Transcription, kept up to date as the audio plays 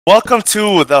Welcome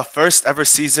to the first ever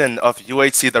season of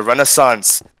UHC, the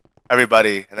Renaissance.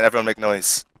 Everybody, and then everyone make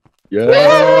noise. Yeah. There you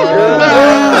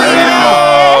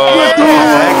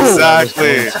go.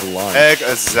 Exactly.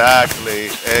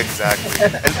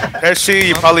 And Hershey,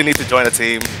 you probably need to join a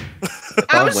team.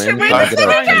 Oh my god.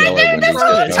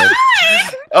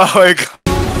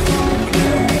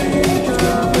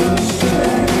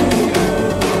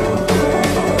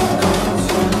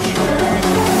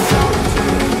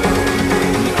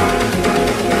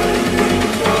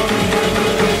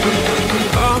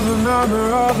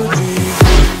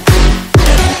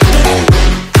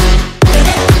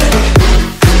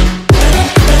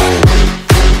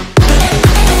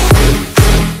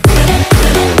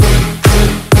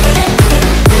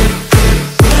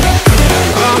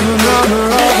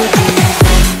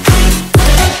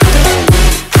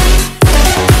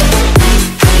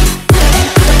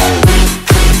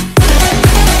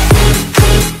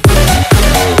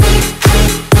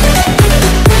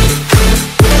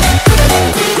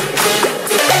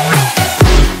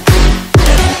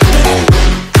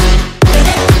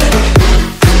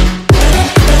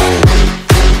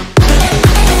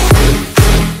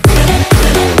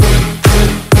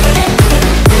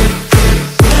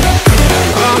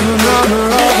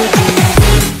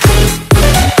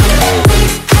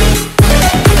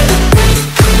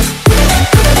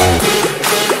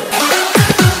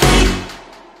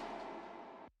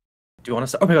 Do you want to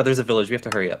start? Oh my god, there's a village. We have to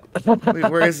hurry up. Wait,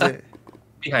 where is it?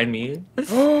 Behind me.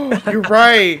 Oh, you're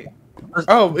right.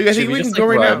 Oh, I think we can go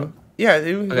right now. Yeah,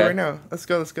 we can go right now. Let's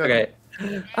go, let's go. Okay.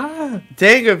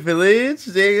 Dang, a village?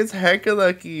 Dang, it's hecka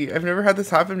lucky. I've never had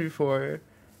this happen before.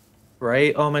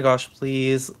 Right? Oh my gosh,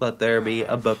 please let there be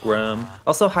a book room.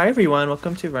 Also, hi everyone.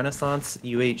 Welcome to Renaissance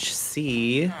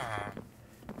UHC.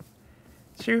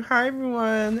 True, hi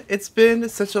everyone. It's been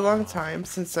such a long time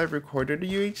since I've recorded a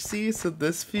UHC, so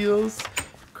this feels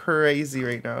crazy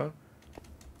right now.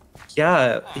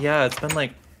 Yeah, it's been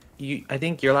like, I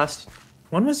think your last,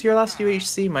 when was your last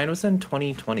UHC? Mine was in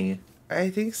 2020. I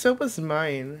think so was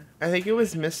mine. I think it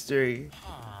was mystery.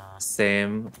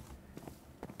 Same.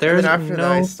 There's after no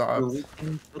that I stopped.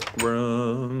 book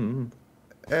room.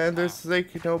 And there's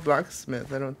like no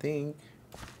blacksmith, I don't think.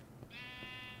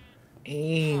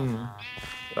 Aim.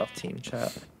 Get off team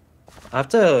chat. I have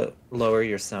to lower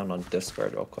your sound on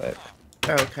Discord real quick.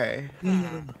 Okay.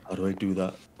 How do I do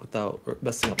that without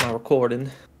messing up my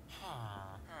recording?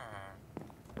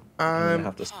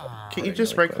 Can you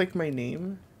just right click my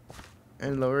name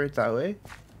and lower it that way?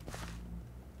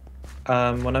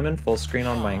 When I'm in full screen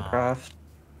on Minecraft,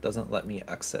 it doesn't let me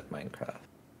exit Minecraft.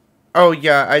 Oh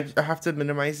yeah, I have to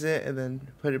minimize it and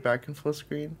then put it back in full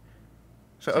screen.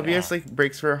 So OBS like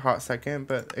breaks for a hot second,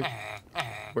 but it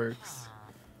works.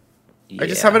 Yeah. I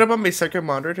just have it up on my second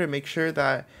monitor to make sure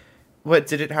that what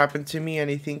didn't happen to me, and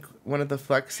I think one of the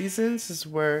flex seasons is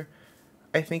where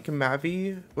I think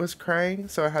Mavi was crying,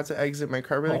 so I had to exit my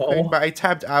car really quick, but I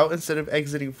tapped out instead of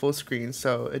exiting full screen,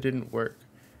 so it didn't work.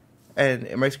 And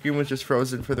my screen was just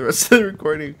frozen for the rest of the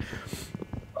recording.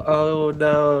 Oh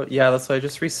no. Yeah, that's why I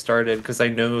just restarted, because I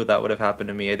knew that would have happened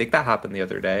to me. I think that happened the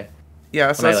other day.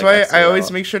 Yeah, so that's why I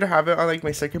always make sure to have it on like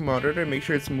my second monitor to make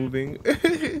sure it's moving.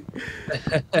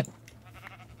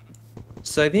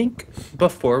 So I think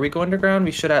before we go underground,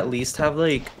 we should at least have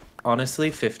like,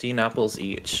 honestly, 15 apples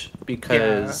each,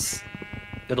 because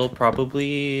it'll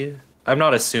probably, I'm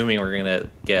not assuming we're gonna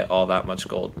get all that much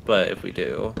gold, but if we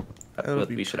do,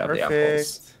 we should have the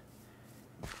apples.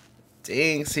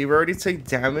 Dang, see, we already took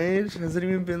damage. Hasn't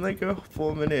even been like a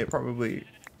full minute, probably.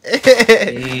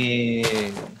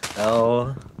 Dang.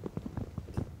 No.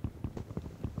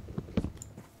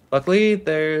 Luckily,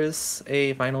 there's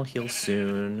a final heal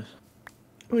soon.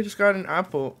 We just got an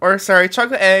apple. Or, sorry,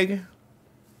 chocolate egg.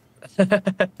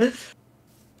 The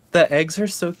eggs are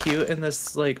so cute in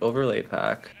this, like, overlay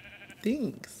pack.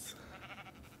 Thanks.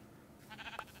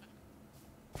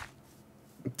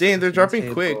 Dang, they're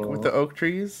dropping quick with the oak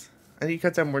trees. I need to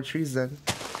cut down more trees then.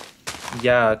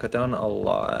 Yeah, cut down a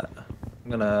lot.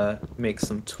 I'm gonna make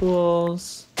some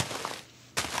tools.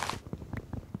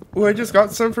 Oh, I just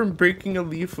got some from breaking a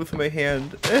leaf with my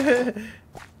hand.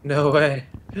 No way.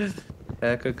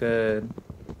 Hecka good.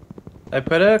 I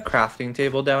put a crafting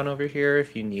table down over here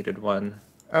if you needed one.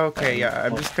 Okay, yeah,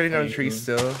 I'm just cutting down trees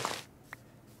still.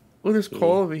 Oh, there's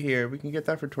coal over here. We can get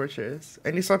that for torches.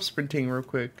 I need to stop sprinting real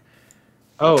quick.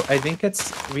 Oh, I think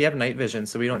we have night vision,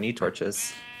 so we don't need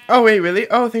torches. Oh, wait, really?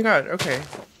 Oh, thank God. Okay.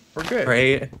 We're good.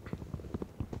 Right?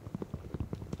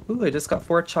 Ooh, I just got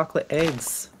 4 chocolate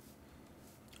eggs.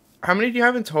 How many do you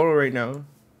have in total right now?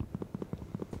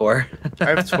 4. I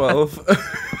have 12.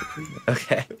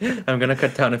 Okay, I'm gonna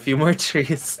cut down a few more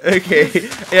trees. Okay.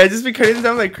 Yeah, just be cutting them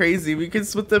down like crazy. We can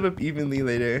split them up evenly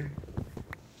later.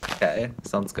 Okay,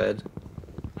 sounds good.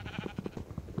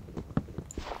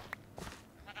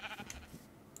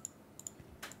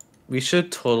 We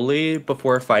should totally,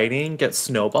 before fighting, get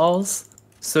snowballs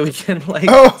so we can like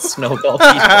Oh! snowball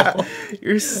people.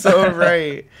 You're so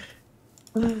right.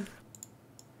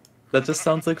 That just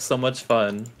sounds like so much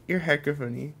fun. You're hecka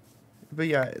funny. But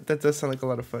yeah, that does sound like a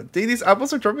lot of fun. Dang, these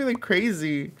apples are dropping like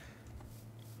crazy.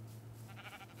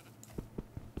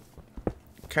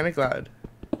 Kind of glad.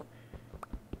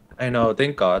 I know,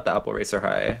 thank God the apple rates are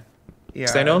high. Yeah.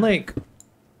 Because I know, like,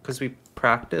 because we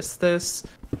practiced this,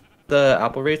 the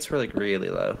apple rates were like really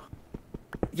low.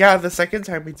 Yeah, the second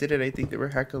time we did it, I think they were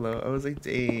hecka low. I was like,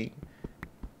 dang.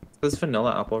 Those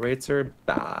vanilla apple rates are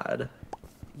bad.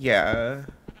 Yeah.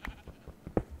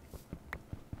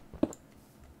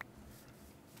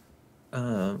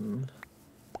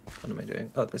 What am I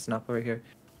doing? Oh, there's an apple right here.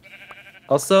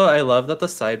 Also, I love that the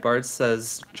sidebar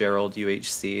says Gerald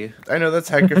UHC. I know, that's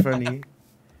hecka funny.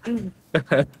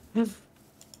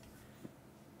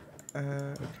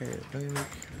 Okay, let me make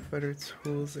better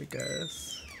tools, I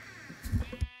guess.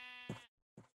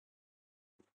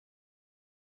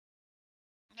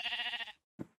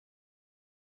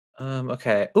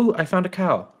 Okay. Ooh, I found a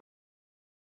cow.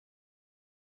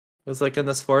 It was like in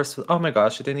this forest. Oh my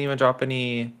gosh, it didn't even drop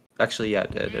any. Actually, yeah,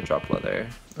 it did. It dropped leather.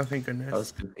 Oh, thank goodness. That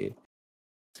was goofy.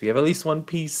 So we have at least one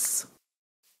piece.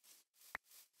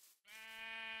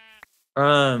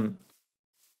 I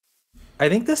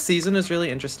think this season is really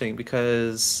interesting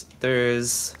because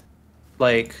there's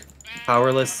like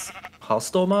powerless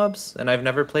hostile mobs, and I've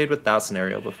never played with that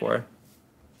scenario before.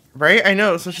 Right? I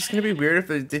know. So it's just gonna be weird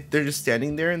if they're just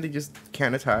standing there and they just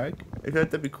can't attack. I feel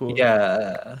like that'd be cool.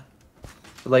 Yeah.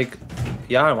 Like,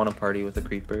 yeah, I want to party with a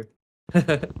creeper.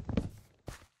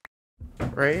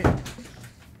 Right?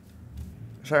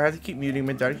 Sorry, I have to keep muting.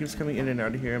 My dad keeps coming in and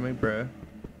out of here. I'm like, bruh.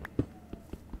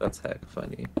 That's heck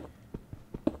funny.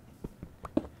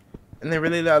 And then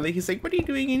really loudly, he's like, what are you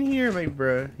doing in here? I'm like,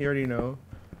 bruh, you already know.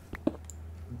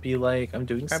 Be like, I'm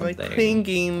doing I'm something. like, playing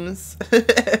games.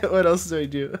 What else do I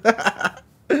do?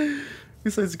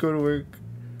 Besides go to work.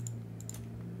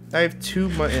 I have 2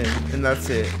 mutton, and that's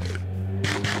it.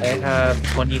 I have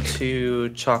 22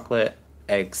 chocolate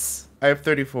eggs. I have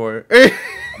 34.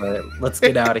 But let's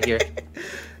get out of here.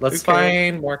 Let's Okay.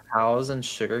 find more cows and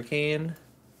sugarcane.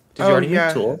 Did you Oh, already yeah.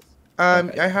 make tools?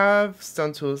 Okay. I have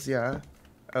stone tools, yeah.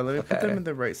 Let me put them Okay. in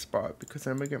the right spot because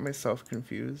I'm gonna get myself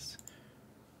confused.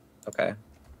 Okay.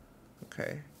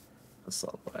 Okay. This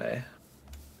all the way.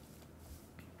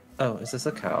 Oh, is this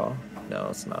a cow? No,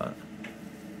 it's not.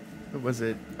 What was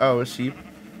it? Oh, a sheep.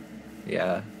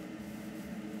 Yeah.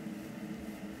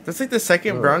 That's like the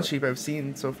second brown Oh. sheep I've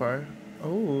seen so far.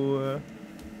 Oh,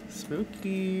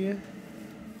 spooky.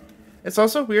 It's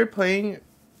also weird playing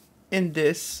in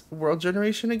this world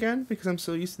generation again because I'm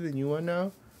so used to the new one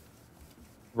now.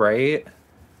 Right?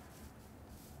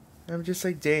 I'm just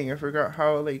like, dang, I forgot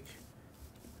how like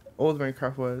old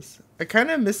Minecraft was. I kind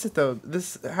of missed it though.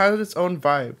 This has its own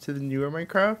vibe to the newer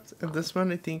Minecraft, and this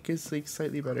one I think is like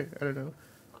slightly better. I don't know,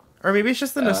 or maybe it's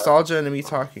just the nostalgia and me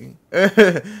talking.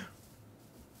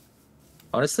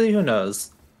 Honestly, who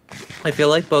knows? I feel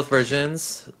like both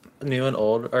versions, new and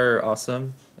old, are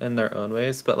awesome in their own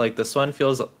ways, but like this one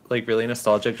feels like really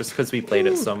nostalgic just because we played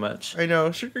it so much. I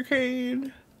know,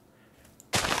 sugarcane.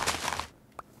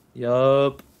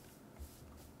 Yup.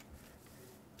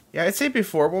 Yeah, I'd say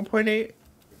before 1.8,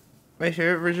 my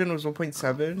favorite version was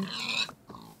 1.7.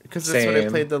 Because that's when I Same.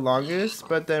 played the longest,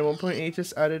 but then 1.8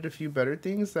 just added a few better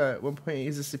things that 1.8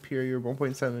 is a superior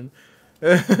 1.7.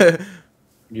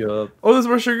 Yup. Oh, there's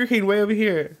more sugarcane way over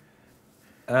here.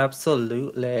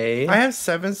 Absolutely. I have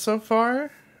 7 so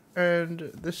far,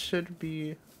 and this should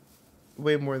be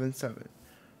way more than 7.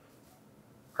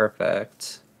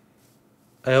 Perfect.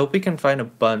 I hope we can find a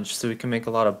bunch so we can make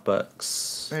a lot of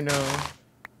books. I know.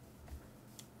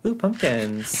 Ooh,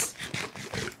 pumpkins.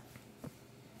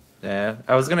 Yeah,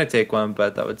 I was gonna take one,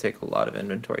 but that would take a lot of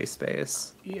inventory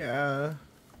space. Yeah.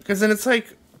 Because then it's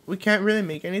like, we can't really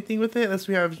make anything with it unless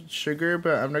we have sugar,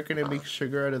 but I'm not going to make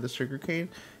sugar out of the sugar cane.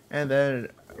 And then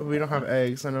we don't have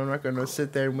eggs, and I'm not going to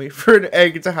sit there and wait for an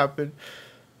egg to happen.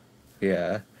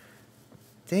 Yeah.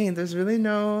 Dang, there's really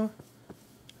no,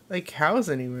 like, cows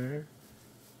anywhere.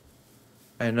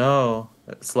 I know.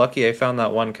 It's lucky I found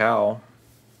that one cow.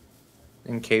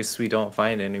 In case we don't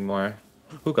find any more.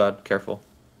 Oh god, careful.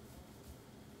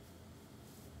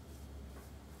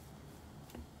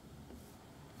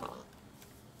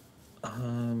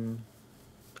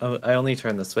 Oh, I only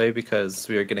turned this way because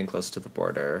we are getting close to the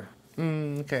border.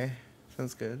 Okay.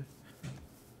 Sounds good.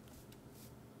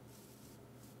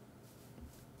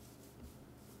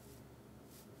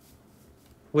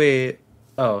 Wait.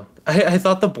 Oh, I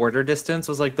thought the border distance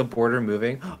was like the border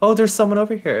moving. Oh, there's someone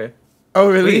over here. Oh,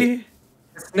 really? Wait,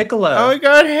 it's Nicola. Oh my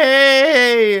god,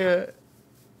 hey!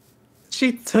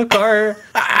 She took our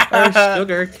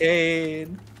sugar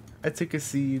cane. I took a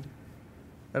seed.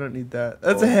 I don't need that.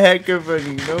 That's a heck of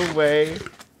funny. No way.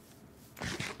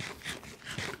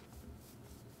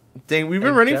 Dang, we've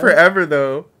been running forever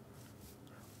though.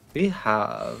 We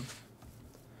have.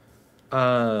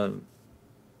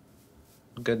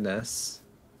 Goodness.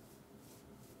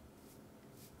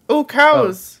 Oh,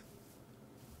 cows!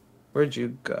 Where'd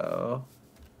you go?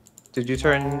 Did you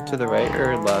turn to the right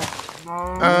or left?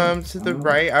 To the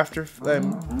right after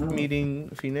meeting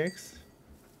Phoenix.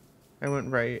 I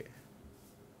went right.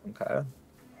 Okay.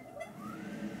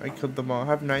 I killed them all. I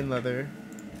have 9 leather.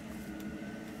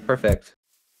 Perfect.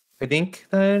 I think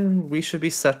then we should be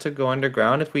set to go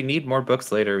underground. If we need more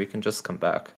books later, we can just come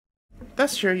back.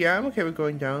 That's true. Yeah, I'm okay with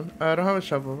going down. I don't have a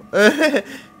shovel.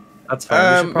 That's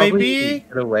fine. We should probably maybe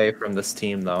get away from this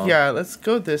team, though. Yeah, let's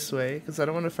go this way because I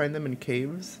don't want to find them in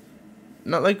caves.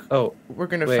 Not like we're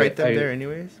gonna fight them there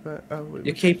anyways. But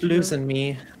you keep losing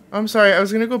me. I'm sorry. I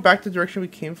was gonna go back the direction we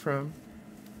came from,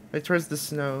 like towards the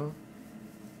snow.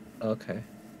 Okay,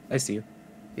 I see you.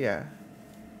 Yeah.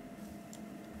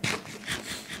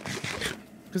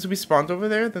 Because if we spawned over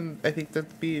there, then I think that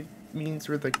means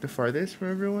we're like the farthest from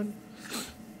everyone.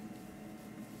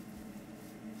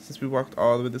 Since we walked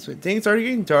all the way this way. Dang, it's already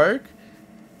getting dark.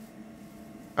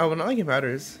 Oh, well, not like it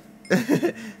matters.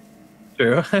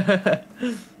 True.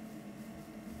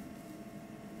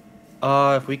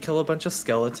 If we kill a bunch of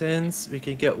skeletons, we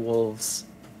can get wolves.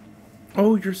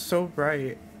 Oh, you're so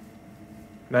right.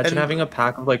 Imagine having a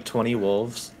pack of like 20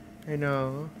 wolves. I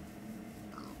know.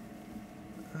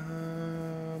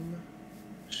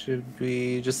 Should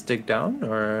we just dig down,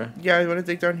 or? Yeah, you want to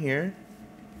dig down here?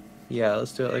 Yeah,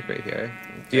 let's do it like right here.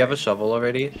 Okay. Do you have a shovel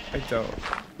already? I don't.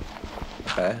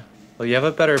 Okay. Well, you have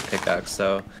a better pickaxe,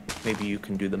 so maybe you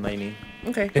can do the mining.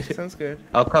 Okay, sounds good.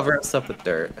 I'll cover us up with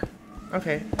dirt.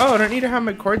 Okay. Oh, I don't need to have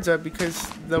my cords up because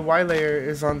the Y layer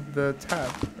is on the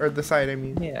tab. Or the side, I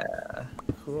mean. Yeah.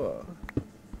 Cool.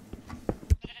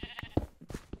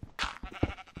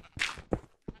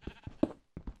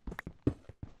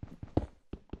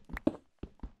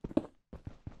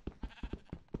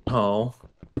 Oh.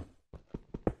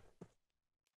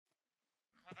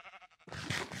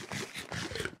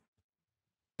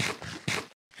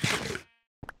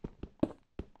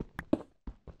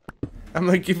 I'm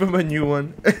like, give him a new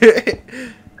one.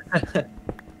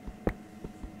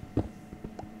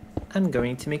 I'm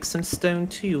going to make some stone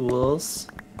tools.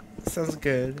 Sounds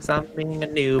good. Because I'm being a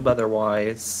noob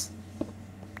otherwise.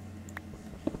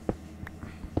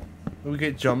 We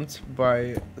get jumped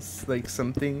by like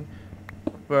something,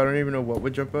 but I don't even know what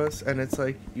would jump us, and it's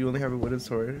like you only have a wooden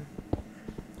sword.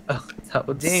 Oh, that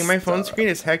would Dang, my phone screen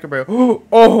is heck bro.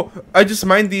 Oh, I just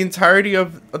mined the entirety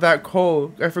of that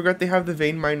coal. I forgot they have the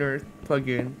vein miner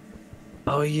plugin.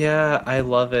 Oh yeah, I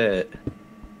love it.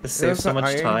 It saves so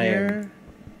much time. Here?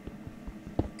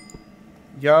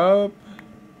 Yup.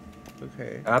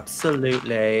 Okay.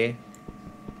 Absolutely.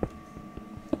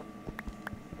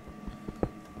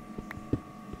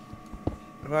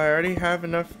 Well, I already have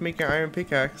enough to make an iron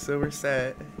pickaxe, so we're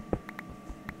set.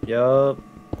 Yup.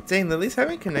 Dang, Lily's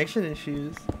having connection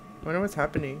issues. I wonder what's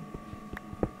happening.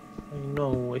 I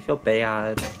know, I feel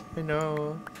bad. I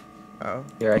know. Oh.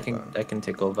 Here, I can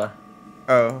take over.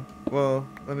 Oh, well,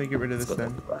 let me get rid of this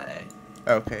then.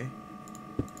 Okay.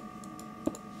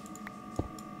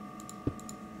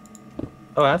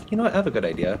 Oh, you know what? I have a good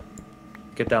idea.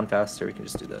 Get down faster, we can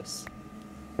just do this.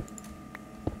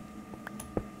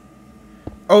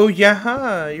 Oh,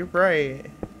 yeah, you're right.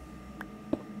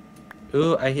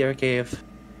 Ooh, I hear a cave.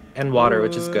 And water,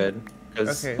 which is good.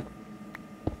 Okay.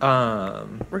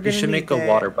 You should make a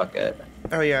water bucket.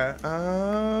 Oh, yeah.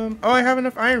 Oh, I have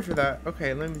enough iron for that.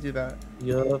 Okay, let me do that.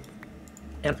 Yup.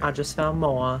 And I just found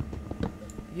more.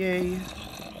 Yay.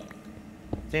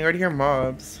 Dang, I already hear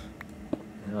mobs.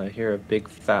 I hear a big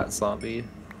fat zombie.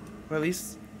 Well, at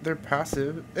least they're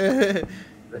passive.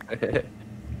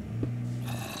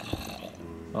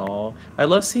 Oh, I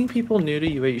love seeing people new to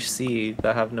UHC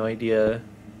that have no idea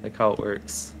like how it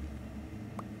works.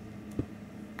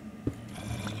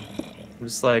 I'm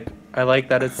just like, I like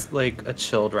that it's like a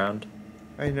chilled round.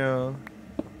 I know.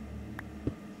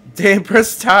 Damn,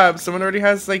 press tab. Someone already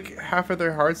has like half of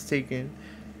their hearts taken.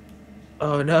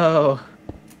 Oh no.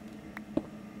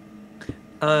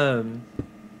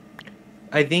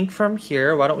 I think from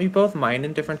here, why don't we both mine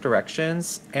in different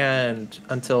directions and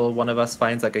until one of us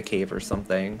finds like a cave or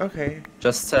something. Okay.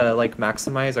 Just to like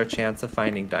maximize our chance of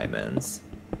finding diamonds.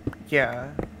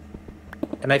 Yeah.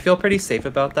 And I feel pretty safe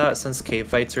about that since cave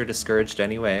fights are discouraged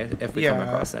anyway if we come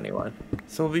across anyone.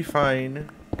 So we'll be fine.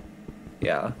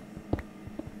 Yeah.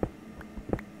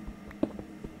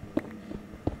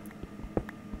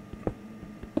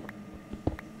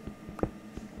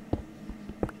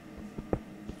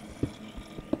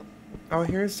 Oh, I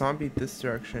hear a zombie this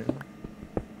direction.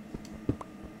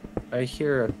 I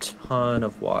hear a ton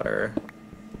of water.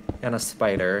 And a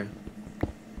spider.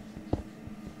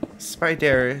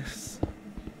 Spiders.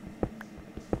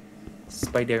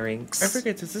 Spiderinks. I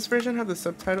forget, does this version have the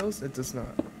subtitles? It does not.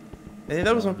 I think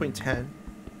that was 1.10.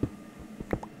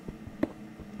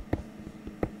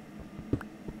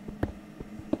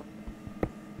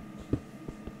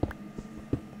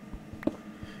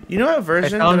 You know what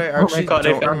version that I actually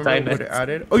don't remember what it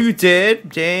added? Oh, you did?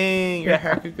 Dang, you're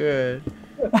hecka good.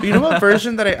 But you know what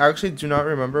version that I actually do not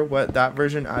remember what that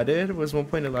version added was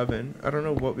 1.11. I don't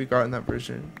know what we got in that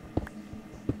version.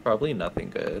 Probably nothing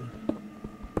good.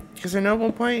 Because I know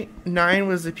 1.9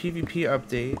 was the PvP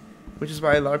update, which is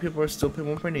why a lot of people are still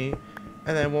playing 1.8.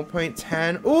 And then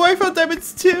 1.10. Oh, I found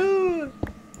diamonds too!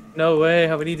 No way.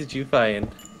 How many did you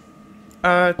find?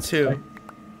 2.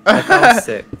 I found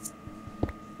 6.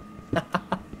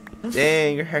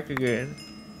 Dang, you're hecka good.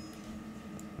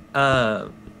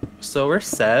 So we're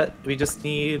set. We just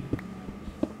need...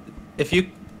 If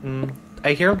you...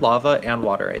 I hear lava and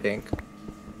water, I think.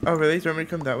 Oh, really? Do you want me to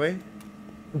come that way?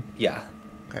 Yeah.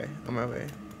 Okay, on my way.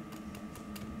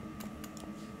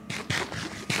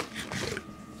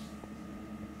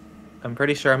 I'm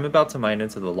pretty sure I'm about to mine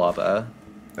into the lava.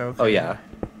 Okay. Oh, yeah.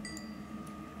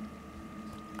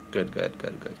 Good, good,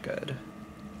 good, good, good.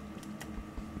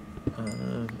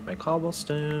 My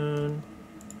cobblestone.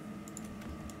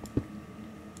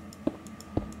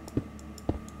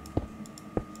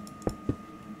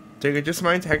 Dang, I just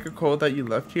mined hecka coal that you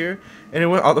left here, and it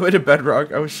went all the way to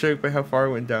bedrock. I was shook by how far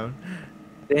it went down.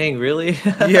 Dang, really?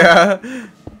 Yeah.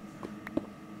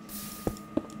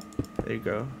 There you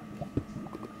go.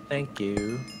 Thank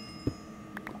you.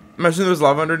 Imagine there was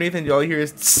lava underneath and all you hear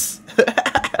is tss.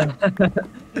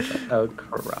 Oh,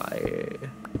 cry.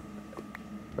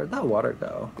 Where'd that water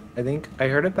go? I think I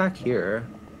heard it back here.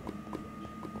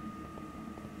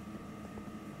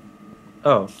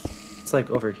 Oh, it's like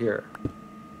over here.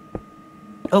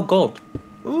 Oh, gold.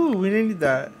 Ooh, we didn't need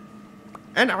that.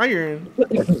 And iron.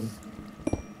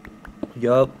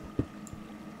 Yup.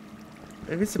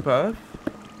 Maybe it's above.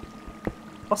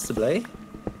 Possibly.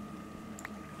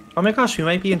 Oh my gosh, we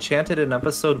might be enchanted in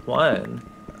episode 1.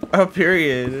 Oh,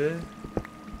 period.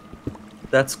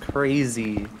 That's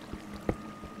crazy.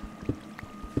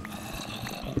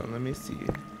 Hold on, let me see.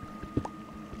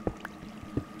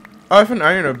 Oh, I found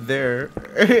iron up there.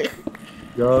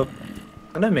 Yup.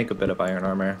 I'm gonna make a bit of iron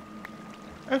armor.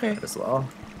 Okay. As well.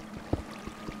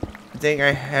 Dang,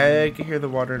 I heck hear the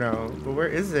water now. But where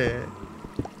is it?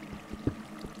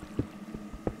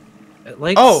 It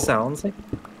like sounds like...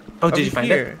 Oh, did you find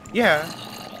it? Yeah.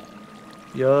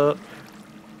 Yup.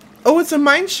 Oh, it's a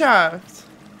mine shaft.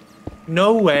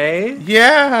 No way.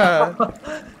 Yeah.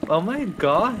 Oh my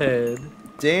god.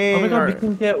 Dang. Oh my god, we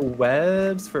can get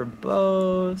webs for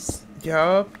bows.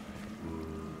 Yup.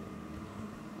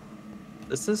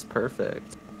 This is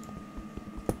perfect.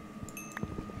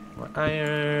 More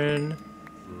iron.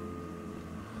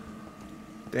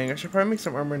 Dang, I should probably make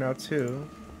some armor now too.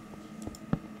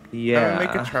 Yeah. I'm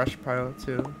gonna make a trash pile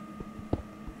too.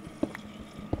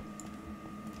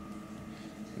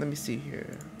 Let me see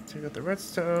here. Take out the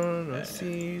redstone, no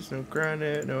seeds, no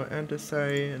granite, no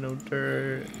andesite, no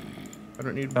dirt. I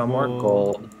don't need more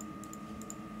gold.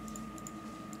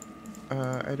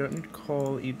 I don't need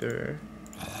coal either.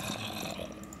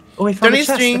 Oh, I found don't need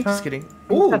string. Just kidding.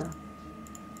 Ooh.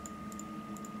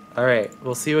 All right,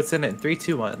 we'll see what's in it. 3,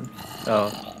 2, 1.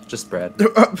 Oh, just bread.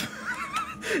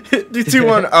 3, 2,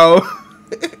 1. Oh.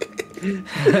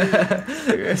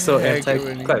 So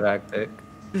anticlimactic.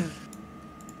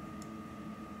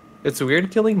 It's weird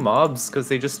killing mobs because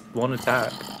they just won't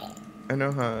attack. I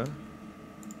know, huh?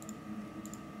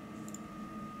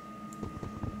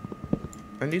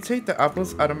 I need to take the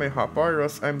apples out of my hotbar or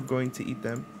else I'm going to eat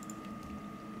them.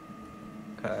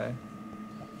 Okay.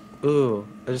 Ooh,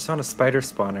 I just found a spider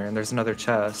spawner and there's another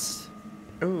chest.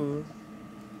 Ooh.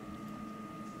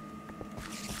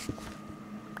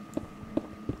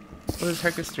 Oh, there's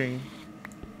hecka string.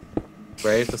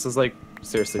 Right? This is like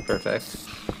seriously perfect.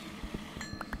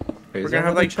 We're gonna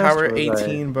have like power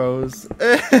 18 bows.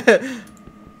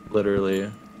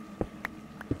 Literally.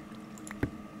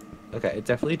 Okay, I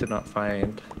definitely did not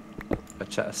find a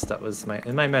chest. That was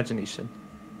in my imagination.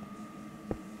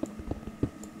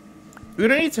 We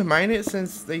don't need to mine it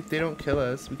since they don't kill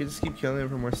us. We could just keep killing them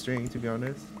for more string, to be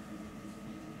honest.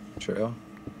 True.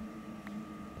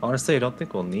 Honestly, I don't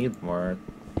think we'll need more.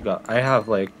 I have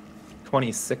like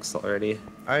 26 already.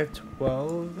 I have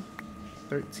 12,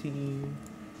 13.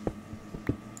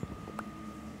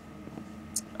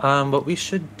 What we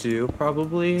should do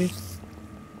probably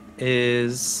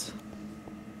is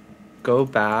go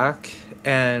back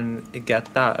and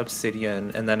get that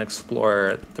obsidian and then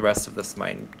explore the rest of this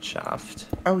mine shaft.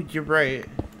 Oh, you're right.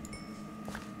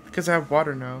 Because I have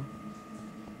water now.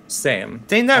 Same.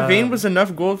 Dang, that vein was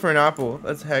enough gold for an apple.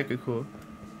 That's hecka cool.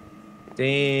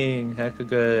 Dang, hecka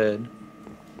good.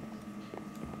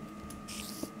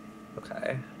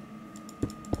 Okay.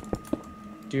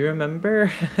 Do you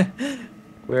remember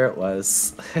where it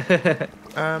was?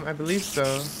 I believe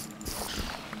so.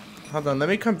 Hold on, let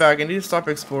me come back. I need to stop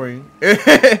exploring.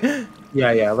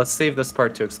 Yeah, let's save this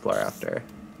part to explore after.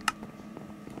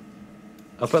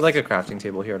 I'll put like a crafting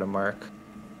table here to mark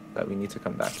that we need to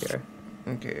come back here.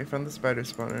 Okay, I found the spider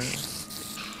spawner.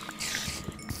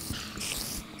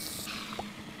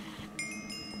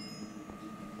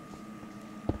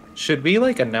 Should we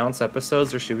like announce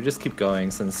episodes or should we just keep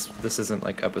going since this isn't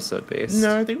like episode based?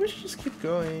 No, I think we should just keep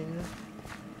going.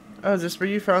 Oh, is this where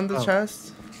you found the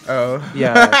chest? Oh.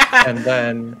 Yeah, and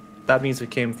then that means we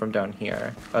came from down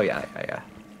here. Oh yeah.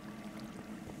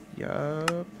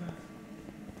 Yup.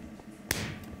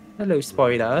 Hello,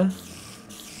 spider.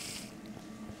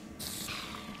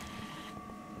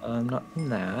 Not in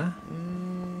there.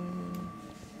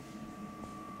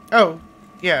 Oh,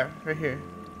 yeah, right here.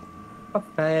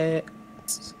 Perfect.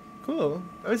 Cool.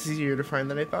 That was easier to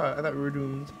find than I thought. I thought we were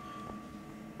doomed.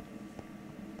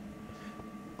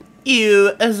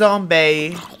 Ew, a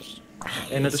zombie.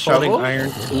 And it's shovel? holding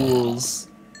iron tools.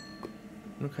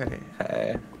 Okay.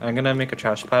 Okay. I'm gonna make a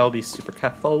trash pile. Be super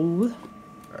careful.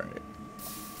 Alright.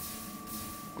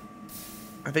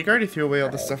 I think I already threw away all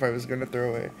the stuff I was gonna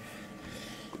throw away.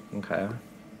 Okay.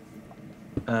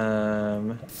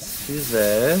 Let's do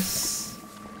this.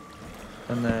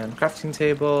 And then crafting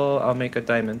table. I'll make a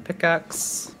diamond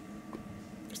pickaxe.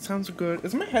 Sounds good.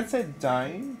 Is my headset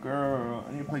dying? Girl,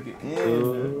 I need to plug it in.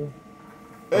 Ooh.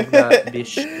 Plug that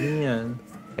bitch in.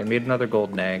 Okay, made another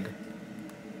golden egg.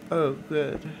 Oh,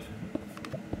 good.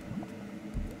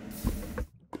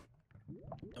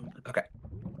 Okay.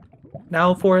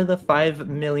 Now for the 5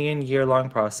 million year long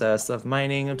process of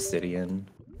mining obsidian.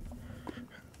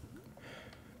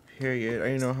 Period.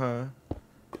 I know, huh?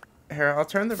 Here, I'll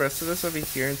turn the rest of this over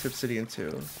here into obsidian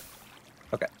too.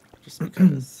 Okay. Just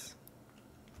because.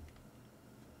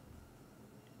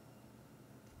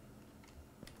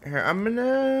 Here, I'm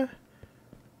gonna...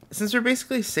 Since we're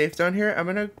basically safe down here, I'm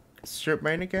gonna strip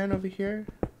mine again over here.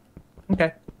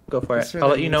 Okay. Go for Just it. for I'll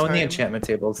the let you know when the meantime. enchantment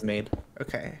table is made.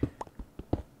 Okay.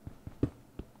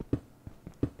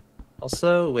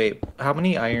 Also, wait, how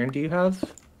many iron do you have?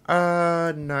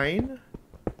 9?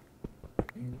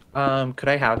 Could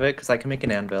I have it? Because I can make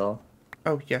an anvil.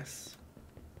 Oh, yes.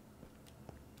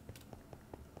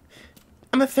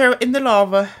 I'm gonna throw it in the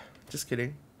lava. Just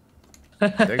kidding.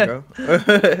 There you go.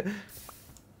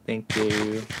 Thank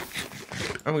you.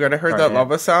 Oh my god, I heard that Alright.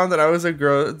 lava sound and I was a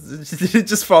girl.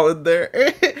 Just fall in there.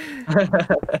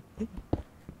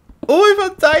 Oh, I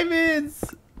found diamonds!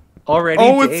 Already?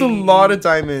 Oh, it's a Dang. lot of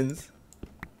diamonds.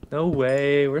 No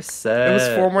way, we're set. It was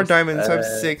 4 more We're diamonds, so I have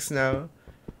set. 6 now.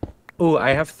 Oh,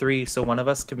 I have 3, so one of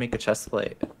us can make a chest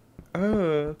plate.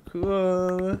 Oh,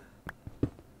 cool.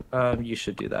 You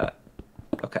should do that.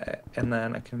 Okay, and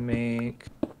then I can make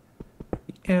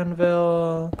the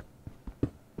anvil. I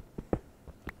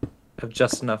have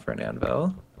just enough for an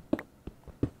anvil.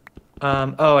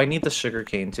 Oh, I need the sugar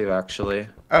cane too, actually.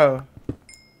 Oh.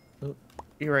 Oop.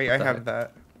 You're right, I Sorry. have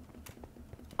that.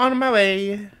 On my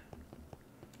way.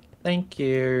 Thank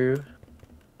you.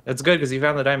 It's good because you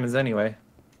found the diamonds anyway.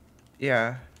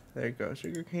 Yeah, there you go.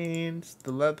 Sugar canes,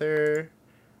 the leather.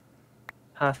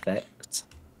 Perfect.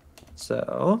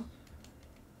 So,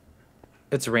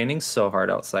 it's raining so hard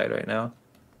outside right now.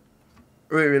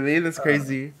 Wait, really? That's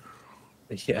crazy.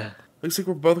 Yeah. Looks like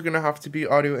we're both gonna have to be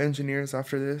audio engineers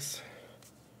after this.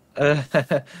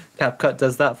 CapCut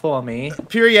does that for me.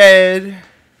 Period.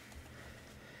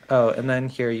 Oh, and then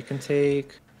here you can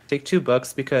take 2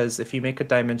 books because if you make a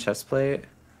diamond chest plate,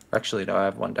 or actually no, I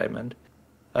have 1 diamond.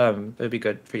 It'd be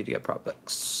good for you to get prop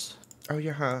books. Oh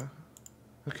yeah, huh?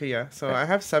 Okay, yeah. So Okay. I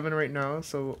have 7 right now,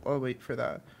 so I'll wait for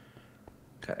that.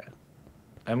 Okay.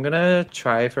 I'm gonna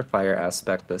try for fire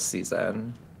aspect this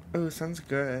season. Oh, sounds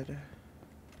good.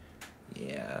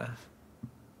 Yeah.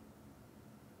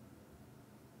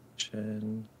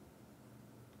 Chin.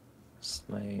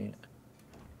 Smite.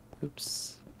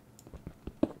 Oops.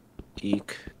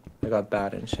 Eek. I got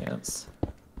bad enchants.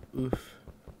 Oof.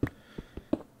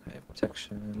 Okay,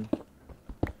 protection.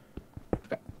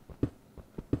 Okay.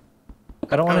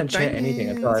 I don't want to enchant anything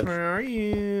until I've... Where are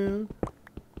you?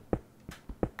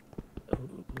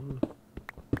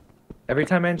 Every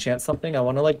time I enchant something, I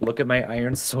want to like look at my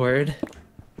iron sword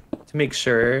to make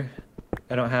sure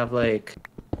I don't have like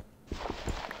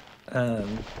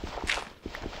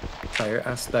fire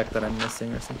aspect that I'm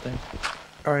missing or something.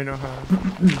 Oh, I know how.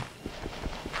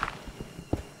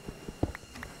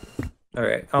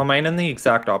 Alright, I'll mine in the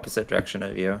exact opposite direction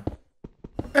of you.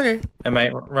 Okay. I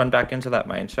might run back into that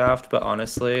mine shaft, but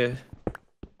honestly,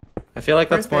 I feel like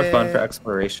that's more fun for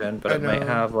exploration, but it might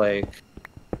have like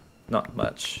not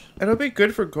much. It'll be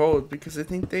good for gold because I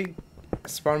think they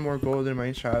spawn more gold in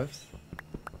mine shafts.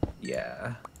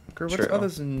 Yeah. Girl, what's all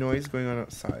this noise going on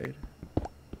outside?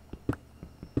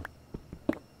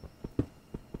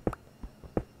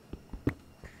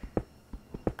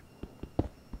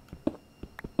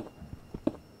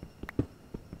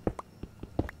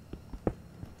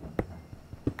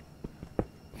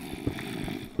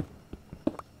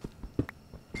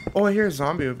 Oh, I hear a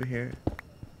zombie over here.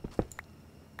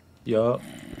 Yup.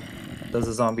 Does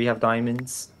a zombie have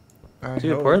diamonds?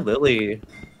 Dude, hope. poor Lily.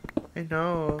 I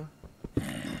know.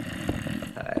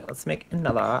 Alright, let's make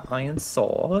another iron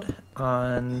sword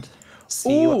and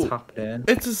see what's happening.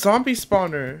 It's a zombie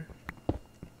spawner.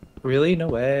 Really? No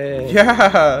way.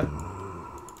 Yeah.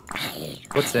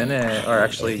 What's in it? Or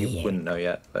actually, you wouldn't know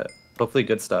yet, but hopefully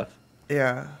good stuff.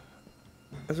 Yeah.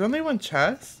 Is there only one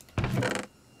chest?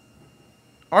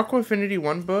 Aqua Affinity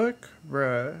 1 book?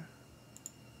 Bruh.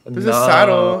 There's a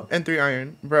saddle and 3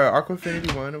 iron. Bruh, Aqua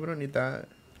Affinity 1, we don't need that.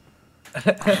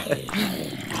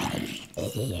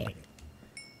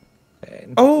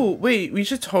 Oh, wait, we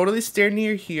should totally stay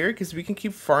near here because we can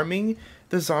keep farming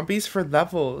the zombies for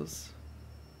levels.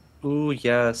 Ooh,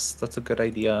 yes, that's a good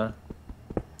idea.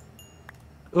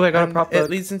 Ooh, I got a prop book. It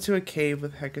leads into a cave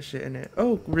with hecka shit in it.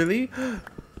 Oh, really?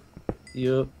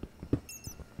 Yup.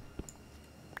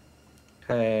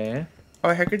 Okay.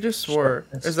 Oh, hecka just swore.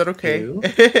 Is that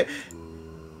okay?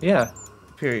 Yeah.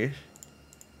 Period.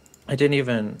 I didn't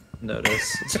even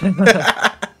notice.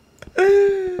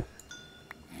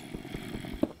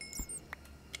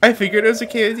 I figured it was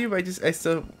okay with you, but I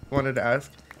still wanted to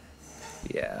ask.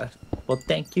 Yeah. Well,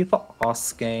 thank you for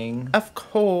asking. Of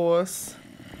course.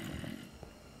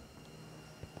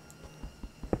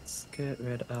 Let's get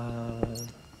rid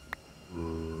of...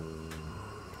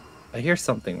 I hear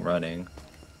something running.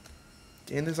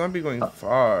 Damn, the zombie going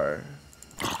far.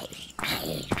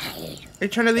 You're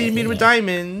trying to lead me with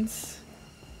diamonds.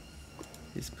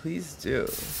 Yes, please do.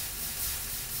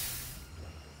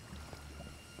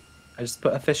 I just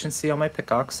put efficiency on my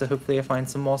pickaxe, so hopefully I find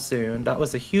some more soon. That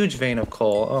was a huge vein of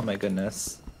coal. Oh my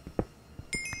goodness.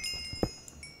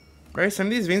 Right, some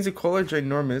of these veins of coal are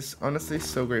ginormous. Honestly,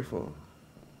 so grateful.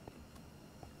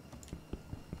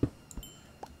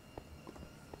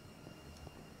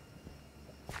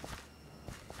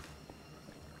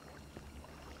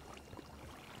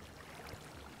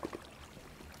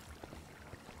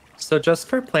 So just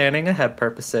for planning ahead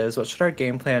purposes, what should our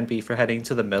game plan be for heading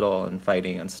to the middle and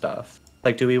fighting and stuff?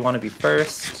 Like, do we want to be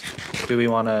first? Do we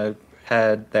want to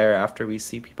head there after we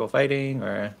see people fighting,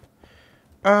 or?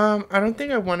 I don't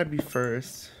think I want to be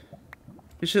first.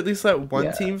 We should at least let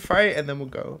one team fight, and then we'll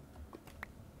go.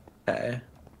 Okay.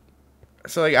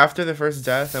 So, like, after the first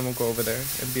death, then we'll go over there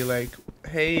and be like,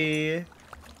 hey.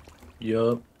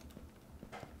 Yup.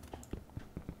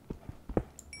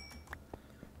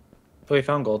 Oh, we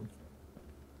found gold.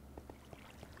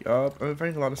 Yup, I'm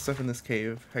finding a lot of stuff in this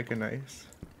cave. Hecka nice.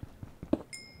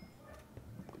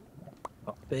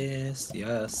 Office,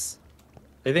 yes.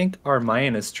 I think our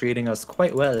mine is treating us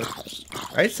quite well.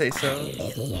 I'd say so.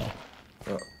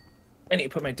 Oh. I need to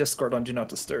put my Discord on Do Not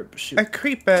Disturb. Shoot. A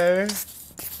creeper.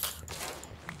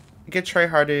 Get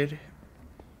try-hearted.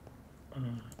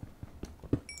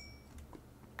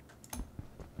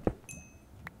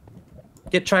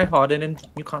 Get try-hearted and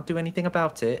you can't do anything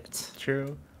about it.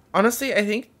 True. Honestly, I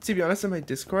think, to be honest, on my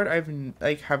Discord, I've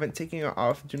like haven't taken it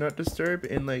off Do Not Disturb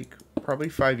in like probably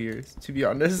 5 years, to be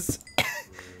honest.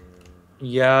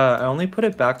 Yeah, I only put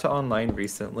it back to online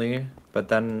recently, but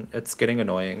then it's getting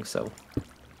annoying, so.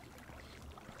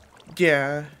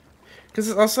 Yeah. Because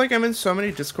it's also like I'm in so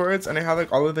many Discords and I have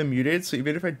like all of them muted, so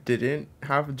even if I didn't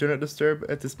have Do Not Disturb,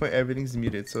 at this point everything's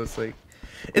muted, so it's like...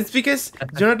 It's because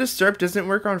Do Not Disturb doesn't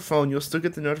work on phone, you'll still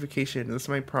get the notification, that's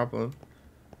my problem.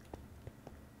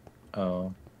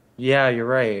 Oh. Yeah, you're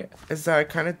right. is that I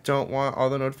kind of don't want all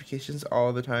the notifications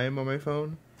all the time on my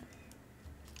phone.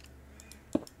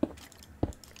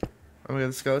 Oh my god,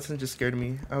 the skeleton just scared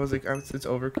me. I was like, it's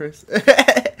over, Chris.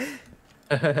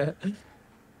 I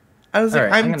was like,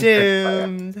 Alright, I'm I'm gonna try fire.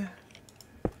 doomed.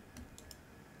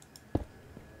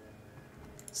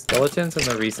 Skeletons in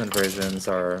the recent versions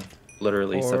are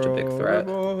literally such a big threat.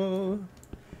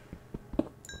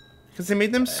 Because they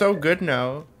made them so good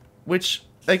now, which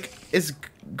like is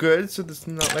good. So it's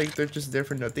not like they're just there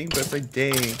for nothing, but it's like,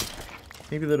 dang,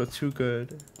 maybe a little too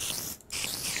good.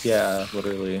 Yeah,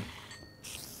 literally.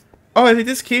 Oh, I think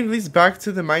this cave leads back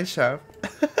to the mine shaft.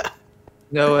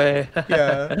 No way.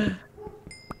 Yeah.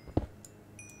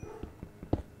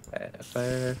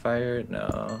 Fire, fire,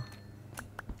 no.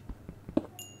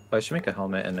 Oh, I should make a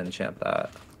helmet and enchant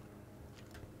that.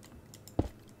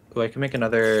 Oh, I can make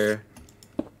another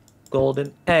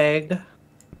golden egg.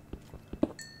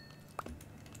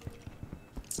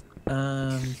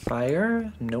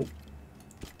 Fire? Nope.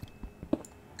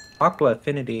 Aqua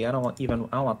affinity. I don't want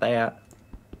that.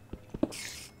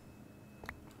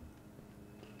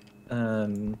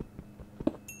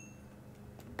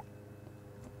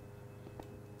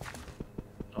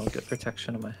 I'll get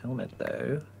protection on my helmet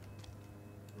though.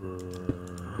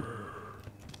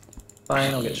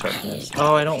 Fine, I'll get sharpness.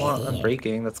 Oh, I don't want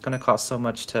unbreaking. That's gonna cost so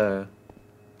much to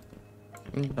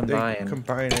combine.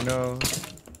 Combine, I know.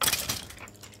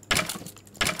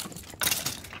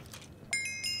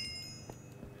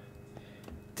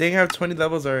 Dang, I have 20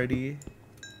 levels already.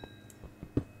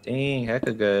 Dang,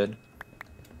 hecka good.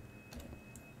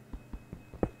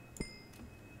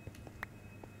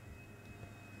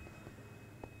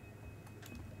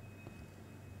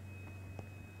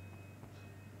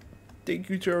 Thank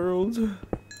you, Gerald.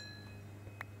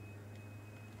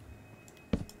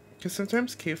 Because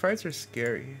sometimes cave fights are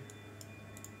scary.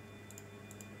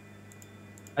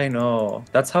 I know.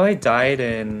 That's how I died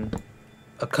in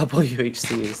a couple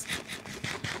UHCs.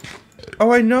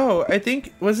 Oh, I know. I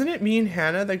think, wasn't it me and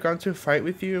Hannah that got into a fight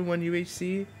with you in one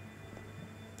UHC?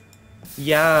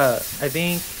 Yeah, I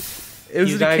think It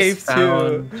was in a cave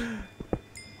too.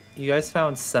 You guys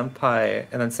found Senpai,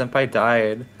 and then Senpai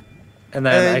died. And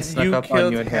then I snuck up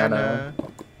on you and Hannah.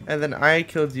 And then I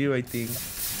killed you, I think.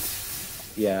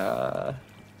 Yeah.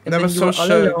 And I was so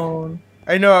shook. Alone.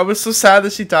 I know, I was so sad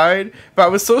that she died, but I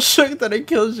was so shook that I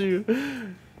killed you.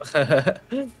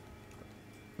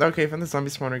 Okay, found the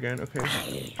zombie spawner again. Okay.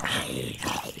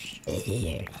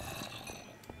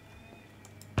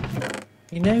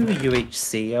 You know,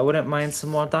 UHC, I wouldn't mind some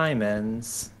more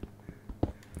diamonds.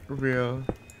 Real.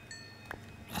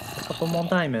 A couple more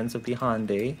diamonds would be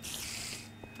handy.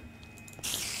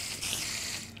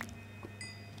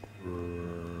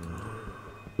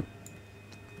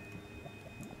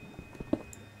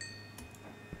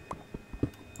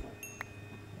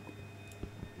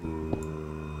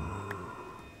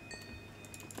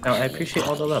 Now, I appreciate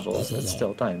all the levels, but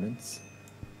still diamonds.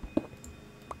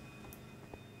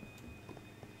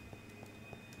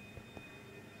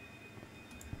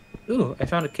 Ooh, I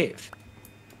found a cave.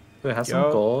 Ooh, it has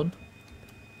some gold.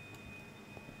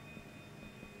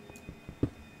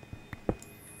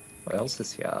 What else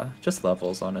is here? Just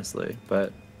levels, honestly,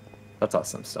 but that's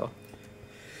awesome still.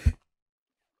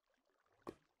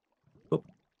 Oop.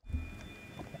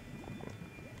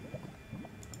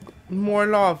 More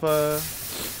lava.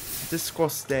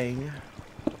 Disgusting.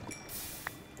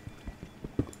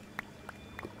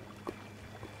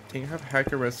 Dang, I have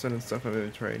hacker redstone and stuff in my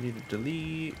inventory. I need to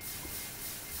delete.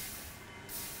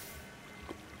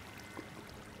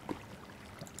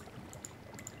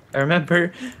 I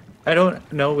remember, I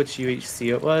don't know which UHC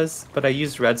it was, but I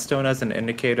used redstone as an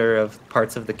indicator of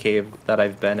parts of the cave that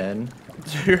I've been in.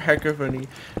 You're hacker funny.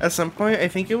 At some point, I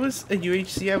think it was a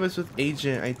UHC I was with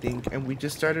Agent, I think, and we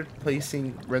just started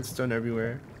placing redstone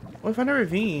everywhere. Oh, I found a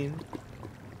ravine.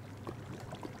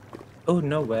 Oh,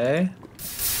 no way.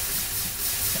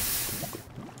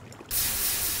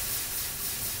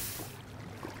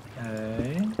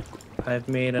 Okay. I've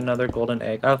made another golden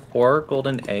egg. I have 4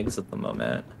 golden eggs at the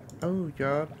moment. Oh,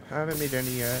 yup. I haven't made any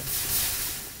yet.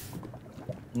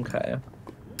 Okay.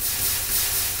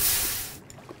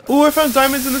 Oh, I found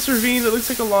diamonds in this ravine. That looks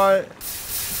like a lot.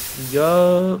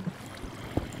 Yup.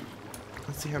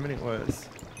 Let's see how many it was.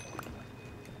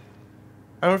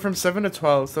 I went from 7 to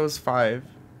 12, so that was 5.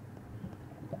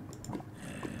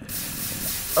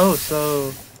 Oh,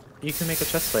 so you can make a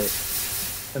chest plate.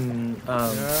 And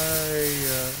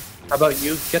Yeah. how about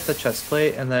you get the chest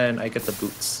plate and then I get the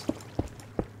boots?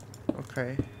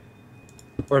 Okay.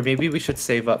 Or maybe we should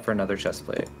save up for another chest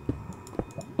plate.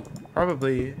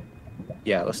 Probably.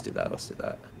 Yeah, let's do that. Let's do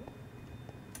that.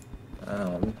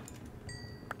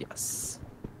 Yes.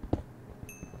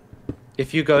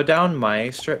 If you go down my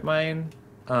strip mine,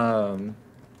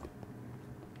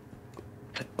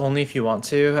 only if you want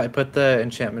to, I put the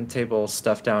enchantment table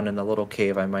stuff down in the little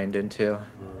cave I mined into.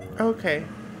 Okay.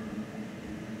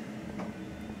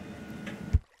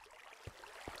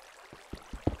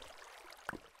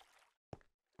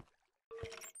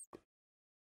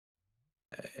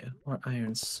 Okay, more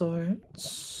iron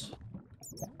swords.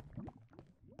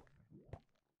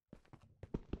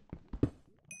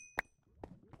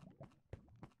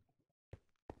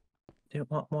 Didn't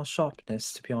want more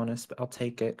sharpness, to be honest, but I'll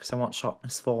take it because I want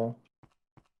sharpness 4.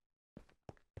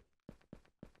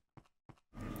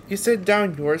 You said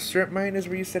down your strip mine is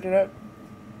where you set it up?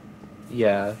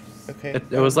 Yeah. Okay.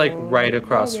 It was like right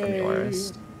across from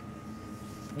yours.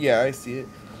 Yeah, I see it.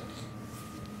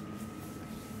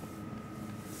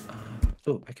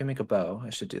 Oh, I can make a bow. I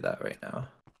should do that right now.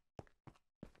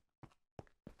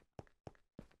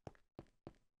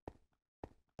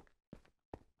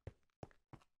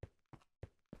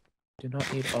 Do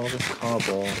not need all this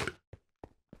cobble.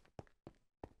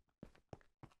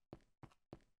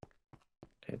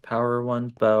 Okay, power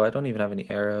 1 bow. I don't even have any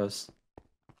arrows.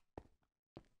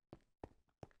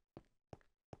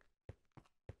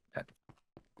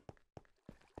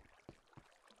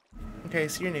 Okay, I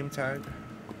see your name tag.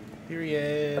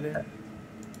 Period.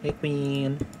 Hey,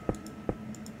 queen.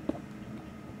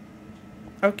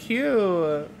 How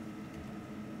cute.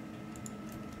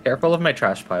 Careful of my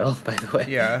trash pile, by the way.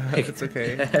 Yeah, it's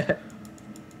okay.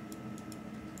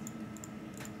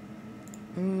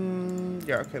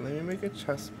 Yeah, okay, let me make a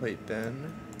chest plate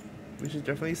then. We should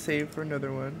definitely save for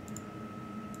another one.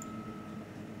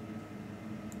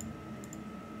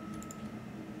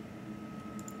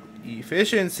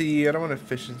 Efficiency! I don't want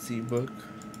efficiency book.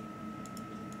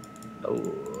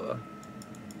 Oh.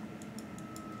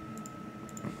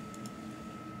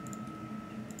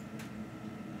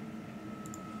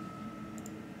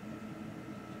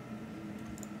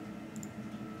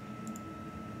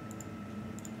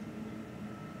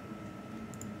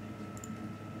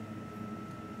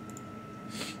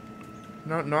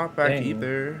 Not back Dang.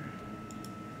 either.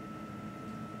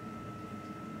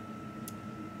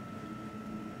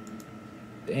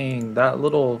 Dang, that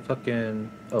little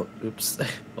fucking... Oh, oops.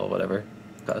 Well, whatever.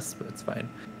 Cuss, but it's fine.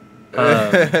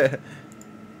 That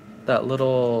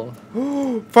little...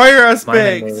 Fire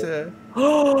aspect!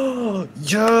 Oh,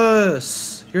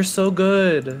 yes! You're so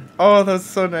good! Oh, that's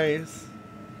so nice.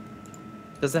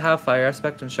 Does it have fire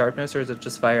aspect and sharpness, or is it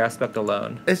just fire aspect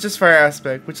alone? It's just fire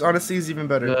aspect, which honestly is even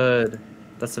better. Good.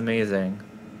 That's amazing.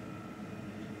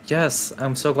 Yes,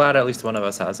 I'm so glad at least one of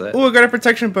us has it. Oh, I got a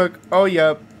protection book. Oh,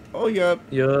 yup. Oh, yup.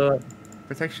 Yeah.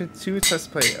 Protection 2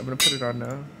 chest plate. I'm gonna put it on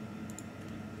now.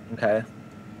 Okay.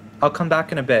 I'll come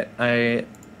back in a bit. I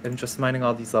am just mining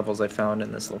all these levels I found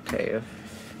in this little cave.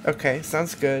 Okay,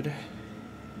 sounds good.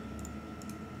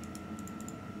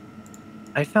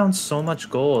 I found so much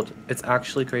gold. It's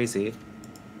actually crazy.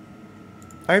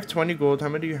 I have 20 gold. How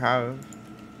many do you have?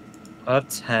 I have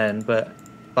 10, but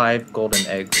 5 golden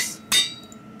eggs.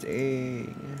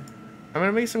 Dang. I'm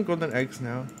gonna make some golden eggs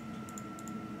now.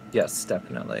 Yes,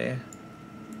 definitely.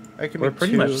 I can We're make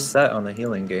pretty 2. much set on the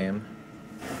healing game.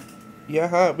 Yeah,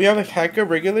 huh? We have like hecka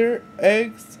regular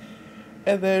eggs,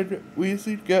 and then we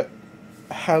usually get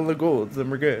hella golds, and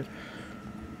we're good.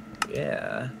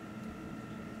 Yeah.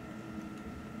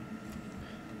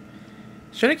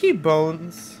 Should I keep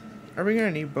bones? Are we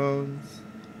gonna need bones?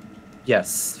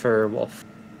 Yes, for wolf.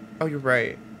 Oh, you're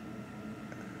right.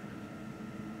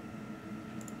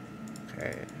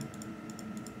 Okay.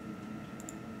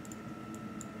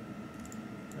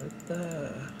 What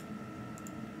the...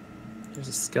 There's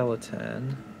a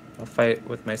skeleton. I'll fight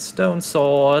with my stone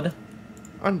sword.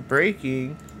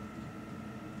 Unbreaking.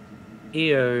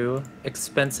 Ew.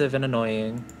 Expensive and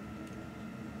annoying.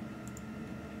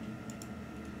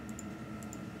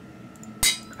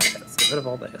 Okay, let's get rid of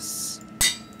all this.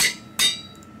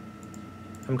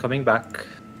 I'm coming back.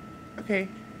 Okay.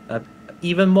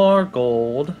 Even more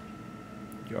gold.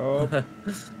 Yup.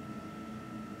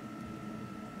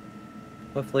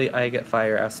 Hopefully I get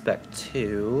fire aspect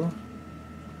too.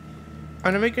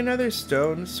 I'm gonna make another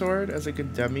stone sword as like a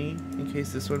dummy in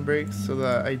case this one breaks, so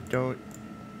that I don't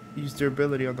use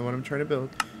durability on the one I'm trying to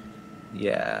build.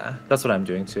 Yeah, that's what I'm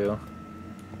doing too.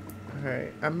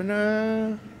 Alright, I'm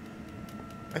gonna...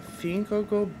 I think I'll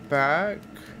go back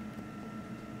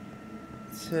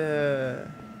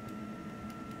to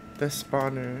the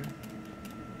spawner.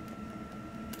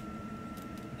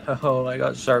 Oh, I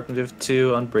got sharpened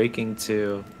 2 on breaking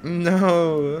 2.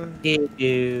 No.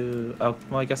 Ew. Oh,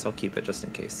 well, I guess I'll keep it just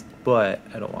in case, but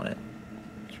I don't want it.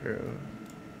 True.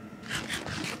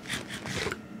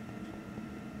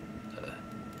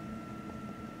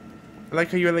 I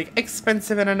like how you're like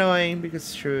expensive and annoying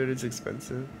because true, it is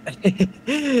expensive.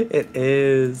 It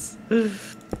is.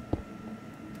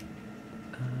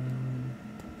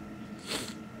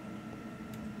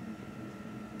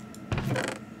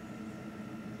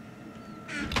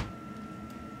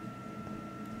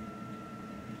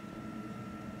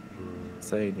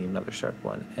 So I need another sharp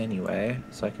one anyway,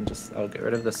 so I can just, I'll get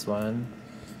rid of this one.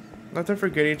 Not to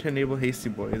forgetting to enable Hasty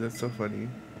Boy, that's so funny.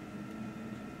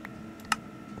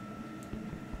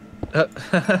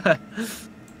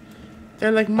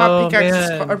 They're like, my pickaxe is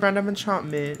a random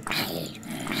enchantment.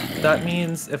 That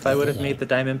means if I would have made the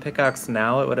diamond pickaxe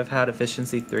now, it would have had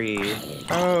efficiency 3.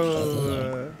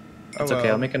 Oh. It's okay,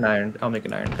 I'll make an iron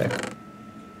pick.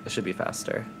 It should be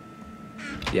faster.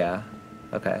 Yeah.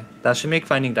 Okay. That should make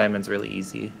finding diamonds really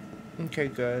easy. Okay,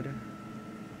 good.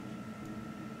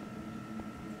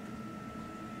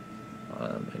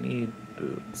 I need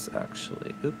boots,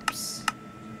 actually. Oops.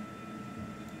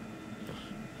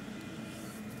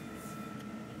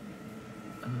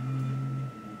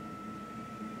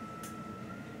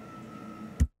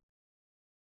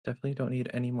 Definitely don't need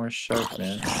any more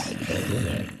sharpness.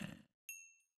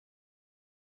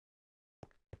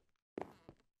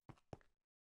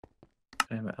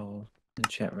 I'll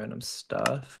enchant random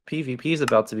stuff. PvP is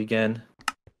about to begin.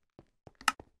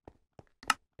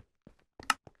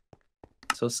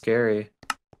 So scary.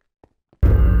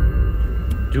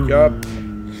 Yup.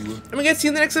 I'm gonna see you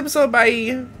in the next episode.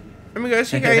 Bye. Oh my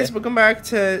gosh, you guys, welcome back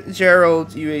to Gerald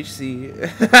UHC.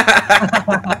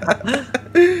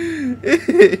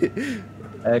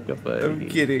 I'm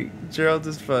kidding. Gerald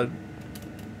is fun.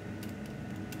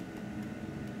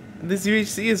 And this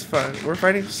UHC is fun. We're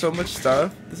finding so much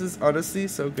stuff. This is honestly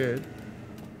so good.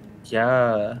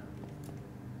 Yeah.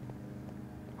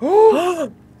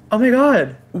 Oh my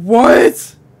god.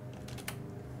 What?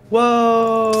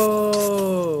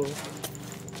 Whoa.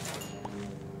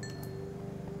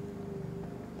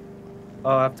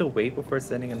 Oh, I have to wait before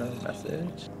sending another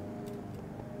message.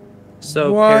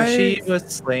 So Percy was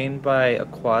slain by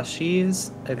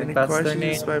Aquashis. I think that's their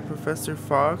name. By Professor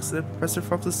Fox. And Professor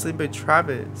Fox was slain by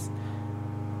Travis.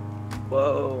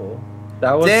 Whoa.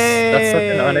 That's such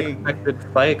an unexpected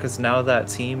fight because now that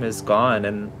team is gone,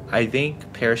 and I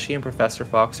think Percy and Professor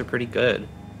Fox are pretty good.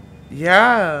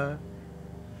 Yeah.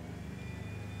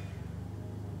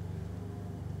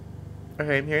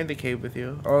 Okay, I'm here in the cave with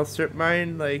you. I'll strip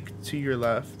mine like to your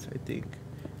left, I think.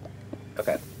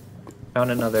 Okay. Found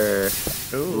another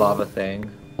lava thing.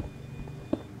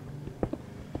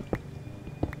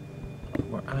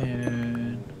 More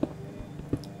iron.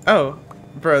 Oh,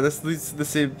 bro, this leads to the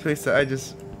same place that I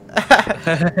just.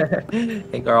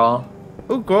 Hey, girl.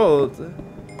 Oh, gold.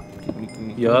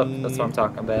 Yup, that's what I'm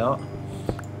talking about.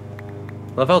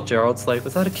 Love how Gerald's like,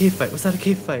 was that a cave fight? Was that a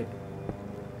cave fight?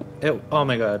 Oh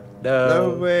my god.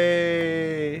 No. No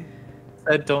way.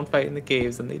 Said don't fight in the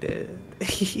caves, and they did.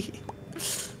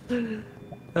 It's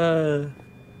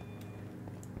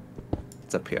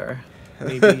up here.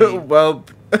 Maybe. Well.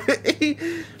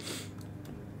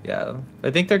 Yeah,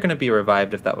 I think they're gonna be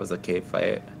revived if that was a cave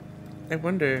fight. I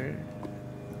wonder.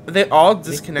 They all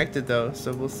disconnected though,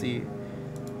 so we'll see.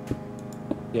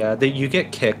 Yeah, you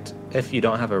get kicked if you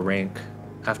don't have a rank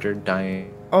after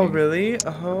dying. Oh really?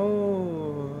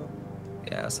 Oh.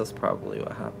 Yeah, so that's probably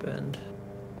what happened.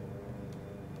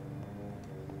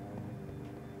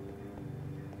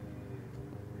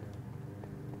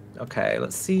 Okay,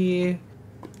 let's see.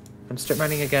 I'm strip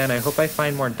mining again. I hope I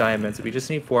find more diamonds. We just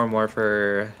need 4 more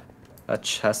for a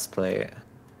chest plate.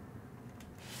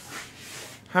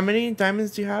 How many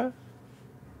diamonds do you have?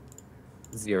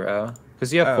 0.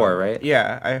 Because you have 4, right?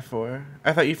 Yeah, I have 4.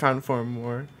 I thought you found 4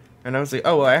 more. And I was like,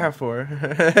 oh, well, I have 4.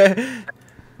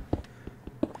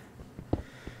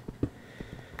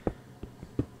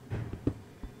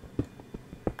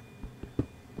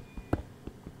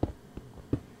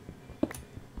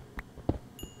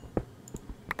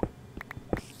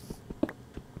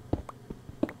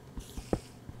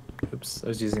 Oops, I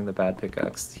was using the bad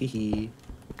pickaxe. Hee.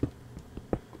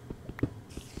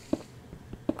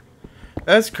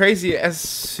 That's crazy. As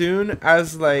soon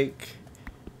as, like,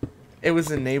 it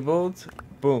was enabled,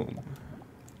 boom.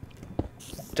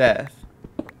 Death.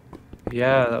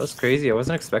 Yeah, that was crazy. I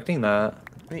wasn't expecting that.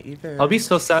 Me either. I'll be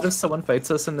so sad if someone fights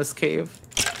us in this cave.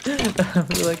 I'll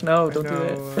be like, no, don't do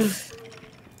it.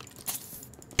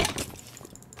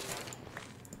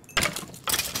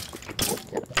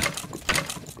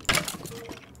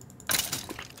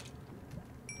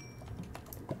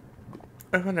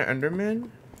 I found an Enderman.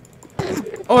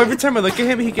 Oh, every time I look at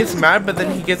him, he gets mad, but then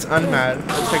he gets unmad.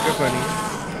 That's like a funny.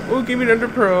 Oh, give me an ender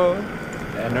pearl.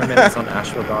 Enderman is on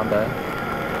ashwagandha.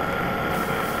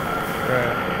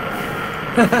 Right.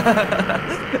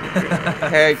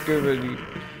 Heck, good buddy.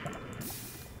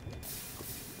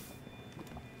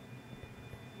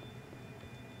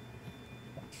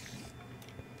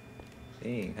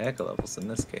 Dang, heck of levels in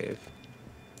this cave.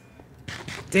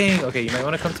 Dang, okay, you might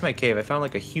want to come to my cave. I found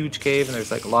like a huge cave and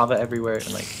there's like lava everywhere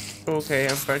and like... Okay,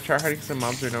 I'm gonna try hard to get some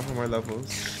mobs right now for more levels.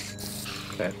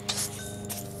 Okay.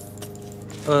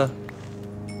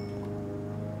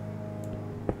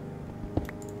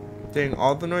 Dang,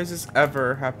 all the noises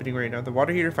ever happening right now. The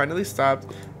water heater finally stopped.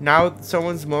 Now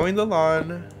someone's mowing the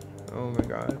lawn. Oh my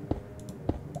god.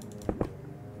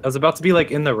 I was about to be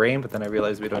like in the rain, but then I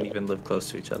realized we don't even live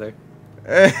close to each other.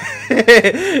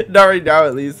 Not right now,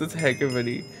 at least. That's heck of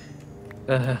funny.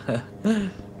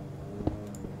 Okay.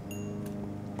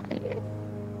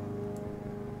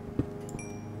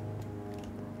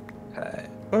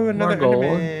 Oh, another gold.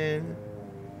 Enderman.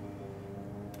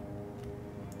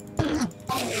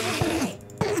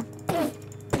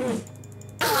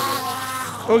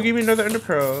 Oh, give me another ender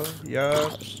pearl.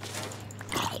 Yup.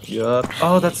 Yup.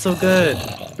 Oh, that's so good.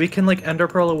 We can like ender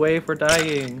pearl away if we're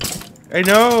dying. I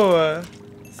know.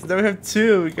 So now we have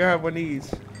two. We can have one each.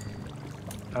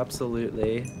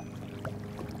 Absolutely.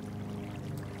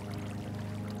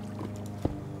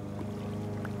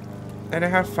 And I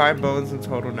have 5 bones in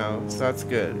total now, so that's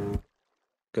good.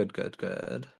 Good, good,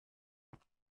 good.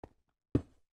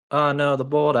 Oh no, the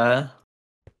border.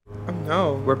 Oh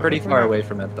no. We're pretty far away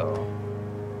from it though.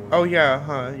 Oh yeah,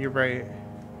 huh? You're right.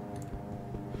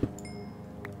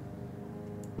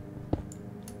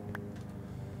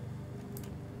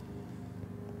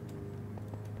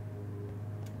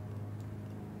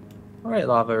 Alright,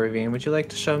 Lava Ravine, would you like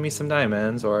to show me some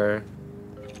diamonds, or are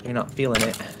you not feeling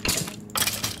it?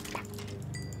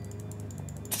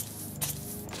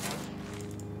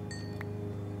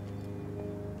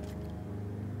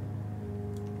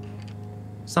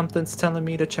 Something's telling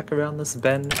me to check around this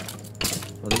bend.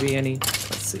 Will there be any?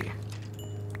 Let's see.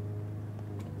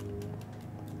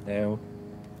 No.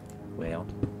 Well.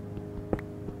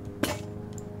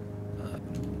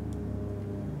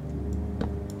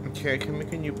 Okay, I can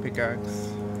make a new pickaxe.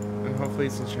 And hopefully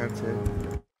it's enchanted.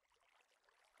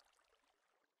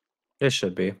 It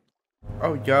should be.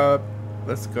 Oh, yup.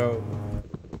 Let's go.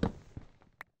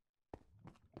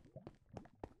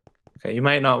 Okay, you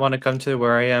might not want to come to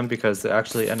where I am because it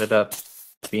actually ended up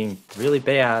being really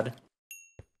bad.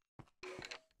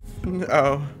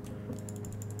 Oh.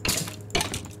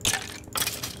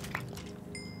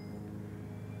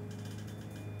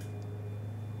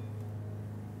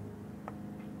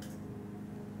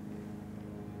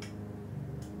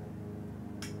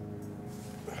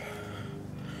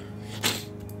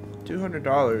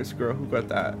 $200, girl. Who got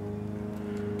that?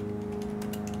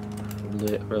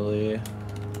 Literally.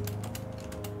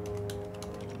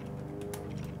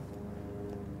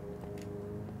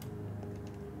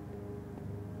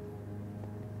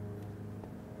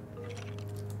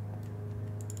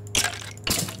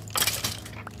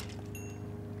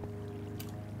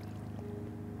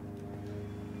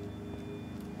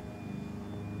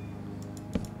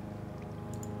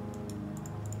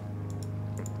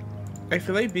 I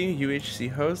feel like being a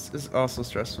UHC host is also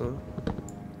stressful.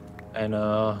 I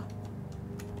know.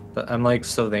 But I'm like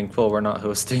so thankful we're not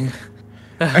hosting.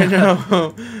 I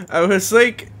know. I was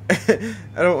like, I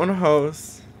don't want to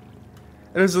host.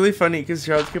 And it was really funny because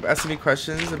Gerald kept asking me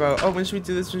questions about, oh, when should we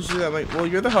do this? When should we do that? I'm like, well,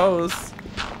 you're the host.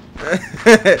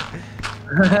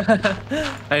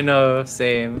 I know,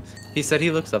 same. He said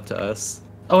he looks up to us.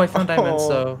 Oh, I found diamonds,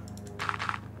 so...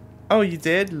 Oh, you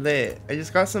did? Lit. I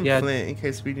just got some Yeah. flint in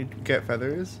case we need to get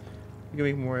feathers. We can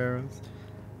make more arrows.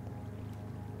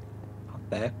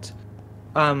 Perfect.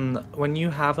 When you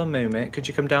have a moment, could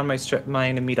you come down my strip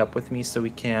mine and meet up with me so we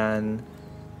can,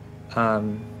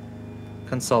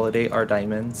 consolidate our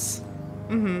diamonds?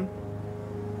 Mm-hmm.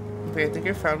 Okay, I think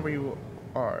I found where you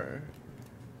are.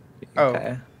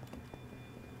 Okay. Oh.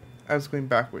 I was going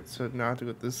backwards, so now I have to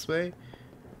go this way.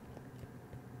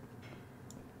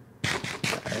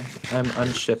 Okay. I'm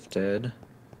unshifted.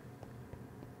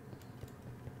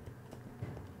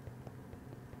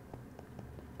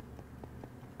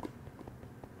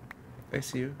 I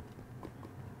see you.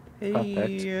 Hey.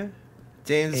 Perfect.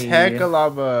 James Hey.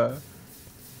 Heckalaba.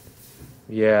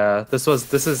 Yeah, this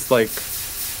is like,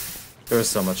 there was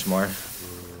so much more.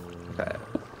 Okay.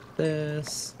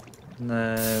 This, and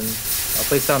then I'll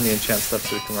place down the enchant stuff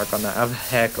so we can work on that. I have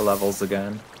heck of levels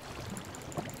again.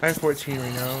 I have 14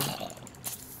 right now.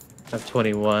 I have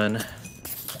 21.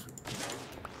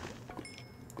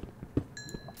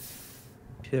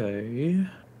 Okay.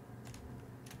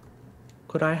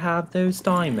 Could I have those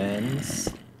diamonds?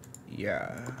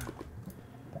 Yeah.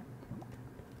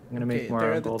 I'm gonna make Okay, more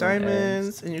there are the golden diamonds,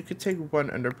 eggs. and you could take one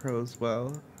ender pearl as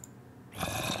well.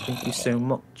 Thank you so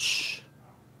much.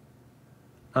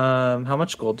 How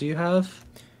much gold do you have?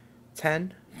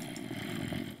 10.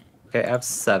 Okay, I have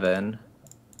 7.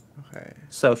 Okay.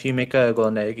 So if you make a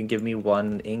golden egg and give me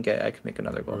 1 ingot, I can make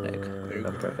another golden egg. There you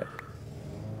That's go. perfect.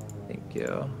 Thank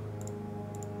you.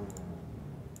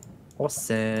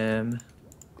 Awesome.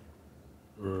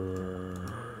 Okay.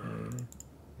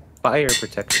 Fire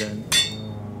protection.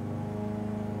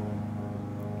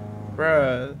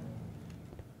 Bruh.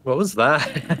 What was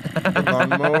that? The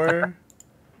lawnmower.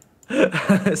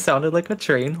 It sounded like a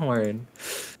train horn.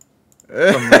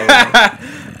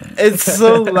 It's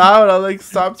so loud. I'll like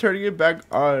stop turning it back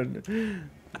on.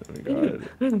 Oh my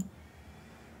god.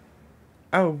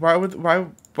 Oh,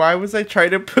 why was I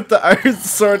trying to put the iron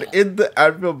sword in the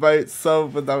anvil by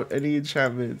itself without any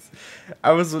enchantments?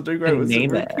 I was wondering why it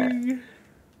wasn't working.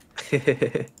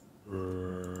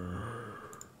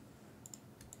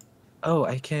 Oh,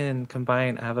 I can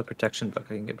combine. I have a protection book.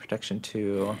 I can get protection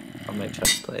 2 on my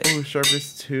chest plate. Oh,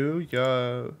 sharpness 2?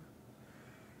 Yo.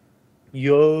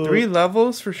 Yo. 3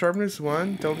 levels for sharpness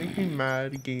 1? Don't make me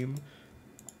mad, game.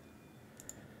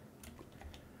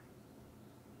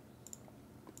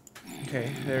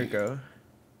 Okay, there we go.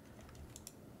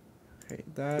 Okay,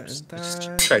 that Oops, and I just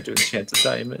that. tried to enchant a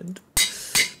diamond.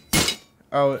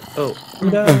 Oh,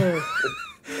 No.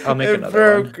 I'll make it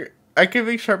another one. broke. I can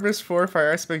make sharpness 4,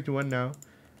 fire aspect 1 now.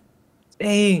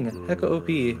 Dang, heck OP.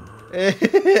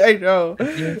 I know.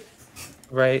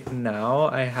 Right now,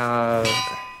 I have...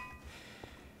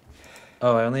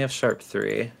 Oh, I only have sharp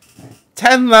 3.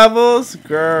 10 levels?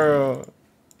 Girl.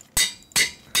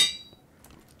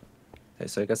 Okay,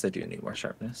 so I guess I do need more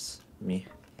sharpness. Me.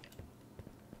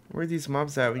 Where are these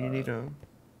mobs at when you need them?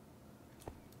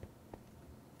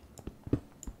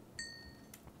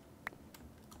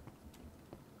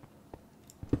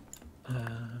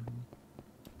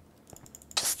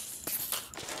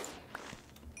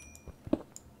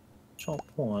 Chop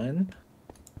 1.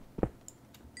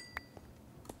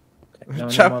 Okay,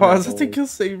 Chat pause. I think you'll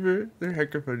save her. They're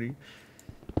hecka funny.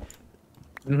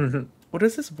 What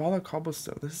is this ball of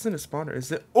cobblestone? This isn't a spawner,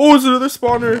 is it? Oh, it's another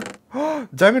spawner.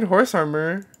 Diamond horse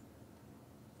armor.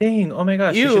 Dang, oh my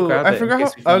gosh, you should Ew, grab I it forgot in how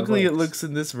case we find ugly it bugs. looks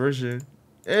in this version.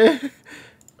 Oh,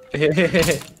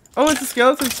 it's a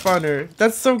skeleton spawner.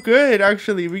 That's so good,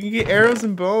 actually. We can get arrows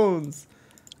and bones.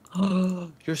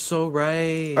 You're so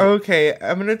right. Okay,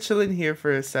 I'm gonna chill in here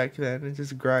for a sec then and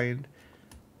just grind.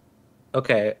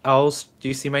 Okay, do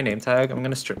you see my name tag? I'm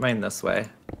gonna strip mine this way.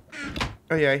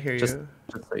 Oh yeah, I hear Just you.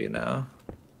 so you know.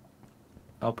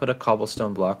 I'll put a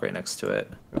cobblestone block right next to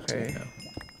it. So you Okay. know.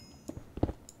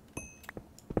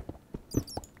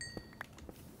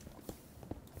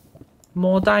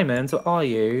 More diamonds, what are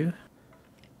you?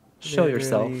 Show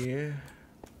yourself. Literally.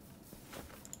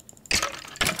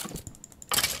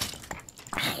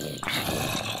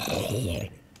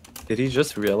 Did he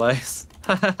just realize?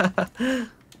 I'm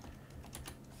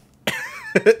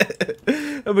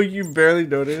like, you barely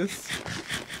noticed.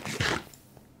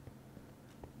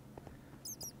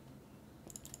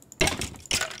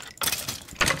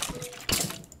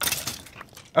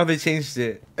 Oh, they changed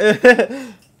it.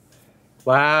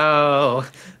 Wow.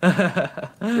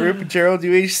 Rip Gerald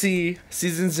UHC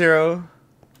Season 0.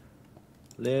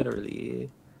 Literally.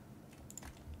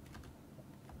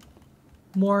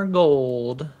 More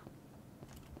gold.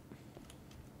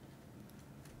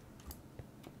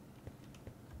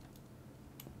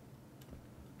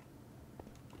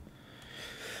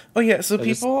 Oh yeah, so I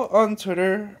just- people on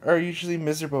Twitter are usually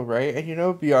miserable, right? And you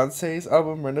know Beyonce's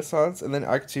album Renaissance and then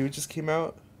Act 2 just came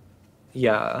out?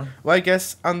 Yeah. Well, I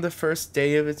guess on the first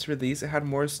day of its release, it had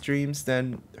more streams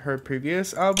than her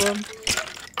previous album.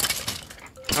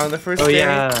 On the first day.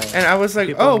 Yeah. And I was like,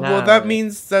 People oh, well, that mad.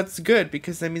 means that's good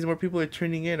because that means more people are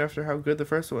tuning in after how good the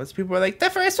first one was. People were like, the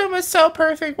first one was so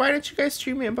perfect. Why didn't you guys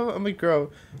stream it? And blah, blah. I'm like,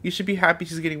 girl, you should be happy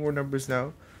she's getting more numbers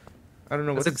now. I don't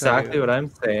know That's what to tell exactly you. what I'm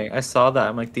saying. I saw that.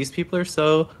 I'm like, these people are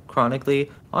so chronically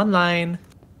online.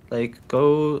 Like,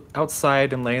 go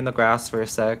outside and lay in the grass for a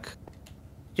sec.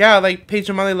 Yeah, like, Paige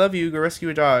and Molly love you. Go rescue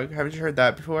a dog. Haven't you heard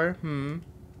that before?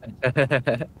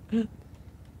 It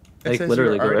Like, says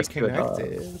literally, you're go already rescue a dog.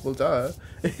 connected. Well, duh.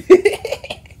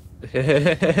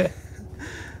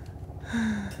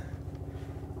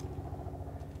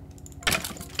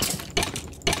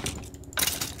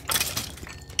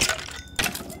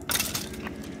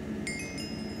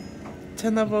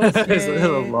 10 levels. There's a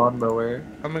little Yay. lawnmower.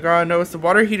 Oh my god, no, it's the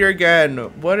water heater again.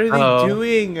 What are they Oh.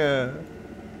 doing?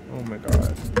 Oh my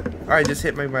god. I just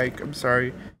hit my mic. I'm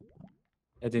sorry.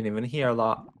 I didn't even hear a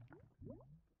lot.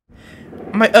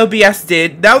 My OBS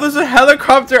did. Now there's a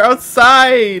helicopter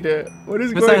outside. What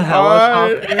is There's going a on?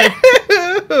 helicopter?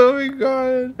 Oh my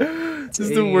god. This is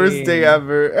the worst day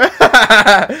ever.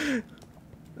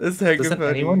 That's hecka Doesn't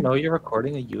funny. anyone know you're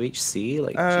recording a UHC?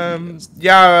 Like, jeez.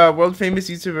 Yeah, world famous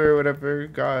YouTuber or whatever.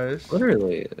 Gosh.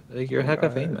 Literally, like, you're Oh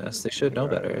hecka god. They should know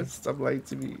better. Stop lying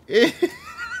to me.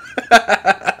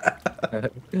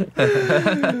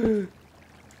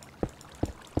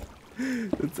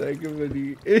 That's hecka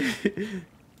funny.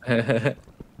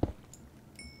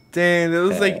 Dang, that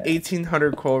was like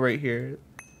 1,800 coal right here.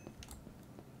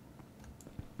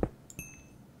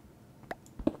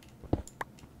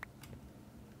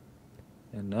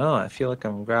 No, I feel like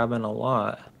I'm grabbing a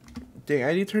lot. Dang,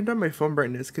 I need to turn down my phone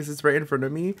brightness because it's right in front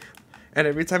of me. And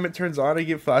every time it turns on, I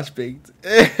get flashbanged.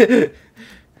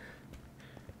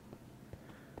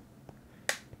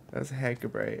 That's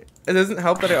hecka bright. It doesn't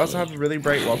help that I also have a really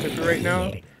bright wallpaper right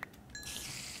now.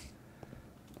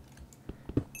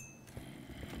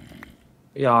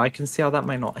 Yeah, I can see how that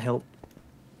might not help.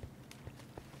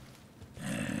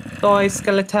 Die,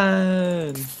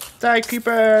 skeleton! Die,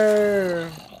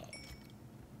 creeper!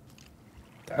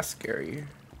 That's scary.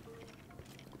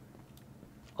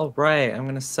 Alright, I'm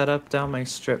gonna set up down my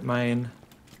strip mine.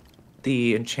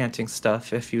 The enchanting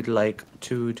stuff, if you'd like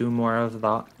to do more of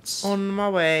that. On my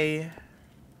way.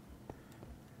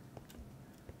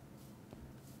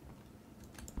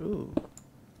 Ooh.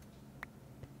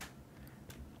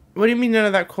 What do you mean none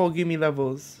of that coal give me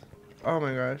levels? Oh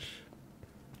my gosh.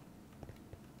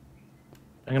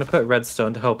 I'm gonna put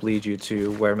redstone to help lead you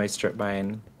to where my strip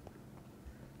mine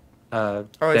Oh,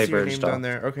 I see your name diverged down off.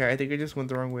 there. Okay, I think I just went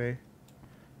the wrong way.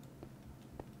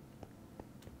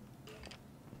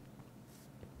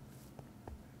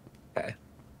 Okay.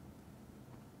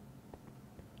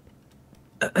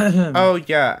 Oh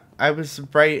yeah, I was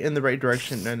right in the right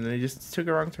direction and I just took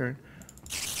a wrong turn.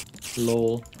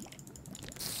 Lol.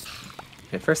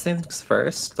 Okay, first things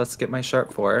first, let's get my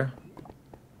sharp 4.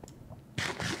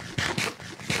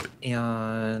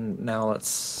 And now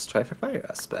let's try for fire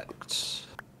aspect.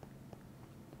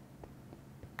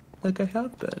 Like I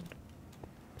have been.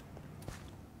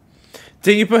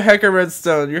 Did you put hecka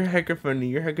redstone? You're hecka funny.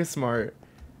 You're hecka smart.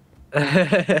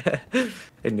 I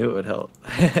knew it would help.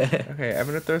 Okay, I'm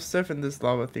gonna throw stuff in this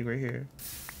lava thing right here.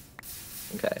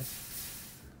 Okay.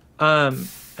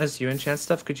 As you enchant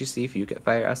stuff, could you see if you get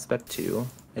fire aspect too?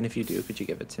 And if you do, could you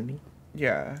give it to me?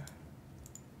 Yeah.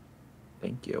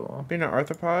 Thank you. Being an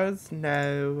arthropods?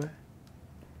 No.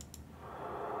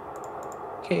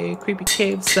 Okay, creepy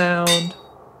cave sound.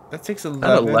 That takes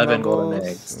 11 11 golden levels.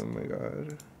 eggs. Oh my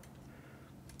god.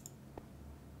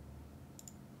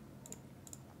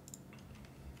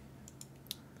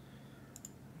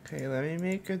 Okay, let me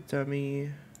make a dummy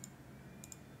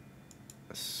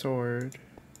sword.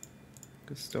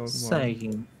 A stone one.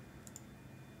 Saying.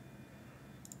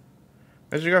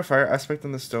 As you got fire aspect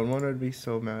on the stone one, I'd be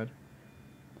so mad.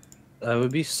 That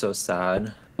would be so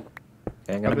sad.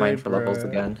 Okay, I'm gonna I'd be mine like, for levels bruh.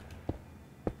 again.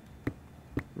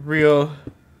 Real.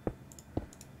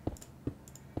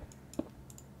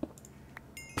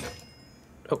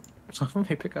 Oh, my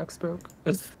pickaxe broke.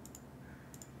 Let's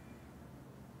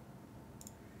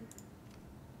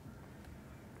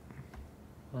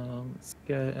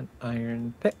get an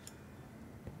iron pick.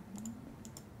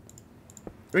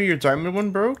 Wait, your diamond one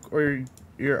broke or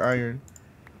your iron?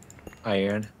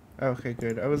 Iron. Okay,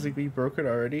 good. I was like, we broke it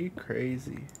already?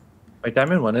 Crazy. My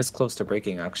diamond one is close to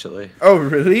breaking, actually. Oh,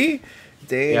 really?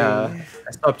 Dang. Yeah,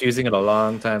 I stopped using it a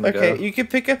long time ago. Okay, you can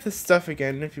pick up the stuff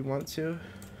again if you want to.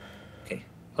 Okay,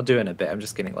 I'll do it in a bit. I'm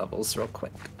just getting levels real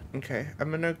quick. Okay,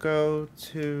 I'm gonna go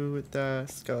to the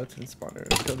skeleton spawner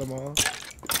and kill them all.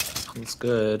 Sounds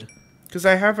good. Because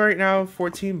I have right now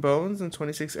 14 bones and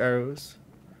 26 arrows.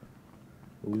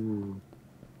 Ooh.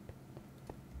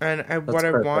 And what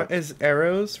I want is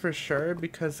arrows for sure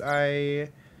because I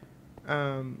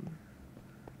have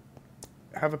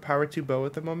a power 2 bow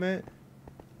at the moment.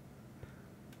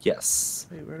 Yes.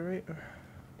 Wait, where do I...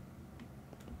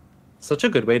 Such a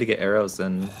good way to get arrows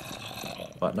and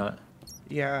whatnot.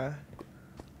 Yeah.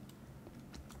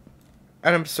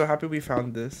 And I'm so happy we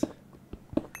found this.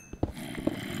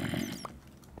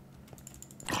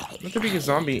 Not there be a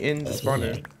zombie in the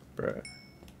spawner, bruh.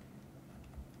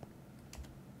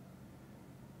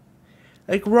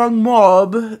 Like, wrong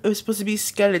mob. It was supposed to be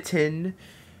skeleton.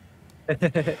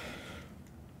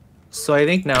 So I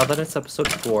think now that it's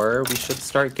episode 4, we should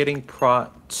start getting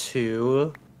prot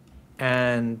 2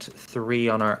 and 3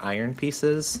 on our iron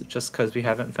pieces, just because we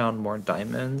haven't found more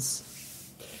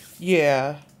diamonds.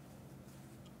 Yeah.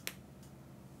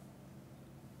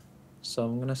 So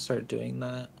I'm gonna start doing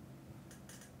that.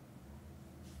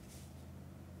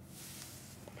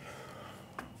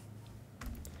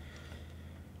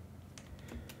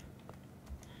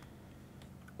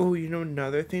 Oh, you know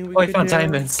another thing we Oh, I could found do?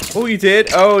 diamonds. Oh, you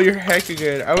did? Oh, you're hecka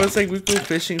good. I was like, we could go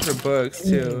fishing for books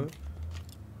too.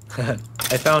 I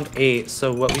found 8,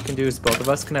 so what we can do is both of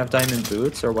us can have diamond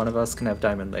boots, or one of us can have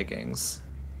diamond leggings.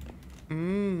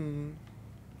 Mmm.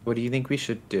 What do you think we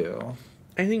should do?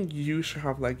 I think you should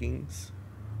have leggings.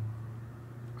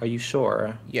 Are you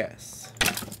sure? Yes.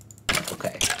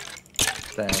 Okay.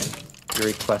 Then your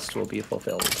request will be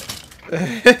fulfilled.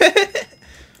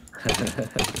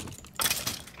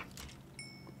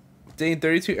 Dang,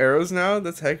 32 arrows now?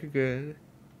 That's hecka good.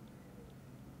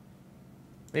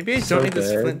 Maybe I don't So need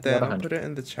this good. flint then. What a I'll hundred. put it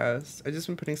in the chest. I just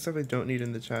been putting stuff I don't need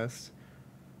in the chest.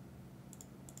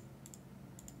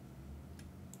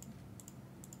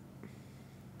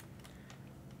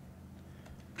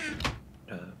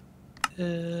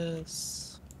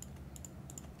 This.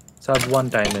 So I have 1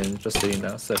 diamond, just so you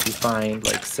know. So if you find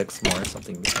like 6 more or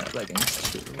something, we can have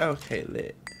leggings too. Okay,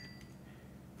 lit.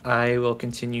 I will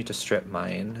continue to strip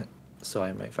mine, so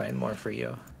I might find more for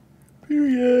you.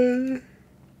 Period.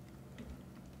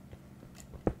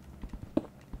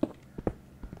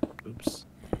 Oops.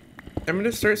 I'm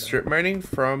gonna start strip mining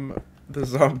from the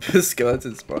zombie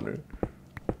skeleton spawner.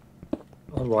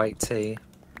 Alrighty.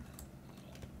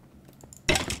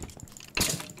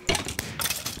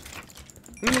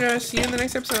 Yeah, see you in the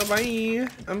next episode. Bye.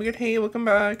 I'm good. Hey, welcome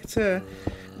back to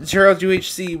Gerald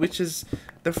UHC, which is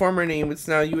the former name. It's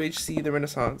now UHC, the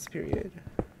Renaissance period.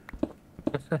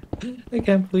 I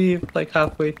can't believe, like,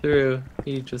 halfway through,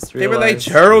 you just They were realized...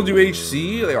 like, Gerald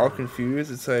UHC? Like, all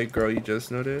confused. It's like, girl, you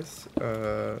just noticed.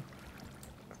 That'd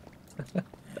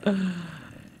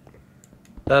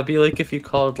be like if you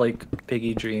called, like,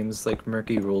 Piggy Dreams, like,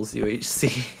 MuRkYrULEz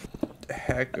UHC.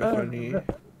 Heck of funny.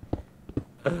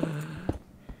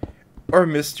 Or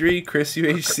Mystery Chris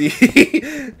UHC.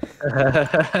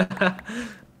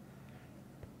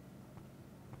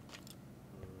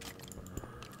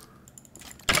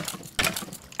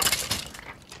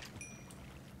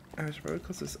 I should probably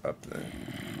close this up then.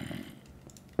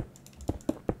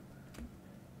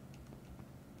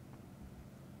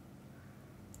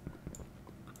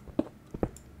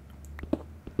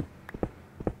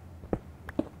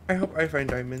 I hope I find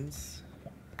diamonds.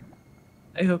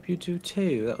 I hope you do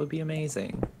too. That would be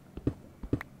amazing.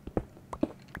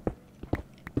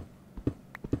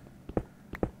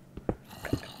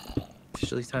 It's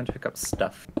usually time to pick up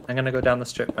stuff. I'm gonna go down the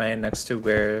strip mine next to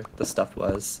where the stuff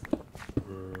was.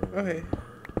 Okay.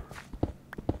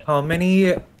 How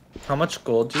much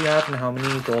gold do you have and how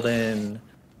many golden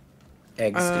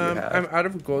eggs do you have? I'm out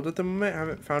of gold at the moment. I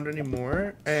haven't found any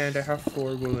more, and I have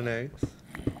 4 golden eggs.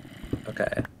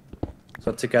 Okay.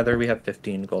 So together we have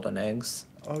 15 golden eggs.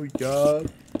 Oh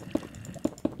god.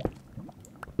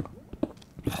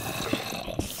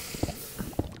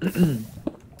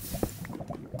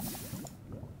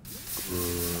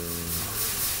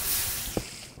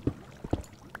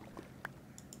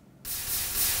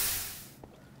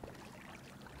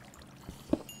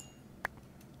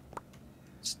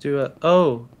 Let's do it.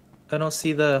 Oh, I don't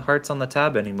see the hearts on the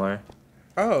tab anymore.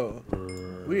 Oh,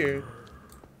 weird.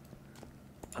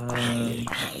 How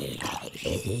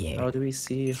do we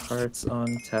see hearts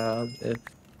on tab if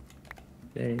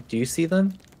they... Do you see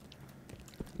them?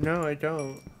 No, I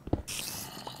don't.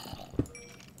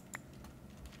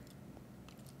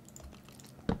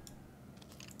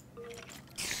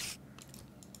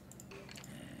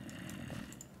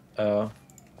 Oh.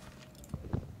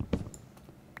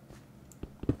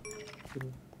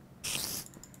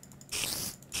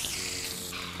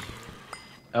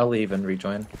 I'll leave and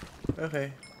rejoin.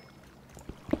 Okay.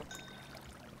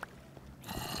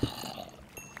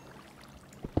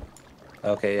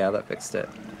 Okay, yeah, that fixed it.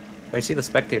 I see the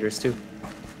spectators too.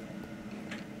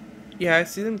 Yeah, I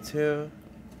see them too.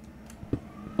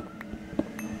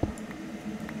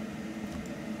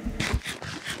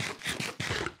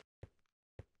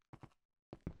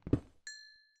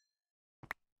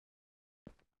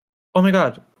 Oh my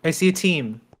god, I see a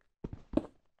team.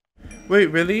 Wait,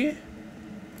 really?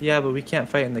 Yeah, but we can't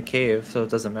fight in the cave, so it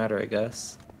doesn't matter, I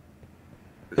guess.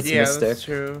 It's Yeah, Mystic. that's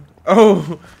true.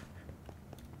 Oh!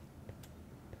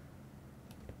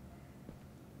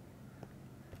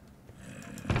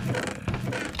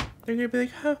 They're gonna be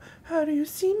like, how do you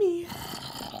see me?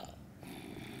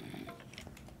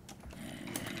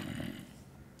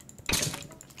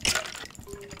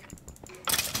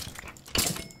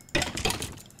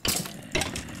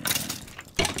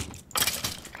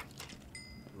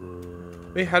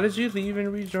 Wait, how did you leave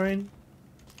and rejoin?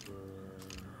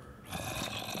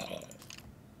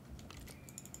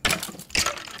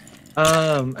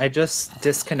 I just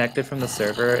disconnected from the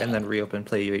server and then reopened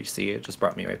Play UHC. It just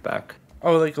brought me right back.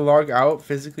 Oh, like log out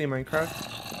physically in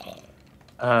Minecraft?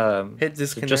 Hit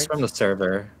disconnect? Just from the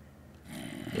server.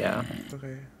 Yeah.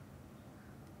 Okay.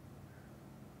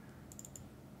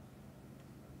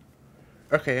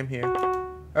 Okay, I'm here.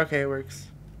 Okay, it works.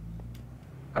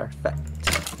 Perfect.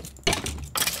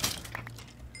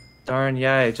 Darn,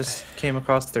 yeah, I just came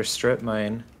across their strip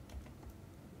mine.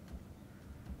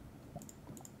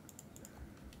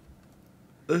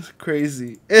 That's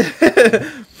crazy.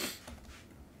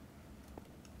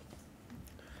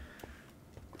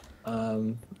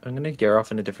 I'm gonna gear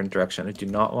off in a different direction. I do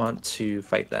not want to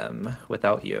fight them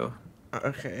without you.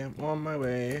 Okay, I'm on my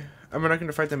way. I'm not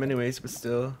gonna fight them anyways, but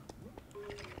still.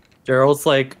 Gerald's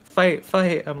like, fight,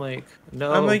 fight. I'm like,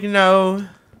 no. I'm like, no.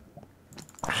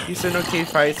 You said okay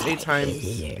fights 8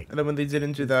 times. And then when they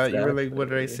didn't do that, you were like, what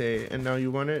did I say? And now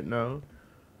you want it? No.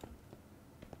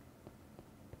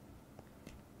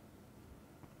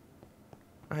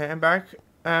 Okay, I'm back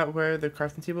at where the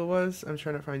crafting table was. I'm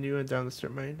trying to find you and down the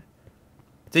strip mine.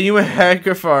 Then you went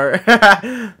hecka far.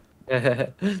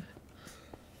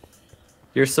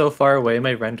 You're so far away,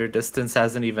 my render distance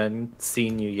hasn't even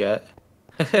seen you yet.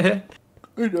 I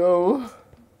know.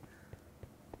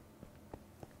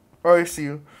 Oh, I see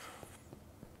you.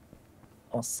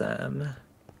 Awesome.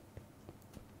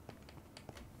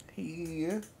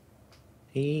 Hey.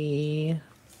 Hey.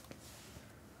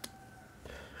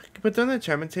 Put down the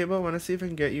enchantment table. I want to see if I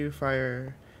can get you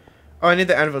fire. Oh, I need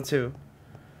the anvil too.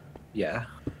 Yeah.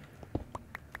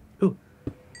 Ooh.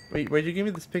 Wait, why'd you give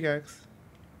me this pickaxe?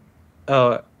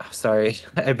 Oh, sorry.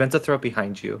 I meant to throw it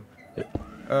behind you.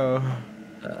 Oh.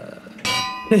 I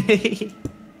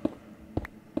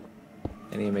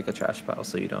need to make a trash pile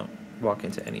so you don't walk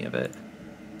into any of it.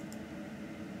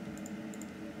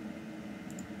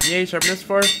 Yay, sharpness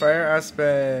 4, fire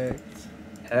aspect.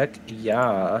 Heck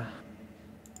yeah.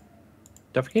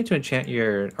 Don't forget to enchant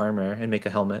your armor and make a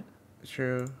helmet.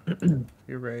 True.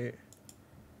 You're right.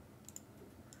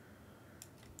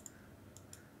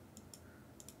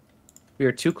 We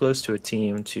are too close to a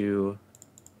team to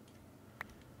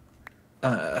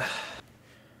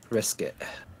risk it.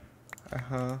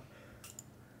 Uh-huh.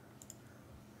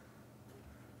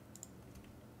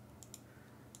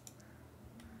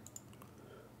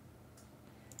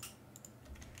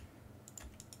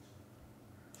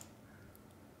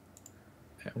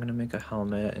 I'm gonna make a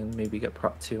helmet and maybe get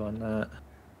prop 2 on that.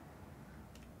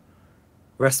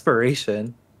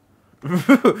 Respiration.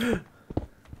 I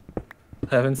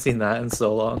haven't seen that in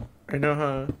so long. I know,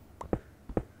 huh?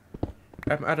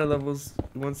 I'm out of levels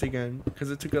once again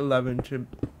because it took 11 to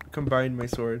combine my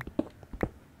sword.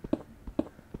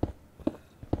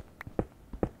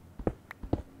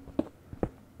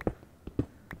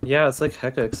 Yeah, it's like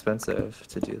hecka expensive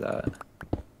to do that.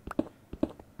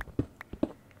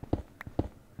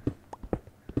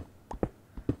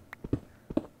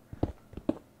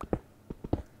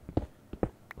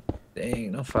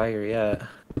 Dang, no fire yet.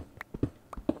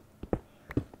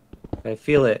 I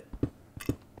feel it.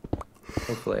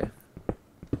 Hopefully.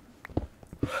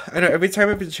 I know, every time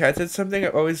I've enchanted something,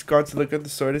 I've always gone to look at the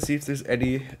sword to see if there's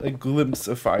any like glimpse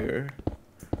of fire.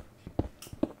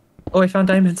 Oh, I found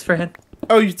diamonds, friend.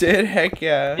 Oh, you did? Heck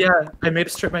yeah. Yeah, I made a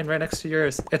strip mine right next to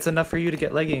yours. It's enough for you to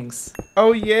get leggings.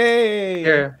 Oh, yay.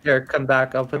 Here, come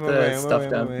back. I'll put I'm the away, stuff I'm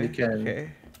down. away. You can.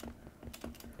 Okay.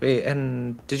 Wait,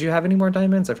 and did you have any more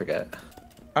diamonds? I forget.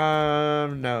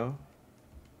 No.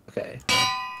 Okay.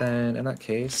 Then in that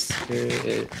case,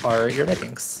 here are your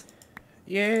leggings.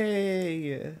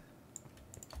 Yay.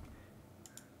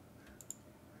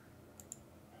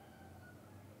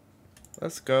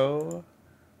 Let's go.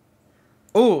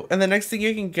 Oh, and the next thing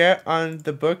you can get on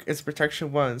the book is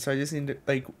protection 1. So I just need to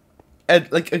like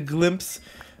add like a glimpse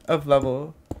of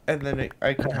level, and then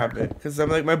I can have it because I'm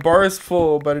like my bar is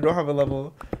full, but I don't have a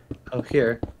level. Oh,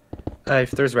 here.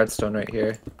 If there's redstone right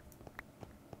here.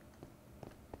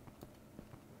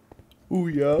 Ooh,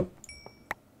 yeah.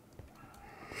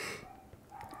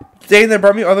 Dang, that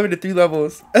brought me all the way to 3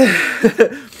 levels.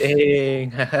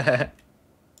 Dang.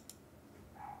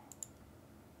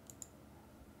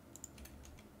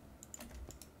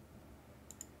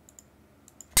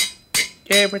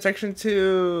 Yay, protection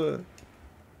 2.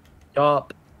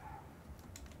 Yup.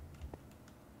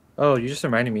 Oh, you just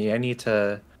reminded me. I need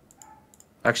to...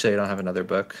 Actually, I don't have another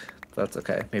book. That's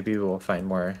okay. Maybe we'll find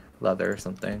more leather or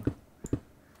something.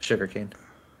 Sugarcane.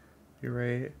 You're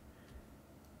right.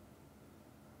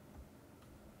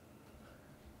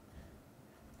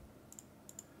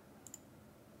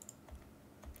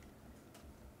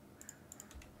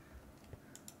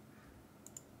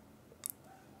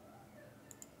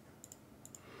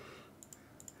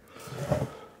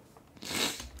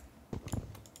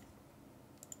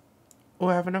 Oh,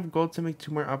 I have enough gold to make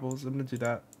 2 more apples. I'm gonna do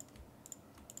that.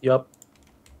 Yup.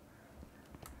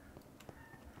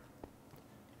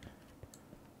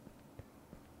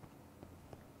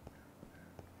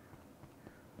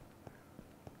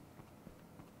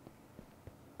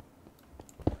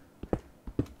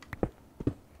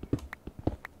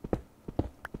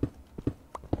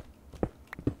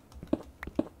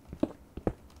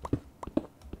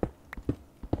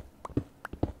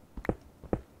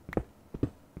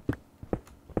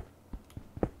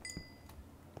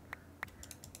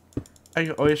 I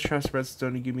can always trust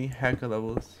redstone to give me hecka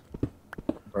levels.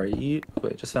 Right.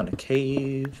 Wait, just found a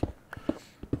cave.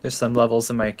 There's some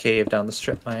levels in my cave down the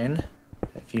strip mine,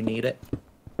 if you need it.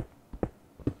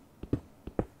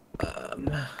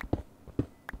 I'm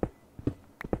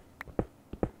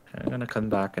gonna come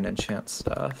back and enchant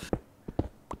stuff.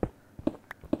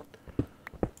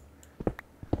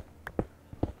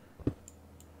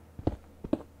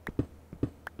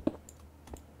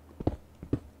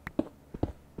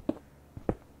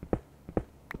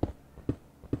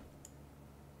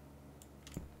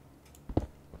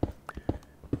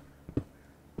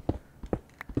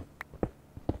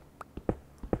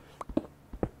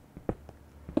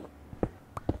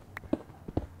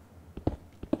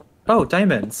 Oh,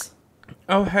 diamonds!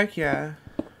 Oh, heck yeah.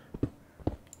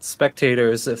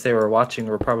 Spectators, if they were watching,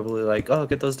 were probably like, oh,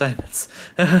 get those diamonds.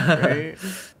 Right?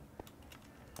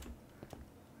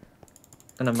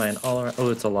 Gonna mine all around. Oh,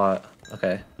 it's a lot.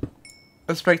 Okay.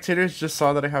 The spectators just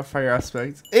saw that I have fire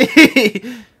aspect. As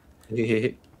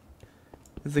they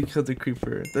killed the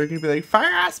creeper. They're gonna be like,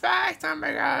 fire aspect! Oh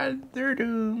my god, they're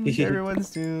doomed. Everyone's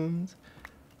doomed.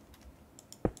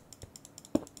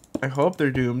 I hope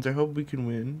they're doomed. I hope we can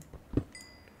win.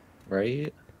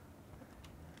 Right?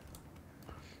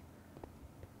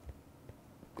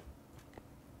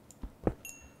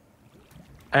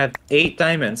 I have 8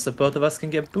 diamonds, so both of us can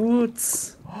get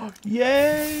boots.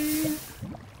 Yay!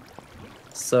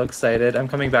 So excited. I'm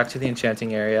coming back to the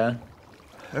enchanting area.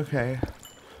 Okay.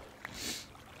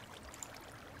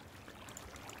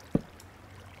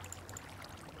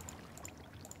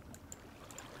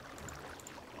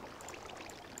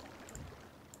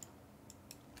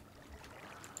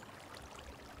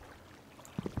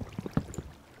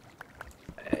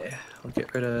 I'll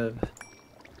get rid of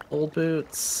old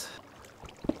boots.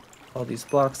 All these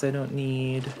blocks I don't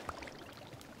need.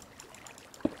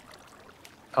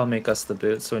 I'll make us the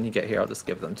boots, so when you get here, I'll just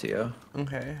give them to you.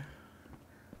 Okay.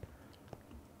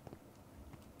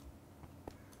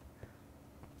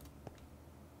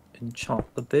 Enchant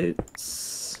the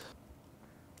boots.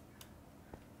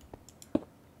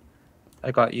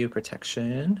 I got you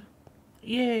protection.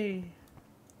 Yay!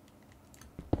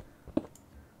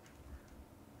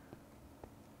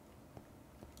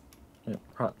 I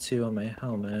brought 2 on my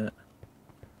helmet.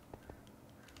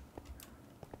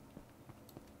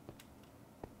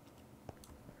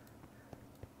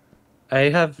 I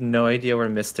have no idea where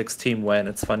Mystic's team went.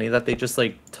 It's funny that they just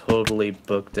like totally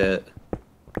booked it.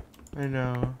 I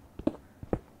know.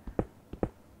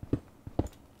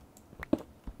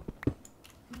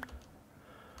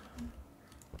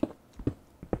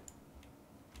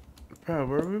 Bro,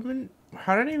 where we been?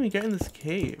 How did I even get in this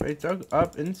cave? I dug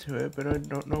up into it, but I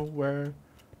don't know where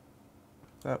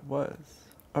that was.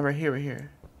 Oh, right here, right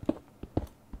here.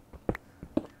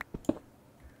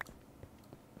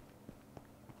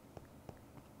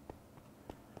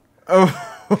 Oh.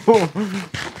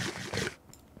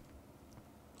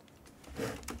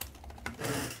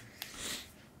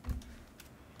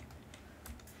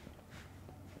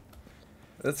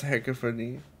 That's hecka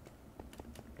funny.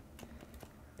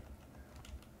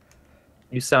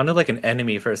 You sounded like an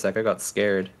enemy for a sec. I got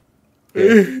scared.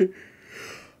 Yeah.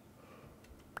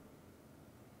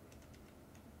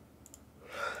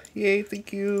 Yay,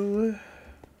 thank you.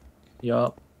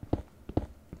 Yup.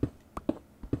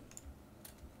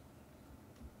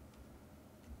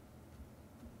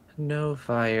 No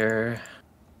fire.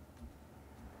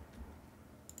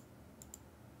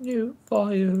 No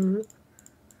fire.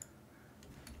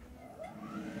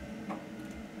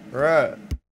 Right.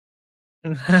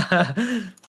 Okay,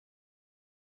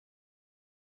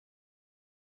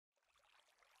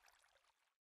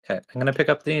 I'm gonna pick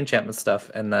up the enchantment stuff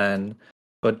and then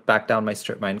go back down my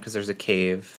strip mine because there's a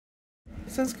cave.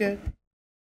 Sounds good.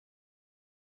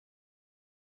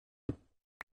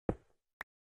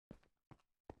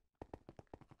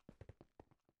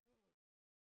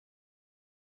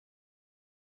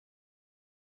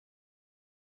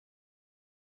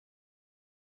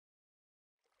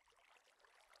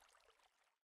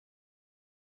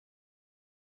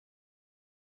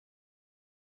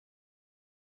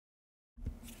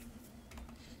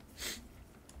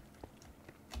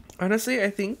 Honestly, I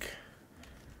think,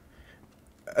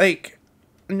 like,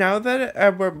 now that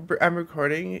I'm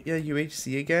recording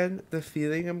UHC again, the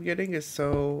feeling I'm getting is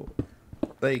so,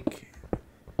 like,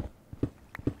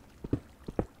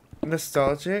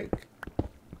 nostalgic.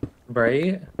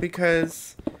 Right?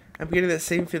 Because I'm getting that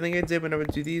same feeling I did when I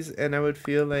would do these, and I would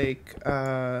feel like,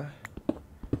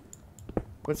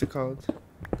 what's it called?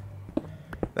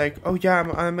 Like, oh yeah,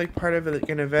 I'm like part of like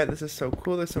an event. This is so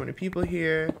cool. There's so many people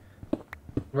here.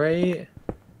 Right?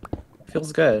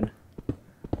 Feels good.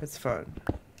 It's fun.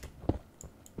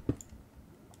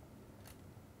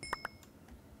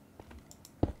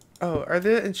 Oh, are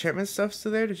the enchantment stuff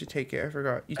still there? Did you take it? I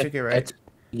forgot. You took it, right?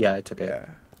 Yeah, I took it. Yeah.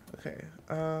 Okay.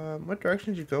 What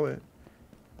direction did you go in?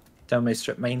 Down my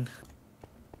strip mine.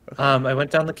 Okay. I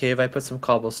went down the cave. I put some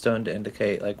cobblestone to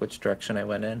indicate like which direction I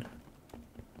went in.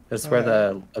 This is where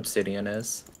the obsidian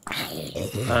is.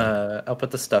 I'll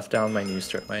put the stuff down my new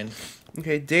strip mine.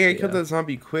 Okay, dang, I killed that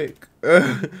zombie quick.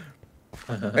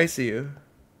 I see you.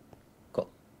 Cool.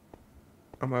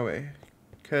 On my way.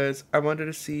 Because I wanted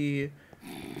to see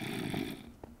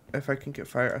if I can get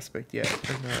fire aspect yet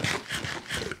or not.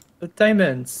 The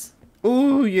diamonds.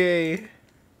 Ooh, yay.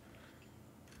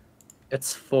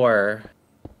 It's 4.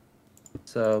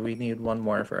 So we need 1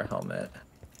 more for a helmet.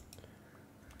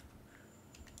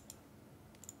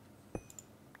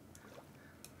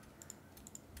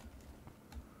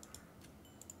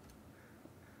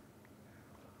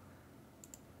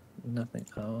 Nothing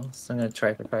else. I'm gonna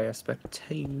try for fire aspect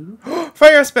 2.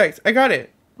 Fire aspect! I got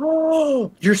it!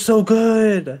 Oh, you're so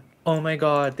good! Oh my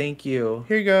god, thank you.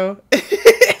 Here you go.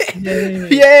 Yay!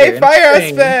 Yay! Fire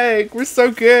aspect! We're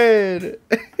so good!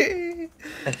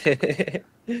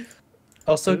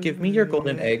 Also, give me your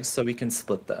golden eggs so we can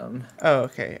split them. Oh,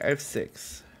 okay. I have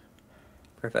 6.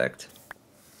 Perfect.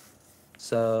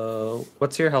 So,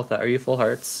 what's your health at? Are you full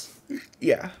hearts?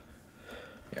 Yeah.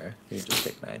 Here, you just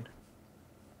take 9.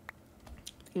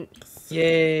 Thanks.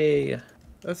 Yay!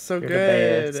 That's so You're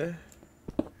the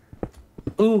good.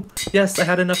 Ooh, yes, I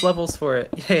had enough levels for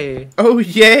it. Yay! Oh,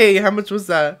 yay! How much was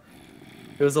that?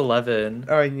 It was 11.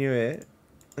 Oh, I knew it.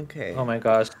 Okay. Oh my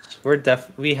gosh, we're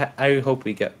I hope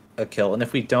we get a kill, and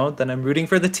if we don't, then I'm rooting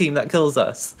for the team that kills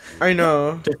us. I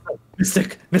know.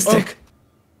 Mystic.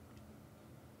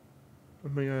 Oh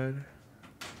my god.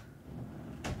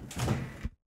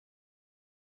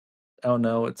 I don't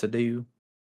know what to do.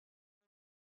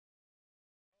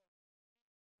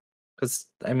 Because,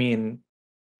 I mean,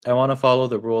 I want to follow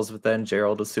the rules, but then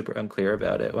Gerald was super unclear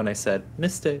about it when I said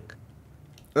Mystic.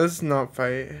 Let's not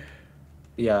fight.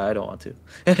 Yeah, I don't want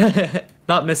to.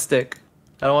 Not Mystic.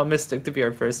 I don't want Mystic to be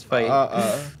our first fight.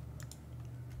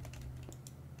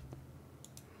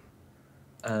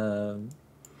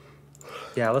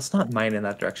 Yeah, let's not mine in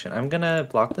that direction. I'm gonna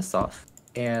block this off,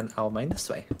 and I'll mine this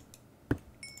way.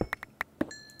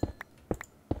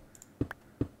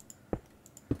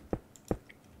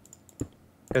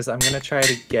 Because I'm gonna try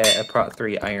to get a Prot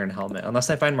 3 iron helmet, unless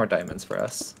I find more diamonds for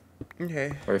us.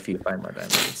 Okay. Or if you find more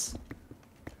diamonds.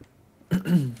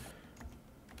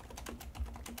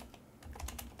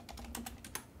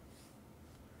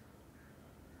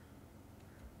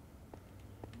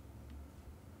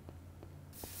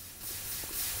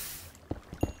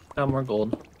 Oh, more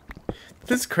gold.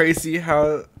 It's crazy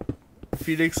how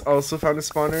Phoenix also found a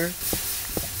spawner.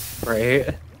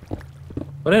 Right?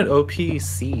 What an OP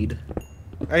seed.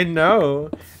 I know.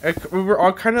 We were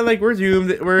all kind of like, we're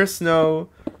doomed, we're snow.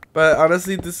 But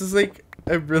honestly, this is like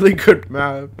a really good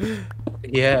map.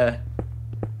 Yeah.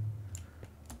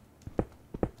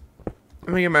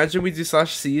 I mean, imagine we do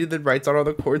 /seed, then write down all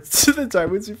the coords to the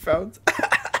diamonds we found.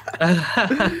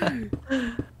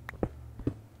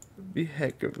 Be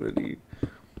heck of funny.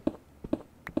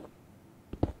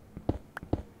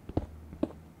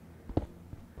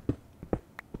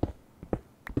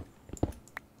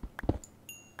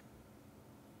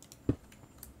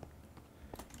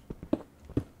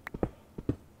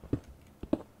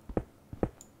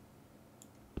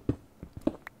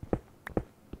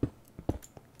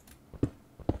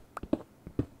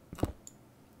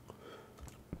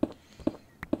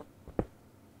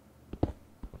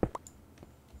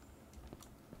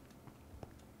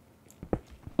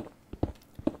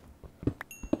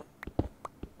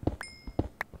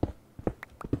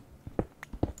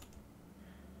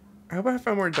 I hope I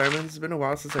find more diamonds. It's been a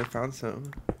while since I found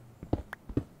some.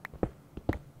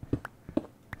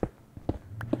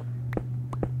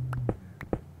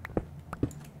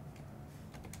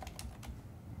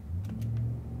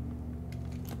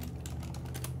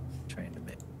 Trying to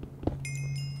make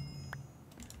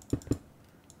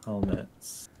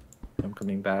helmets. I'm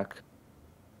coming back.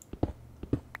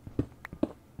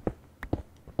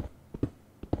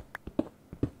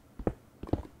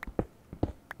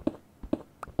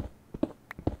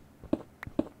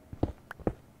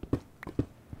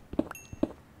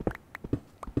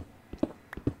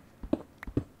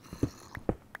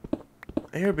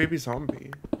 I hear baby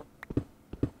zombie.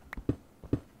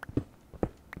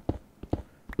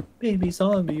 Baby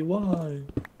zombie, why?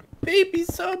 Baby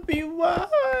zombie, why?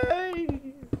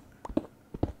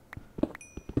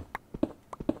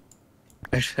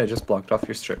 I just blocked off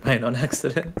your strip mine on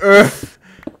accident. I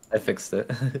fixed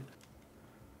it.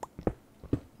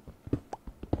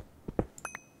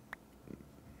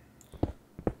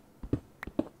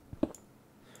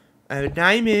 I have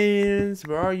diamonds.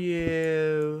 Where are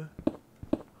you?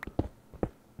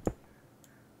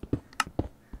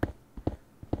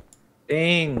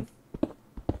 Dang.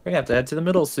 We're gonna have to head to the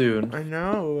middle soon. I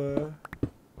know.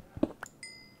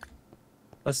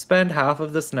 Let's spend half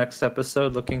of this next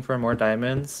episode looking for more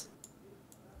diamonds.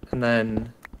 And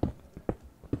then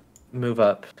move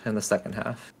up in the second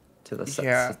half to the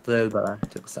Yeah. to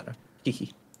the center.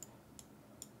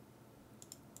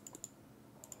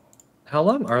 How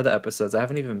long are the episodes? I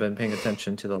haven't even been paying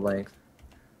attention to the length.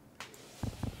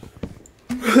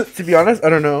 To be honest, I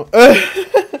don't know.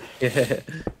 Yeah.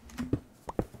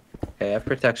 Okay, I have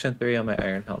protection 3 on my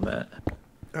iron helmet.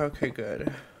 Okay,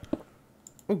 good.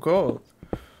 Oh, gold.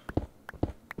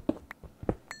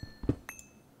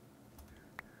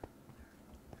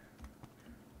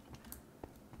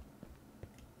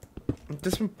 I'm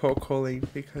just been poke holing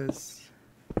because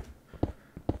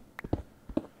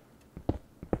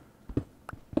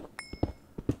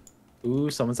Ooh,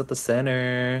 someone's at the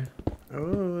center.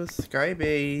 oh,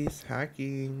 skybase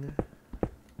hacking.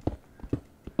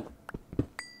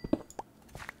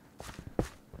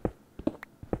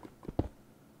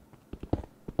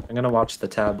 I'm gonna watch the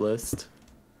tab list.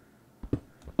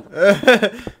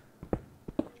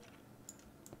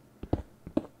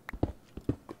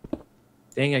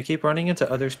 Dang, I keep running into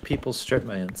other people's strip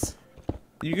mines.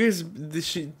 You guys,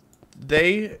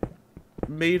 they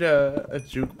made a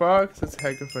jukebox. That's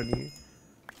hecka funny.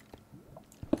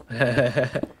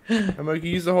 I'm like,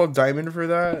 you use the whole diamond for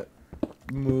that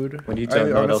mood. When you don't I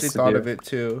know what honestly else to thought do. of it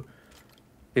too.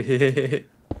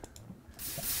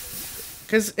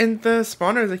 Because in the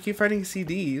spawners, I keep finding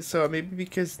CDs, so maybe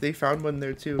because they found one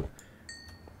there too.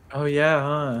 Oh yeah,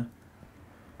 huh?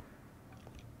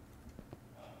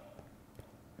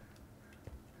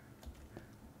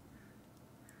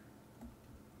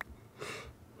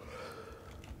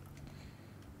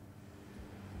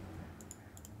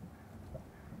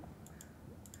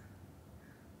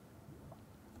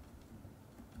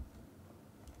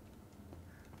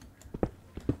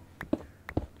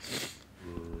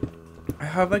 I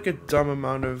have like a dumb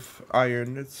amount of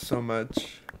iron. It's so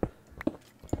much.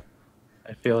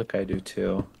 I feel like I do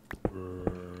too.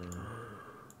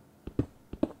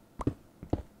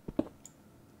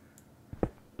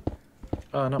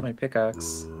 Oh, not my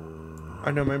pickaxe.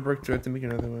 I know mine broke too. I have to make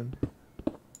another one.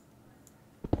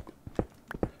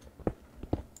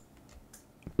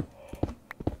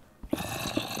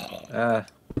 Ah,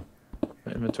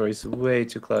 my inventory's way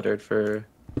too cluttered for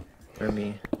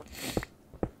me.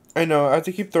 I know. I have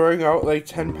to keep throwing out like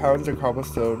 10 pounds of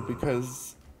cobblestone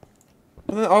because.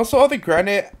 And then also all the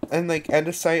granite and like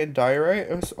andesite and diorite.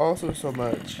 It was also so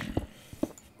much.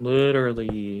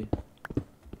 Literally.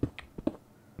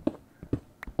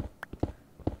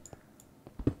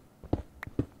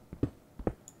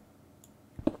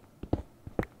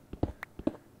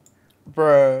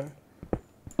 Bruh.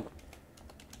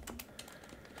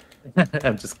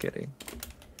 I'm just kidding.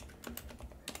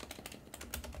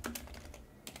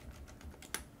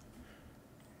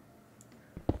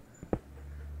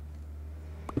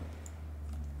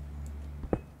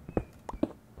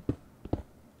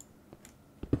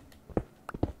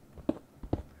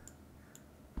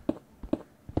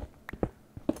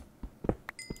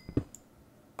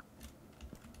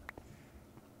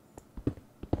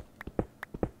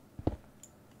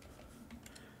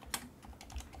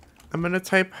 I'm gonna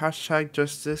type hashtag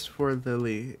justice for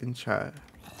Lily in chat.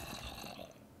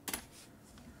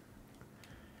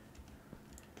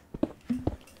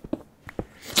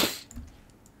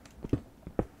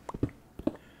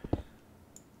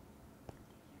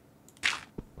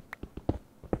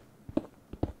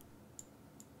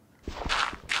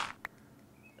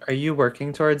 Are you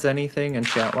working towards anything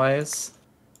enchant-wise?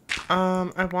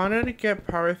 I wanted to get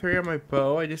power 3 on my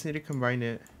bow. I just need to combine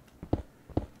it.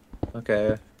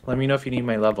 Okay. Let me know if you need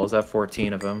my levels. I have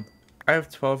 14 of them. I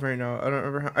have 12 right now. I don't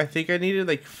remember how. I think I needed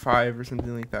like 5 or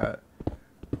something like that.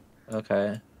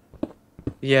 Okay.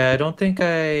 Yeah, I don't think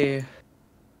I...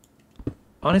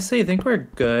 Honestly, I think we're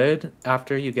good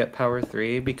after you get power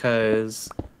 3 because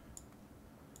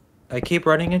I keep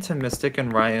running into Mystic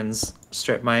and Ryan's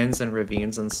strip mines and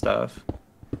ravines and stuff.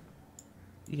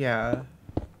 Yeah.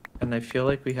 And I feel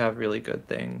like we have really good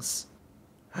things.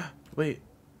 Wait,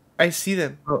 I see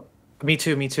them. Oh, me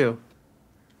too. Me too.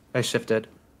 I shifted.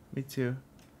 Me too.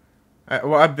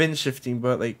 Well, I've been shifting,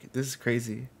 but like this is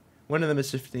crazy. One of them is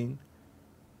shifting.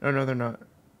 Oh no, they're not.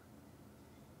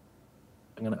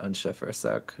 I'm gonna unshift for a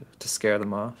sec to scare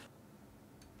them off.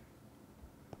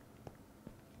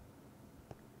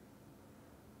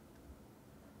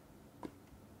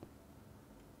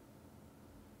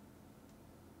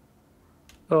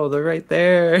 Oh, they're right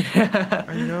there.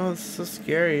 I know, it's so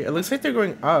scary. It looks like they're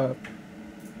going up.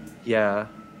 Yeah.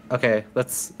 Okay,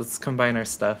 let's combine our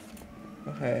stuff.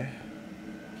 Okay.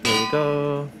 Here you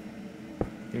go.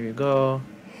 Here you go.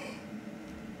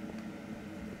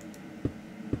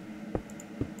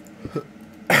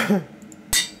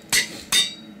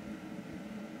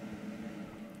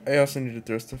 I also need to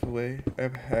throw stuff away. I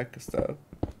have a heck of stuff.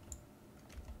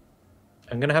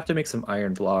 I'm gonna have to make some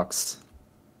iron blocks.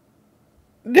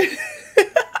 Like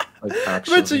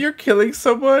Imagine actually. you're killing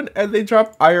someone and they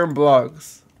drop iron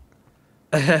blocks.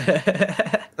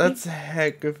 That's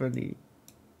heck of funny.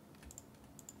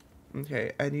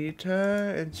 Okay, I need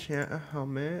to enchant a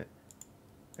helmet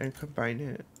and combine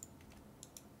it.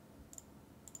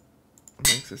 An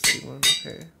existing one,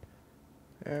 okay.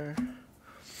 There.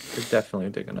 They're definitely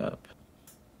digging up.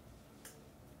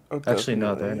 Oh, Actually,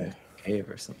 no, they're in definitely. a cave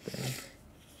or something.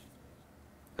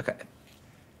 Okay.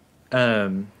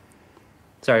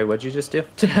 Sorry, what'd you just do?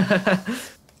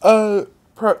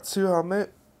 Prep 2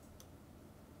 helmet.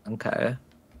 Okay.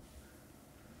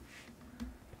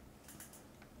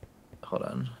 Hold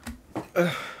on.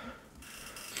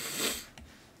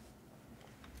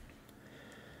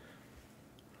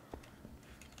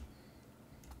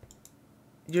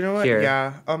 You know what? Here.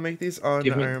 Yeah, I'll make these on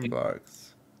Give me- iron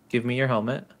blocks. Give me your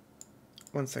helmet.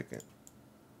 1 second.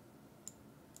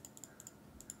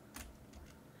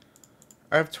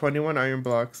 I have 21 iron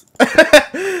blocks.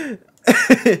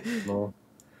 Well,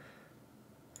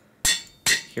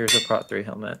 here's a Prot 3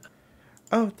 helmet.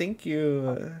 Oh, thank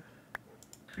you.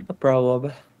 No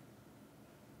problem.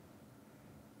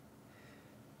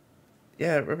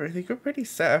 Yeah, I think we're pretty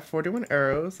set. I have 41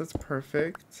 arrows. That's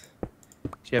perfect. Do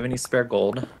you have any spare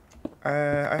gold? I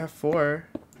have 4.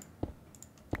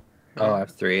 Oh, I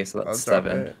have 3, so I'll that's drop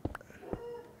 7. it.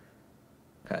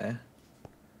 Okay.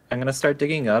 I'm gonna start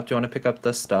digging up. Do you want to pick up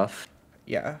the stuff?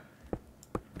 Yeah.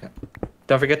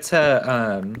 Don't forget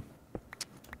to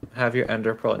have your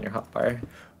ender pearl in your hotbar.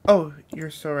 Oh, you're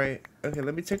so right. Okay,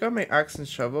 let me take out my axe and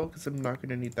shovel because I'm not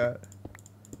gonna need that.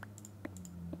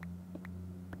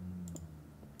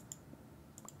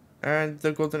 And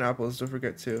the golden apples, don't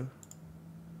forget too.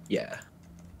 Yeah.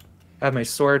 I have my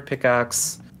sword,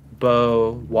 pickaxe,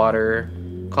 bow, water,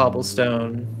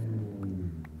 cobblestone,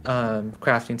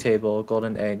 crafting table,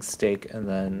 golden egg, steak, and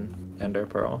then ender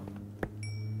pearl.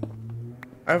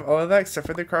 I have all of that except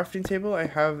for the crafting table. I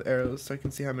have arrows so I can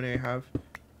see how many I have.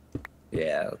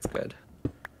 Yeah, that's good.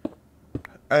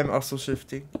 I'm also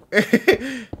shifting.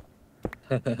 We're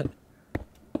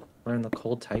in the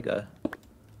cold taiga.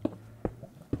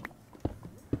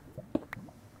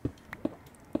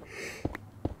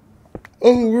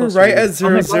 Oh, we're Closer right to- at Oh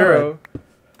 0, my 0.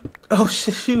 Oh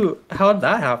shoot! How did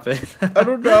that happen? I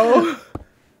don't know.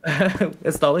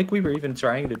 It's not like we were even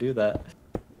trying to do that.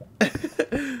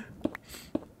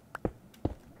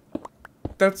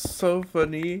 That's so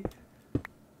funny.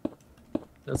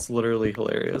 That's literally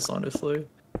hilarious, honestly.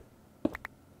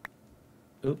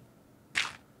 Oop.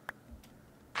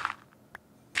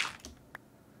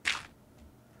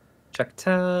 Check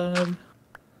tab.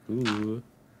 Ooh.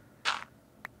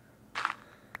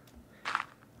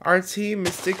 RT,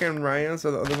 Mystic, and Ryan's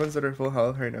are the only ones that are full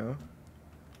health right now.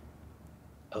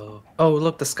 Oh. Oh,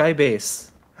 look, the sky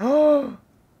base. Oh,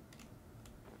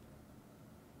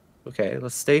 Okay,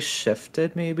 let's stay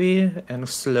shifted maybe and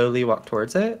slowly walk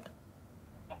towards it.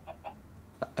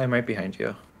 I'm right behind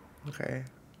you. okay.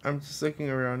 I'm just looking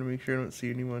around to make sure I don't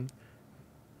see anyone.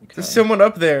 Okay. There's someone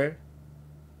up there.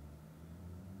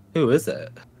 Who is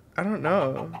it? I don't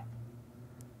know.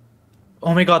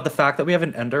 Oh my god, the fact that we have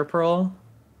an ender pearl.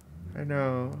 I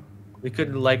know. We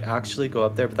could like actually go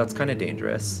up there, but that's kind of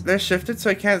dangerous. They're shifted so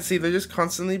I can't see. They're just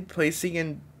constantly placing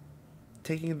and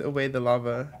taking away the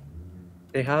lava.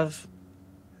 They have,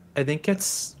 I think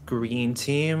it's green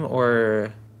team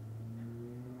or,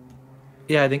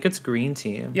 yeah, I think it's green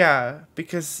team. Yeah,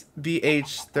 because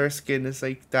BH, their skin is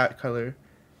like that color.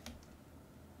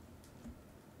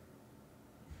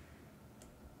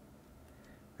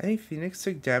 I think Phoenix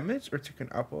took damage or took an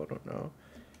apple. I don't know.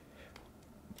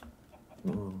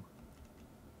 Ooh.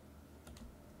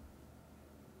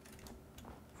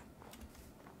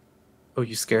 Oh,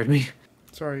 you scared me.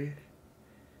 Sorry.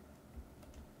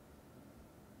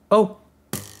 Oh,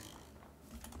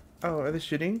 Oh, are they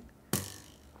shooting?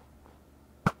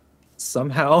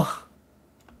 somehow.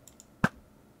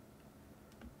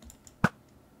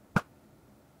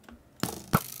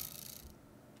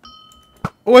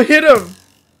 Oh, I hit him!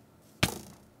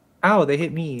 Ow, they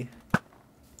hit me.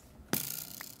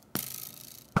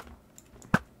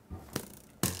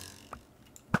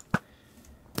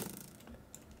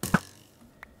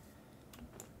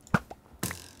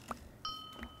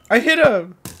 I hit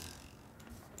him!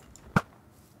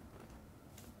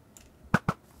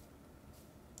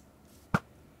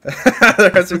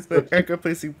 The rest of the air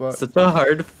placing block. Such a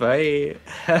hard fight.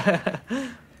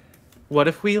 What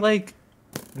if we like...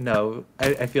 No,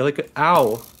 I feel like...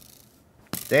 Ow.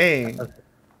 Dang.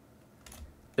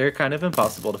 They're kind of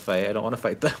impossible to fight. I don't want to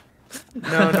fight them.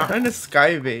 No, not in a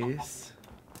sky base.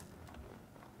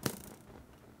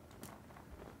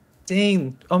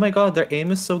 Dang. Oh my god, their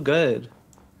aim is so good.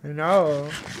 I know.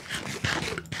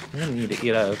 I'm gonna need to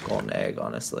eat a golden egg,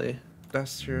 honestly.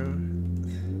 That's true.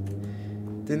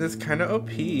 Then that's kind of OP.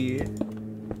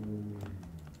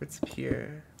 What's up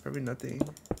here? Probably nothing.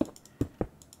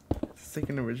 It's like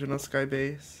an original sky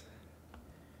base.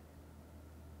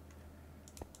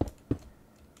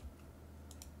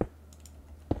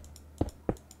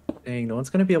 Dang, no one's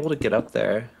gonna be able to get up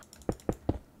there.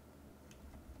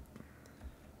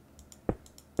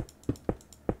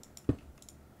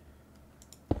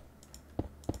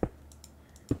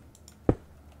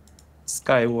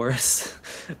 Sky Wars.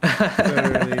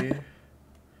 Literally.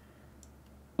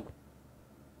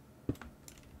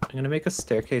 I'm gonna make a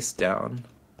staircase down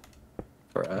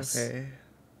for us. Okay.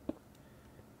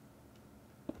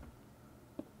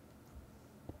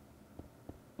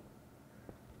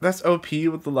 That's OP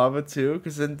with the lava too,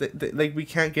 because then like we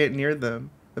can't get near them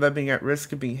without being at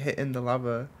risk of being hit in the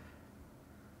lava.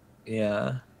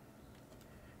 Yeah.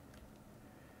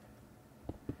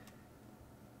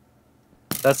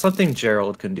 That's something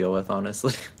Gerald can deal with,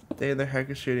 honestly. They the heck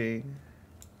is shooting.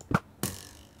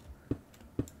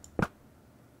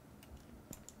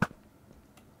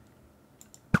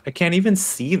 I can't even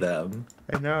see them.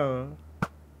 I know.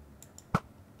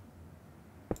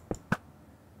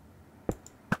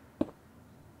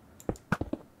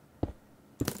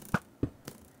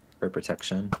 For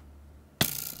protection.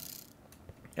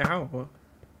 Ow.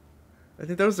 I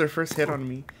think that was their first hit on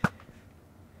me.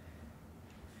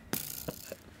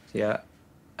 Yeah.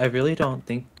 I really don't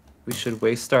think we should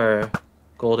waste our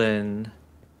golden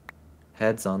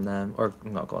heads on them. Or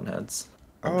not golden heads.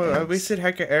 Oh, I Eggs. wasted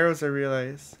heck of arrows, I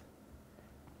realized.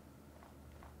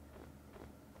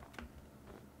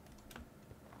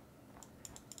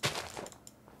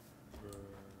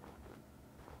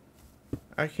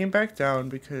 I came back down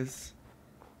because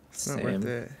it's not worth Same.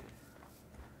 it.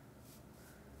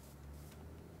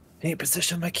 I need to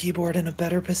position my keyboard in a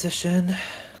better position.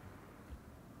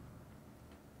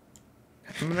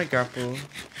 I'm gonna grapple.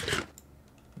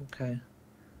 Okay.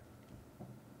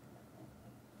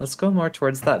 Let's go more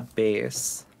towards that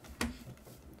base.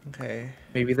 Okay.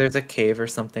 Maybe there's a cave or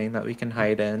something that we can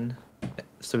hide in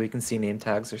so we can see name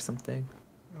tags or something.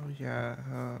 Oh yeah.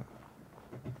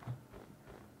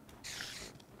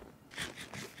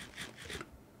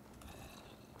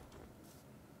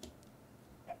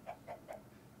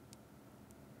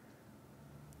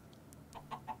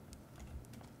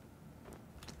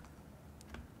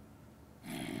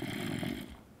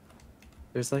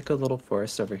 There's like a little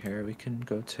forest over here we can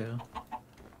go to.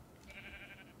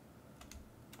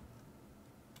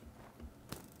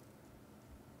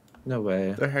 No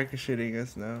way. The heck is shooting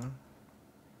us now.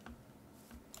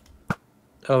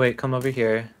 Oh wait, come over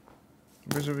here.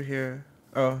 Where's over here?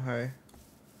 Oh, hi.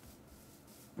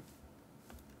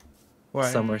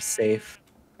 Why? Somewhere safe.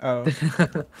 Oh.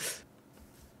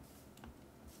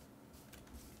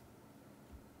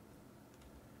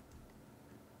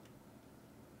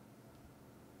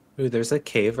 Ooh, there's a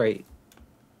cave right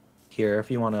here if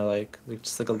you want to like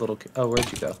just like a little... Oh,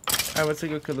 where'd you go? I went to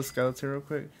go kill the skeleton real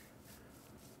quick.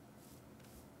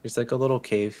 There's like a little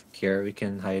cave here we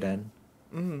can hide in.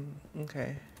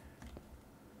 Okay.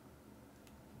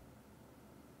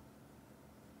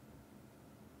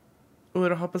 Oh,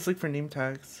 it'll help us look for name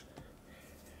tags.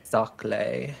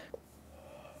 Exactly.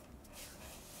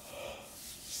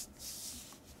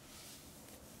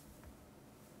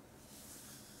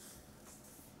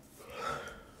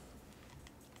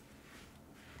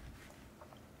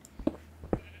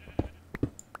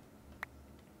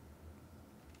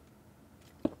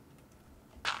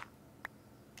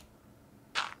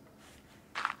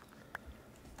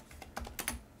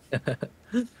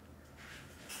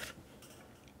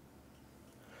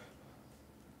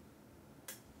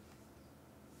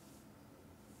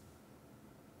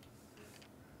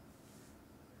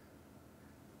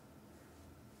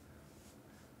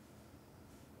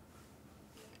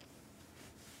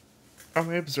 Oh,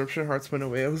 my absorption hearts went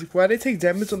away. I was like, why did I take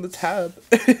damage on the tab?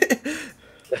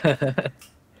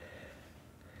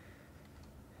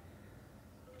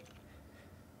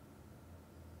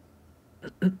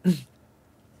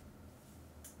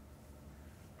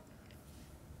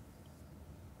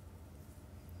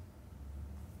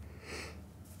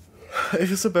 I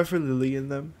feel so bad for Lily in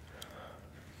them.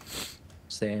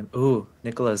 Same. Ooh,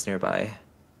 Nicola's nearby.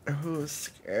 Oh,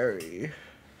 scary.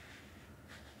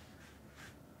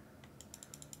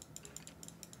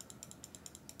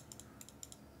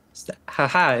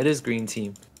 Haha, it is green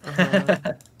team. Uh-huh.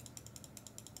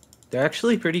 They're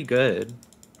actually pretty good.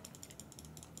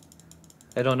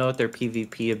 I don't know what their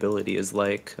PvP ability is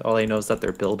like. All I know is that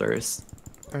they're builders.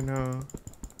 I know.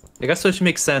 I guess which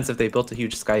makes sense if they built a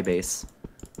huge sky base.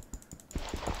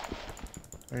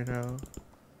 I know.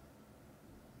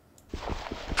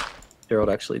 Gerald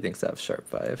actually thinks I have sharp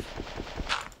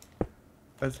 5.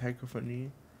 That's hecka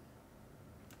funny.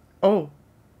 Oh!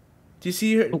 Do you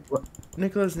see Oh, what?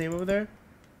 Nicola's name over there?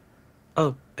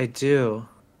 Oh, I do.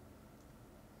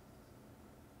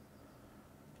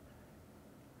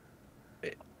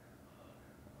 Wait.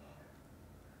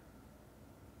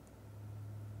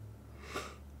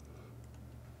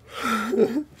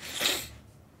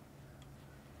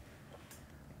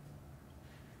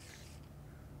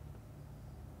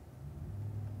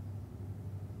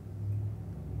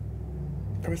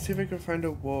 I'm gonna see if I can find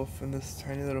a wolf in this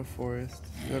tiny little forest.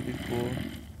 That'd be cool.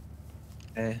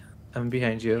 Okay, I'm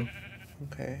behind you.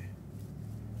 Okay.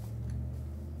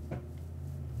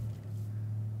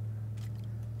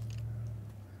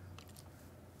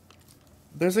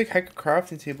 There's like hecka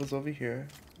crafting tables over here.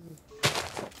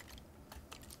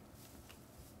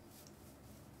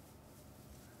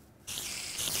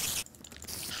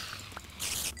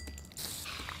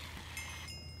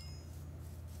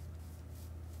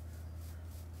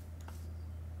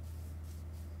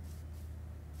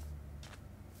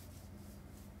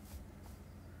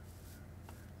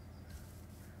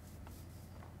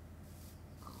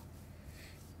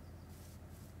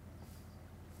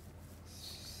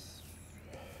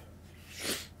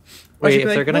 Wait, if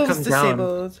they're gonna come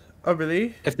down, Oh,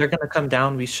 really? if they're gonna come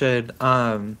down, we should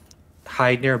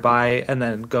hide nearby and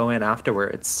then go in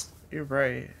afterwards. You're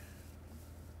right.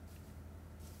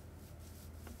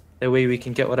 That way we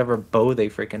can get whatever bow they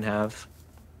freaking have.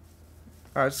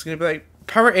 It's just gonna be like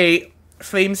power 8,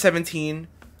 flame 17.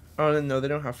 Oh no, they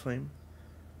don't have flame.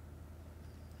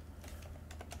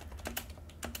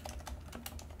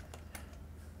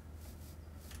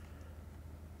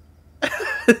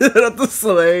 Not the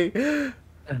sleigh.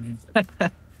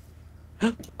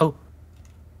 Oh.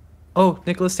 Oh,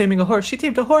 Nicola's taming a horse. She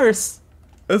tamed a horse.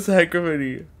 That's a heck of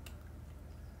funny.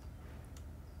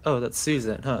 Oh, that's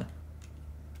Susan, huh?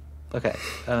 Okay.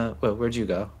 Well, where'd you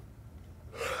go?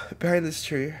 Behind this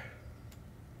tree.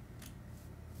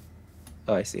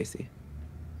 Oh, I see, I see.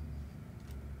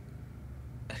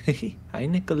 Hi,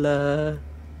 Nicola.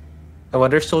 I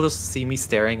wonder if she'll just see me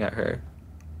staring at her.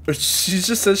 She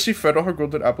just says she fed all her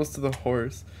golden apples to the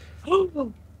horse.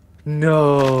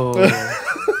 No.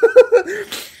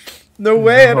 No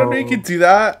way, I don't know No. you could do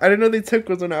that. I didn't know they took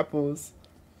golden apples.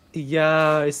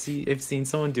 Yeah, I see. I've seen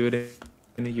someone do it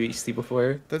in the UHC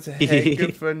before. That's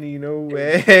hecka funny, no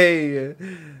way.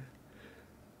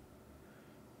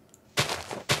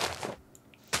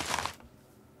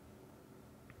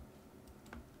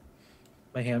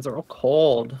 My hands are all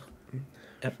cold.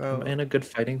 Am Oh. I in a good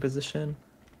fighting position?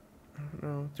 I don't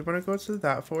know. Do you want to go to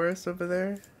that forest over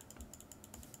there?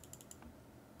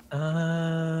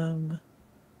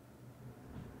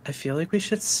 I feel like we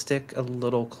should stick a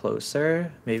little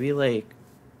closer. Maybe like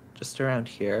just around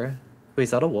here. Wait,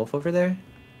 is that a wolf over there?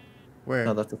 Where?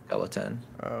 No, that's a skeleton.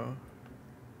 Oh.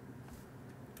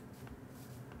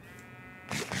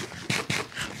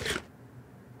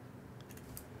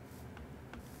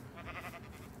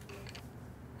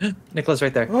 Nicola's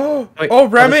right there. Oh, Wait, oh,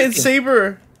 Ramit that's and him.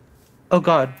 Saber. Oh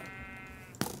god.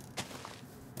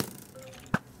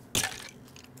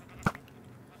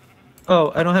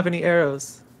 Oh, I don't have any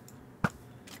arrows.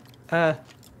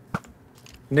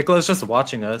 Nicola's just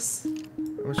watching us.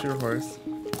 What's your horse?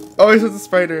 Oh, he's with the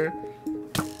spider.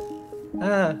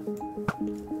 I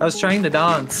was trying to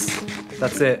dance.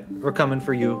 That's it. We're coming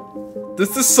for you.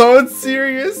 This is so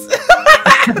unserious.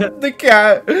 The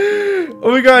cat.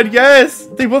 Oh my god, yes.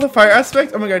 They both have fire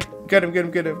aspect. Oh my god, get him, get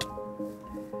him, get him.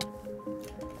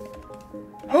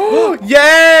 Oh,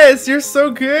 yes. You're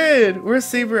so good. Where's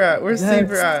Saber at? Where's Yes.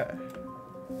 Saber at?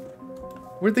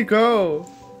 Where'd they go?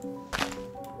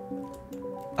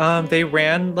 They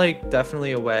ran, like,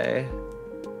 definitely away.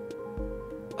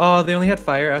 Oh, they only had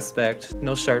fire aspect,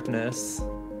 no sharpness.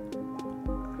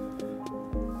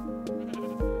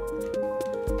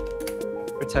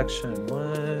 protection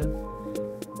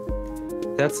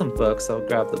 1. Got some books. I'll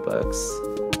grab the books.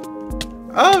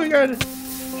 Oh my god.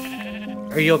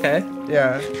 Are you okay?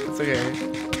 Yeah, it's okay.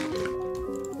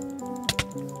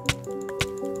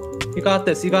 You got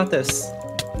this. You got this.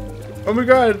 Oh my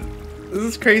god. This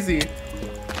is crazy.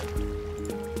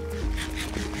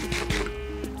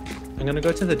 I'm gonna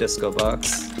go to the disco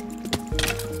box.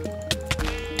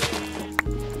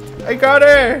 I got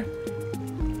her!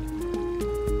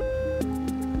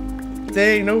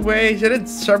 Dang, no way. She had a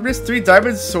sharpness 3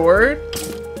 diamond sword?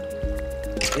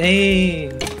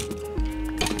 Dang.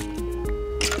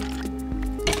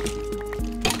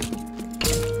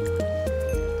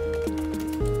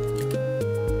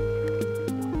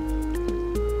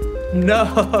 No.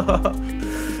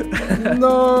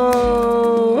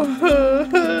 No.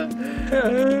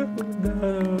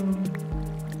 No.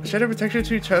 Shadow Protection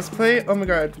 2 chest plate? Oh my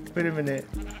god, wait a minute.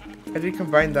 I did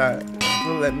combine that.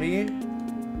 Will it let me?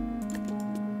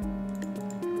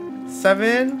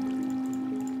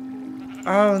 7?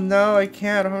 Oh no, I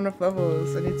can't. I don't have enough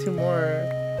levels. I need 2 more.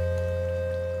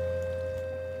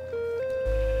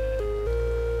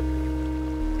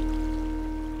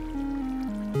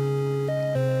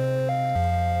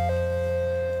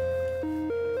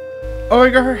 Oh, I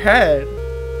got her head.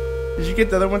 Did you get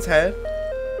the other one's head?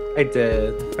 I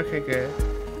did. Okay, good.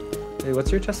 Hey, what's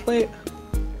your chest plate?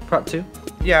 Prop 2?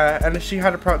 Yeah, and she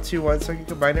had a prop 2 one, so I can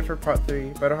combine it for prop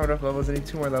 3. But I don't have enough levels. I need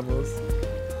 2 more levels.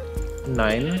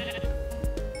 9?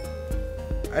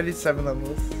 I need 7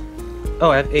 levels.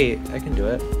 Oh, I have 8. I can do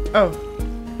it. Oh.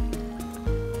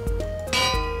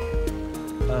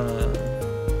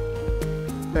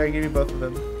 There, I give you both of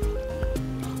them.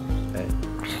 Okay.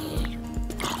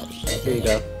 Here you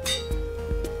go.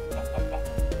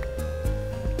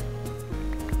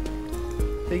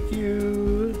 Thank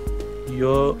you.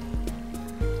 Yo.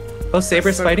 Oh,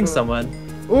 Saber's so fighting cool. someone.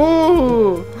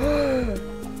 Ooh!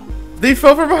 They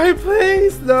fell from a high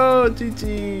place! No,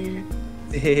 GG.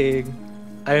 Dang.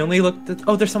 I only looked at.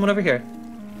 Oh, there's someone over here.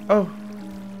 Oh.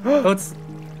 Oh, it's.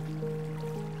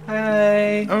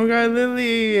 Hi. Oh my god,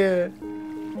 Lily!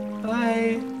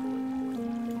 Hi.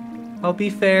 I'll be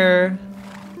fair.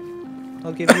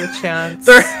 I'll give you a chance.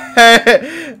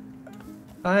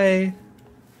 Hi.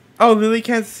 Oh, Lily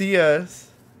can't see us.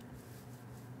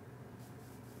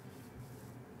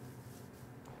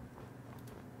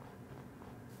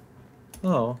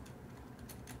 Oh.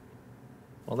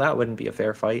 Well, that wouldn't be a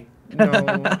fair fight. No.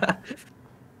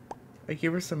 I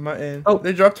gave her some mutton. Oh,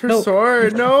 they dropped her no.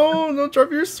 sword. No, don't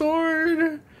drop your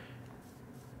sword.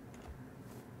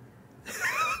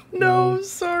 No,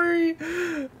 sorry.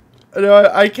 No,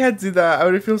 I can't do that. I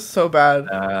would feel so bad.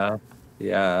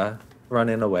 Yeah.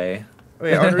 Running away.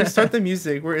 Wait, I'll restart the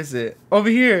music. Where is it? Over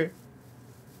here.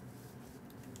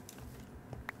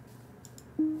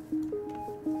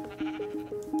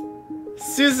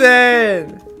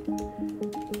 Susan!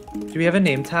 Do we have a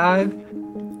name tag?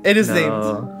 It is No. named.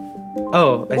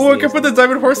 Oh, I Oh, I see. can put the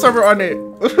diamond horse armor on it.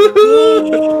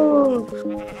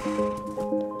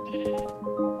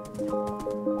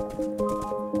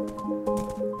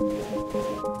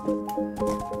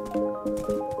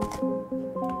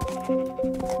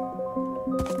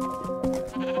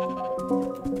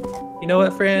 You know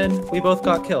what, Fran? We both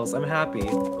got kills. I'm happy.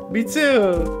 Me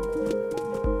too.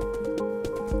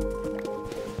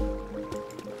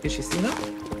 Did she see that?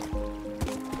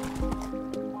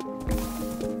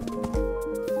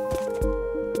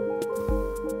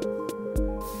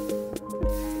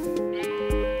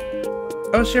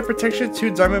 Oh, she had protection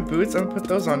 2 diamond boots. I'm gonna put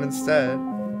those on instead.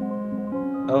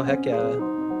 Oh, heck yeah.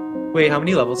 Wait, how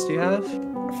many levels do you have?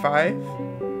 5?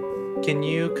 Can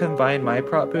you combine my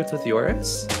prop boots with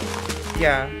yours?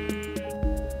 Yeah.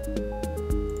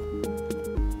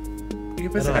 You can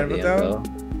put the anvil down.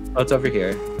 Oh, it's over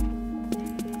here.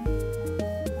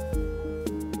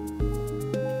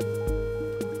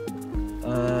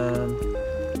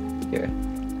 Here.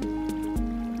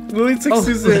 Lily took Oh.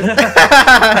 Susan.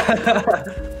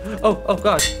 Oh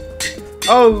god.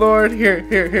 Oh lord, here.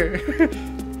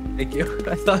 Thank you.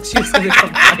 I thought she was gonna come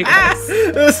fight us.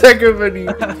 The second bunny.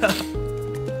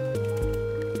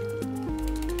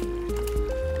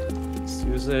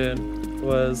 Susan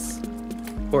was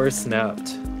horse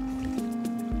snapped.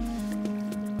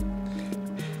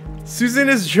 Susan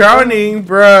is drowning,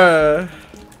 bruh.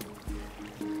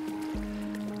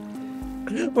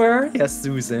 Where are you,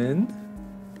 Susan?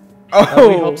 How do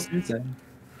we help Oh. Susan?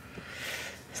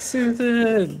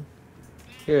 Susan.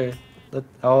 Here,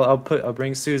 I'll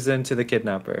bring Susan to the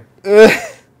kidnapper. Oh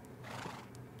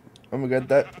my god,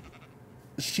 that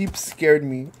sheep scared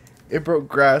me. It broke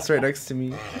grass right next to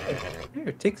me.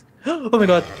 Here, take. Oh my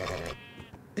god.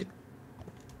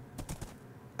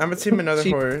 I'm gonna team another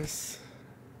horse.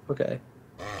 Okay.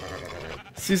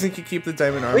 Susan can keep the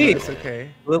diamond armor. Wait. It's okay.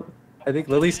 I think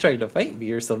Lily's trying to fight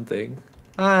me or something.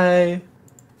 Hi.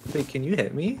 Wait, can you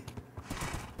hit me?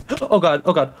 Oh god,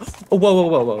 oh god. Oh, whoa, whoa,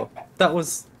 whoa, whoa. That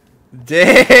was...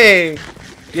 Dang!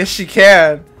 Yes, she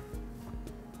can.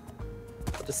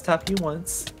 I'll just tap you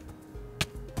once.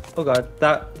 Oh god,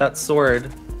 that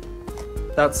sword.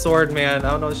 That sword, man. I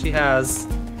don't know what she has.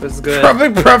 But it's good. Probably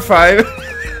Prep 5.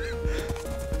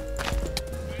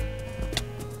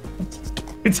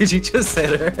 Did you just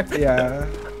hit her? Yeah.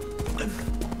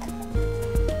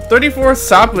 34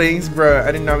 saplings, bro.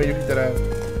 I did not mean to pick that up.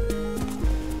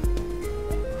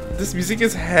 This music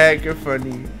is hecka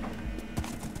funny.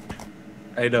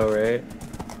 I know, right?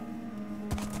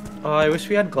 Oh, I wish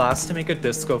we had glass to make a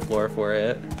disco floor for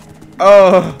it.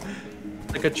 Oh.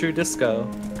 Like a true disco.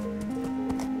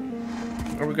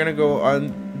 Are we gonna go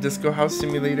on Disco House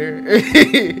Simulator?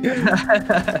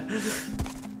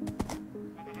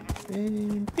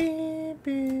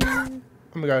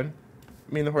 Oh my god.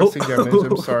 Me and the horse take damage,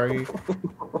 I'm sorry.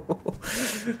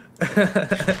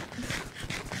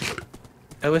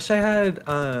 I wish I had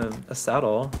a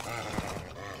saddle.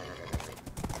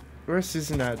 Where's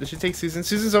Susan at? Did she take Susan?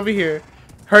 Susan's over here.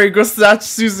 Hurry, go snatch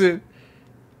Susan.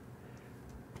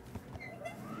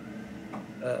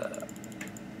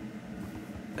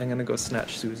 I'm gonna go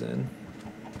snatch Susan.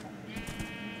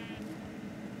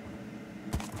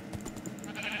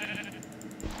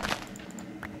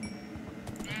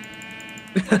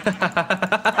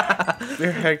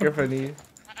 They're hecka funny.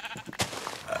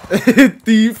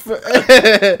 Thief.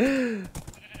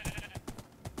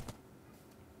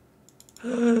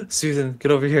 Susan,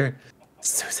 get over here.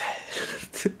 Susan.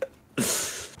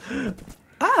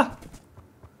 Ah!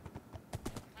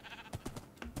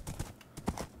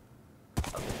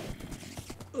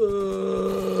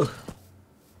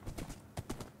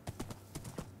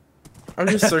 I'm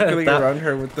just circling around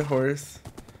her with the horse.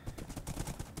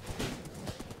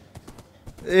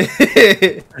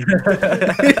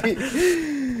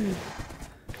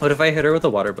 What if I hit her with a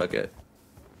water bucket?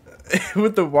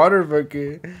 With the water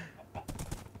bucket.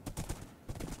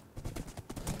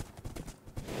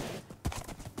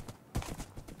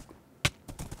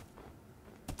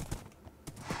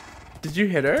 Did you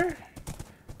hit her?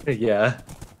 Yeah.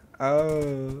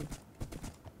 Oh.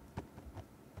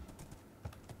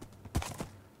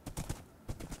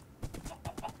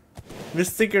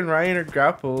 Mystic and Ryan are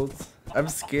grappled. I'm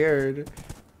scared.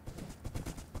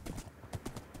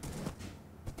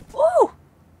 Woo!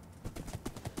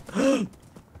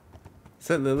 Is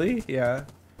that Lily? Yeah.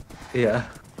 Yeah.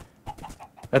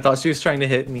 I thought she was trying to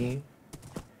hit me.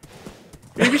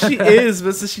 Maybe she is,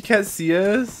 but so she can't see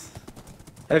us.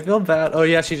 I feel bad. Oh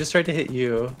yeah, she just tried to hit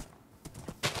you.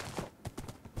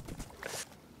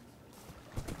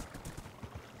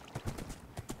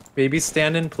 Maybe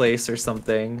stand in place or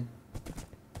something.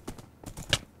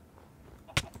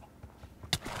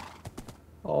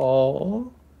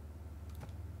 Oh.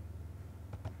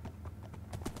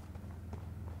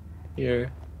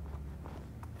 Here.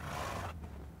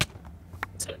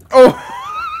 Oh!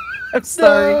 I'm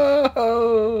sorry.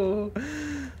 No!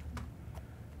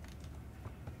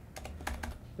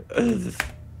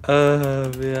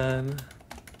 Oh man.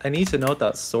 I need to know what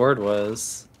that sword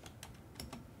was.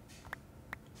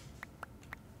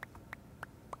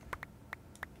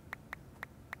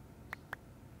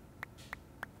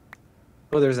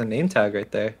 Oh, there's a name tag right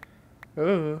there.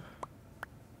 Oh.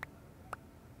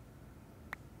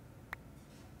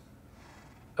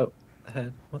 Oh, the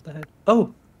head. What the heck?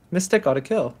 Oh, Mystic got a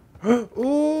kill.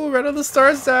 Ooh, right on the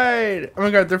star side. Oh my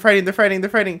god, they're fighting, they're fighting, they're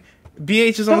fighting.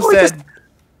 BH is almost dead.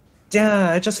 Yeah,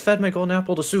 I just fed my golden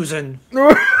apple to Susan.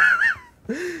 Bruh.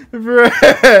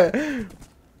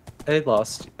 I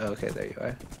lost. Okay, there you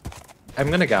are. I'm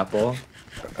gonna gapple.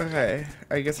 Okay,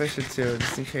 I guess I should too,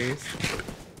 just in case.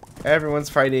 Everyone's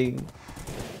fighting.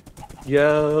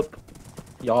 Yup.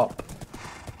 Yup.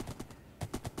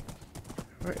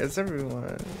 Where is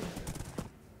everyone?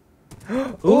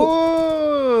 Ooh.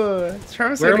 Ooh!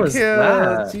 Travis Where got a was kill.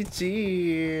 that?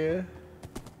 GG.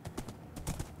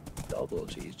 Double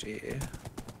GG.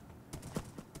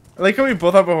 I like how we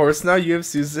both have a horse now. You have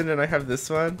Susan and I have this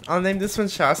one. I'll name this one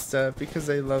Shasta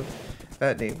because I love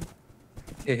that name.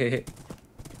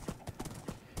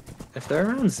 If they're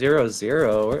around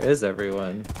 0-0, where is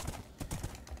everyone?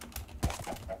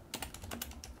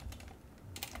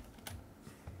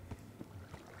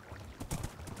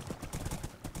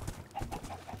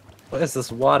 What is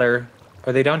this water?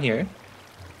 Are they down here?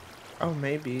 Oh,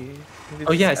 maybe. Maybe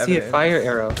Oh yeah, I this is see a evidence. fire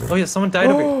arrow. Oh yeah, someone died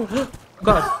over here. Oh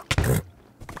god.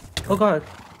 Oh god.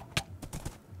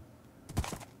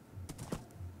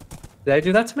 Did I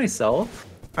do that to myself?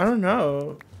 I don't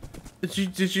know.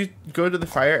 Did you go to the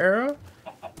fire arrow?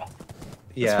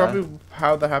 Yeah. That's probably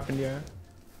how that happened, yeah.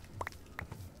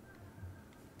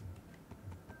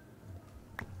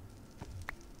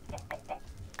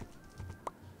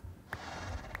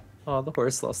 Oh, the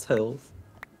horse lost health.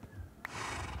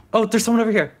 Oh, there's someone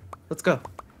over here. Let's go.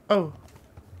 Oh.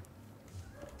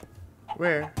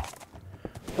 Where?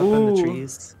 Up in the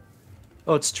trees.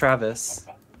 Oh, it's Travis.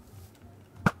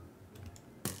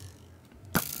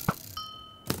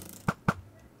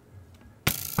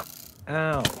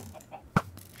 Ow.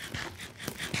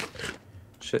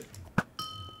 Shit.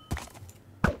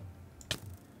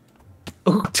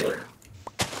 Oh.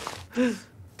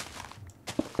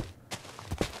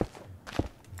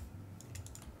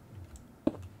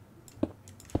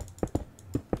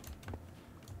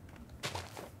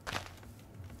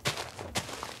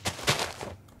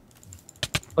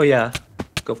 Oh yeah,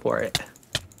 go for it.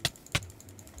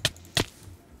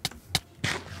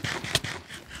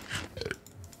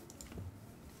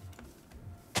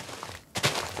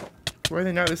 Where are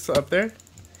they now? They're still up there?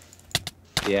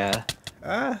 Yeah.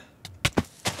 Ah.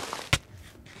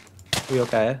 We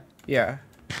okay? Yeah.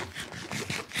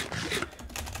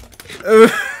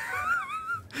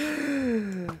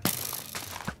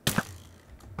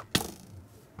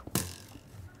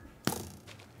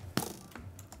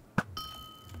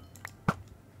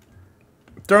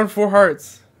 Throwing 4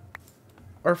 hearts.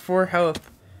 Or 4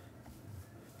 health.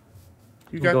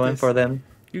 You I'm got going this. for them.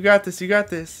 You got this. You got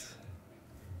this.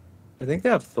 I think they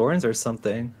have thorns or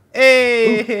something.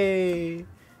 Hey!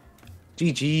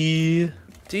 GG.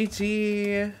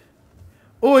 GG.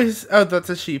 Oh, that's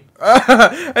a sheep.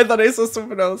 I thought I saw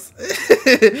someone else.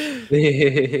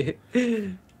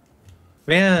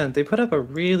 Man, they put up a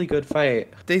really good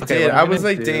fight. They Okay, did. what I I'm was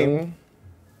gonna like, do- dang.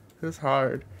 It was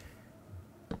hard.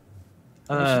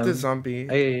 Shoot the zombie.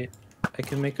 I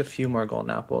can make a few more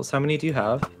golden apples. How many do you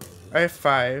have? I have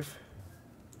 5.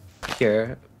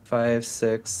 Here, 5,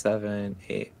 6, 7,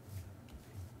 8.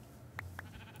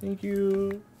 Thank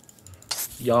you.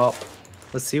 Yup.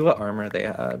 Let's see what armor they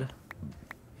had.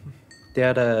 They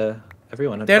had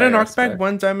everyone had They had a fire knockback aspect.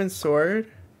 1 diamond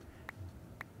sword.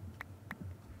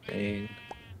 Dang.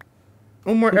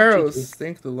 Oh, more Oh, arrows. GG.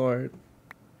 Thank the Lord.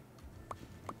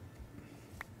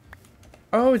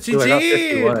 Oh, Ooh, I got GG!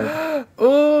 51.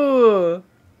 Oh!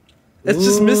 It's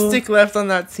just Ooh. Mystic left on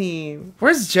that team.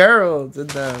 Where's Gerald and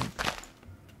them?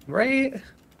 Right?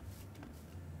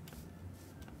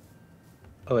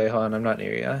 Oh wait, hold on, I'm not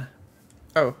near you.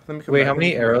 Oh, let me come Wait, back. how Let me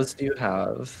many come arrows do you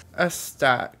have? back. A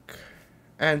stack.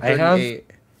 And I have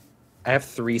 38. I have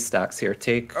 3 stacks here.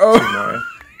 Take Oh. 2 more.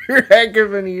 You're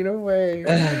aggravating, no way.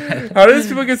 How does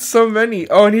people get so many?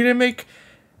 Oh, I need to make...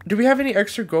 Do we have any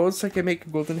extra gold so I can make a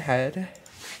golden head?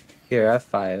 Here, I have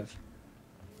 5.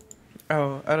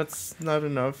 Oh, that's not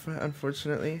enough,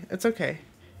 unfortunately. It's okay.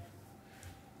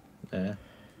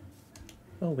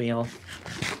 Oh well.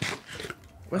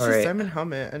 What's Alright. this diamond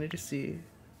helmet? I need to see.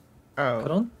 I Oh.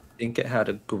 don't think it had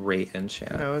a great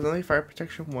enchant. No, it was only fire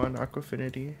protection 1, aqua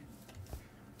affinity.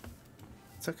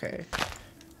 It's okay.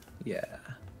 Yeah.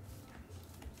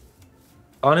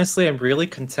 Honestly, I'm really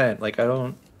content. Like I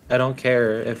don't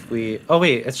care if we. Oh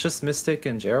wait, it's just Mystic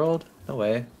and Gerald. No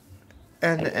way.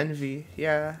 And Envy,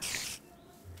 yeah.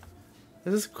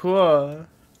 This is cool.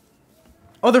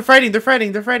 Oh, they're fighting,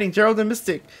 Gerald and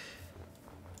Mystic.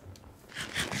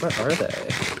 What are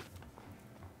they?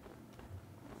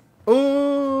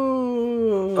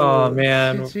 Ooh. Oh,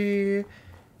 man. GG.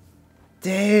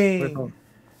 Dang.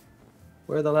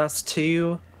 We're the last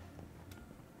 2.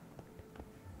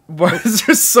 Why is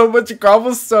there so much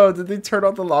cobblestone? Did they turn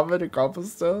on the lava to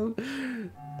cobblestone?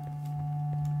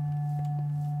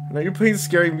 Now you're playing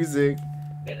scary music.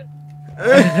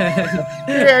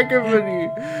 Yeah, company.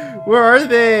 Where are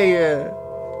they? I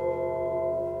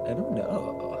don't know.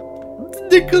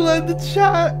 Nicola in the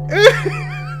chat.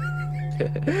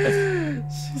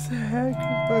 She's a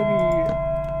hacker bunny.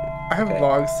 I have Okay.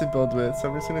 logs to build with, so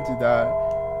I'm just gonna do that.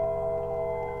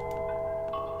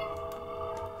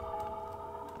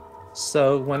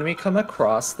 So when we come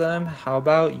across them, how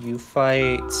about you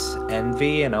fight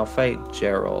Envy and I'll fight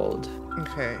Gerald?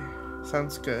 Okay,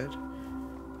 sounds good.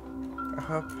 I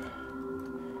hope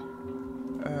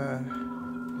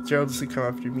Gerald doesn't come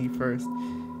after me first.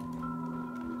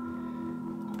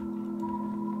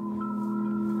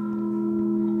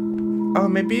 Oh,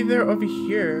 maybe they're over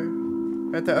here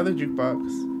at the other jukebox.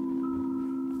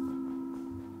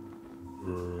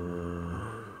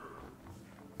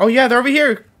 Oh yeah, they're over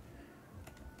here.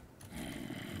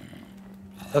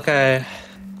 Okay,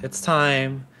 it's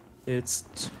time. It's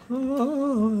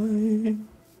time.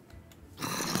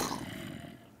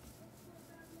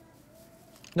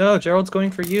 No, Gerald's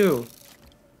going for you.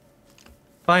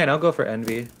 Fine, I'll go for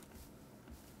Envy.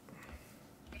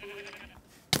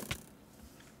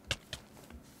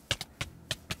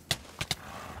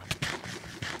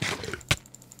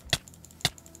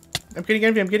 I'm getting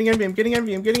Envy, I'm getting Envy, I'm getting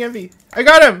Envy, I'm getting Envy. I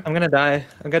got him! I'm gonna die.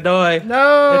 I'm gonna die.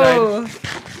 No!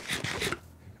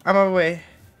 I'm on my way.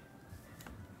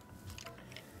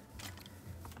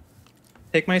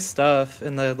 Take my stuff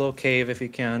in the little cave if you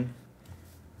can.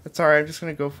 It's alright, I'm just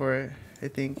gonna go for it, I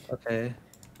think. Okay.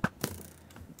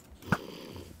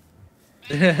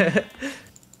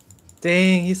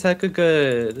 Dang, he's hecka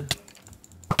good.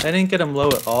 I didn't get him low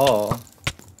at all.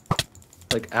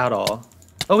 Like, at all.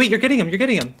 Oh wait, you're getting him, you're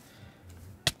getting him!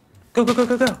 Go, go, go,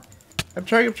 go, go! I'm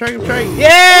trying, I'm trying, I'm trying.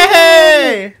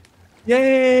 Yay!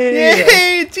 Yay!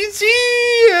 Yay! GG!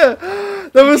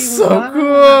 That was so Wow.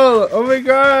 cool! Oh my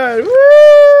god!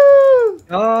 Woo!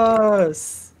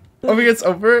 Yes! Oh my god, it's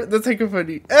over? That's like a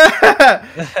funny.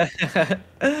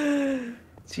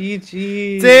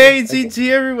 GG! Dang, GG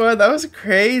everyone, that was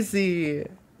crazy.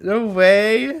 No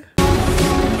way.